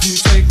life. You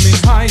take me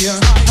higher,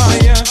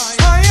 higher,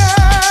 higher.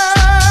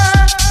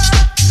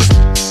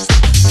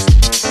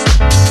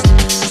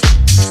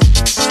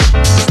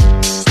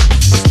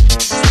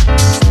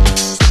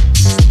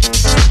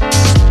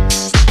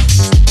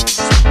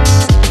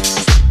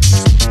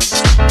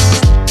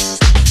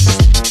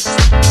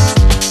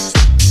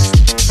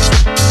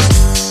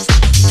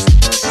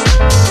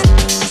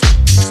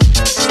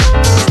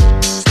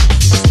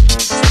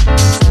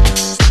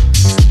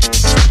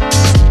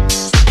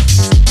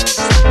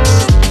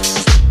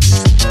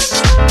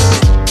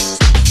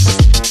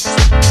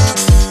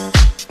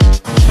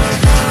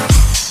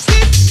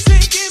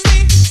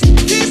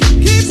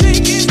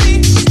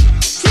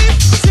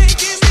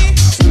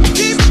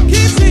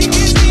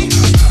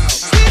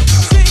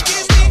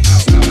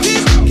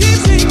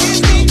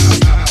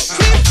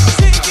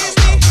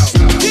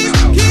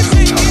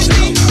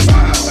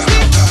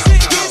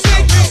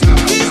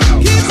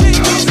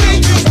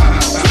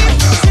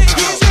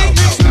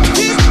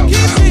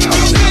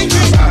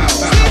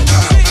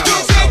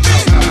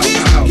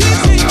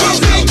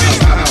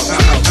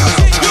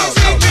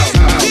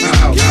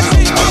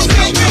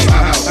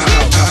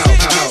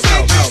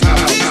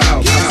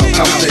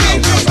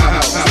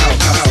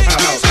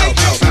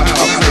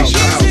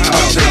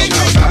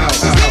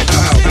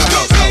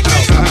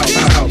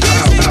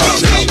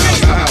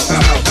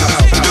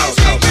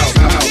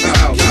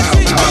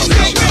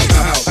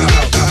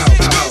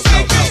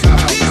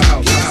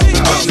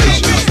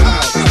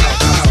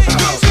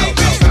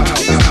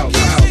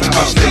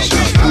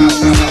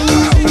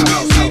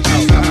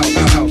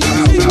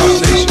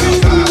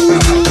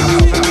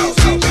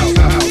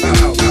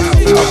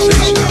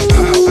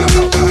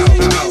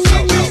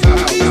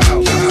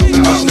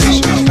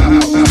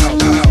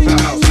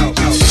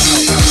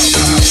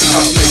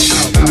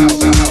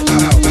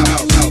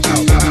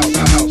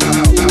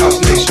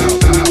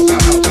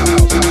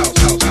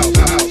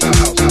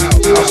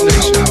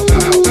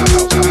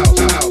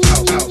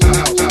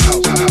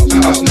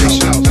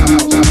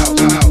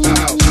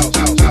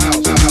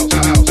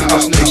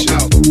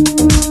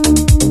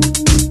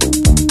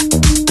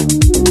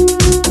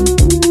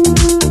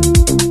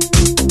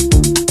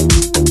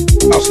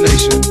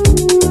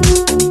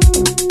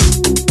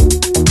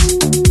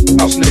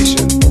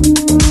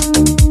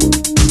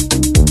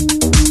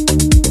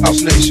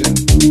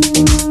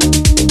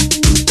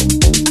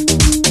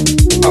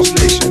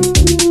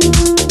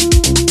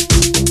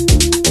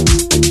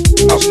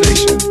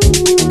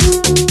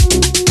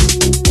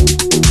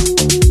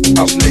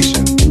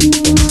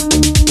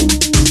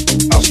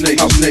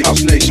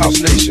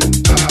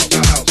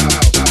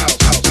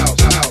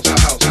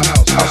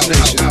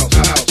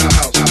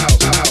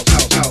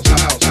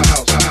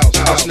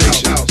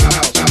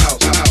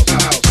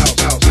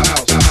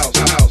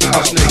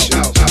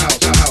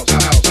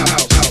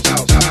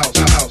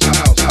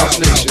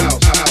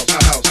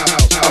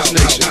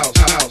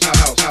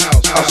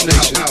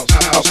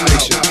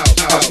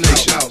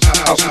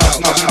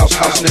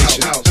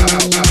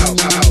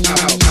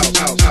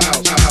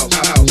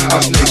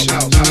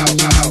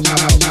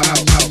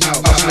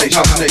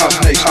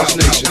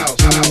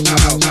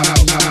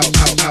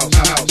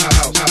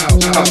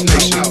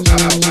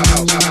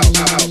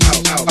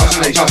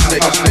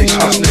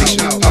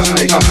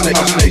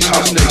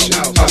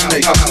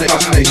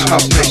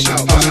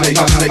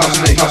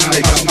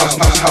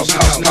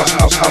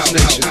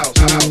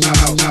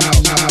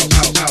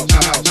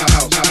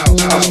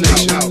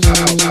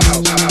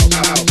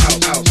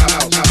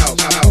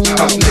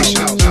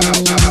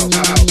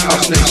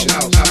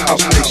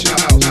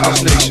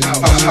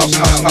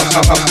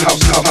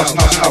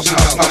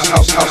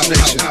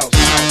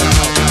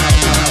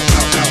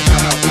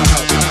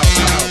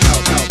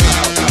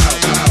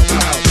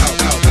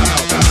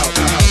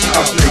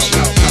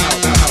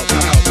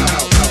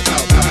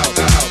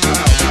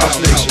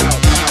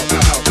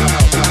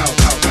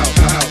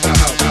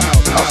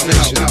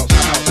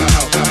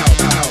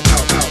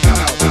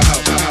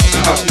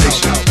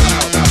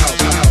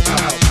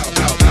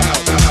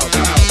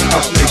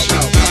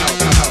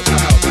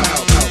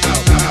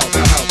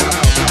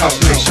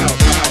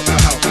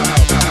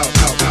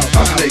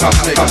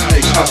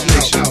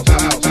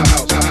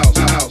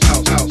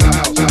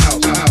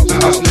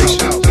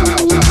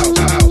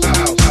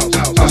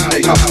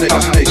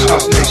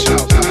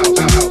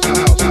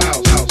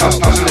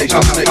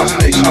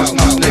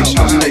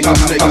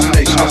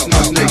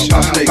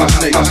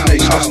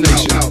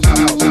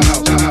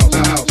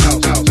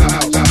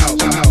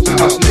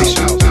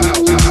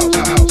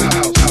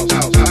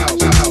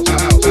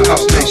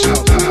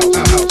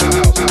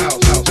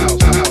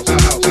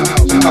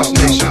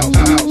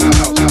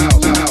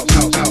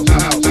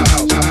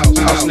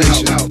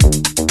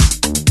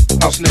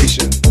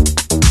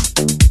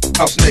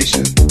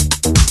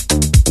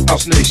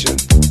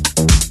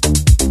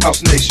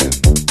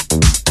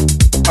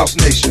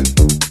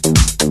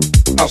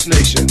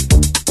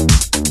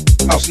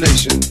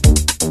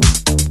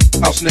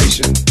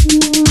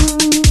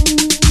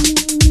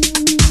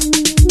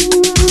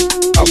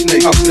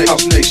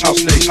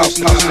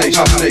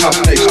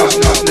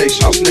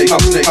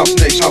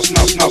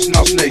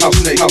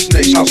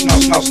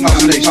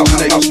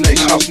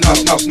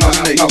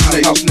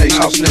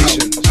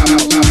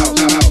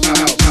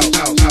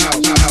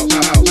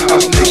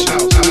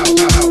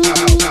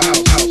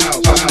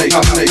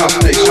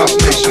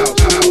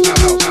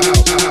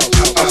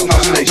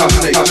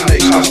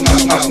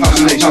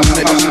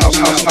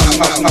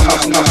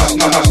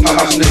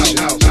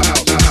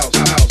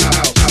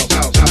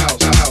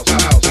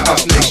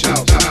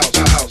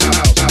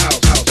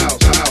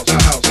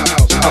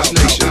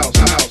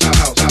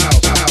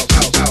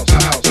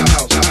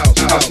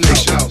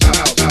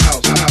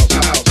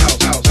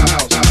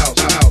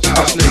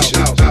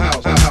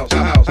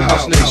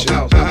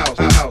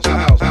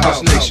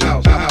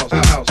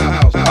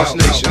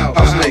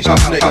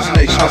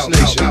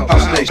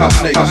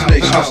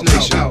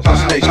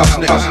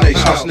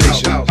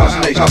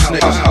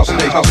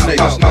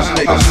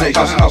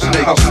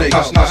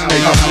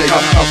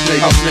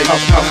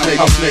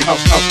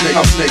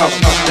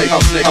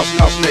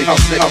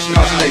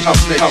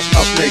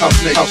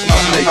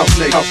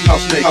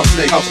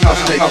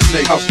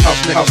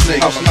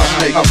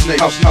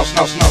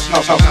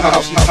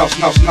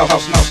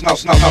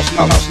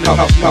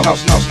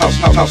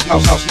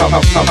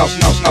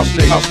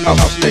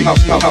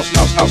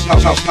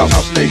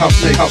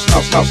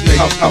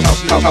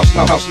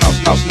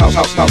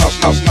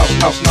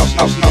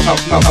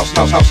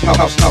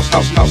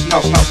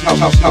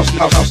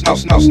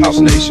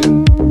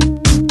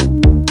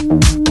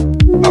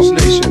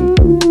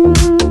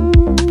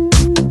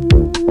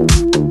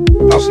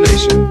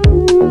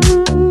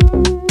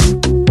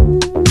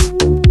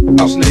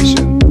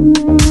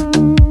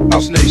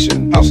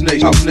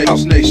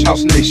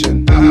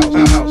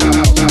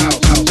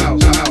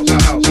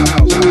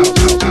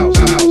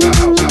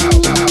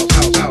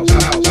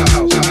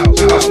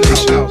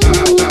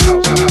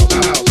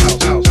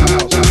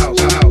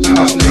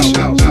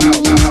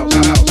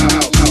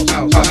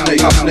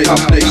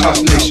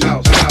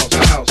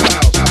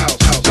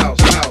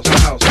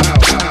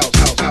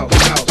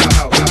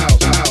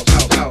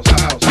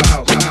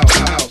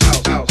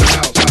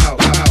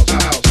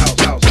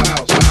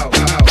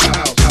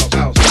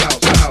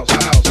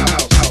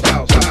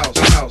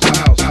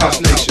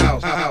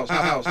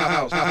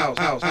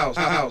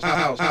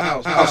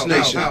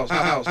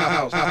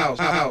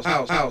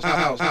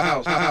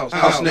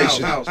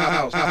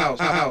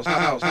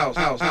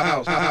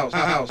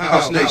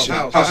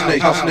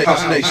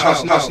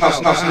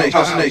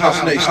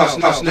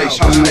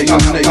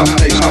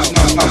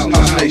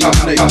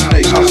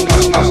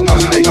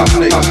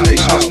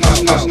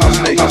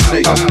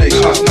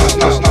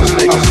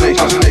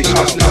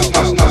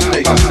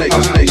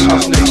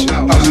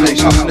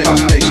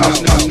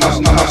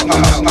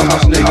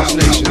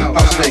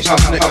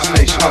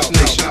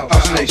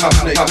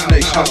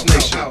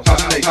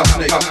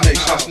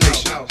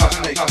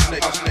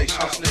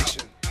 Nation.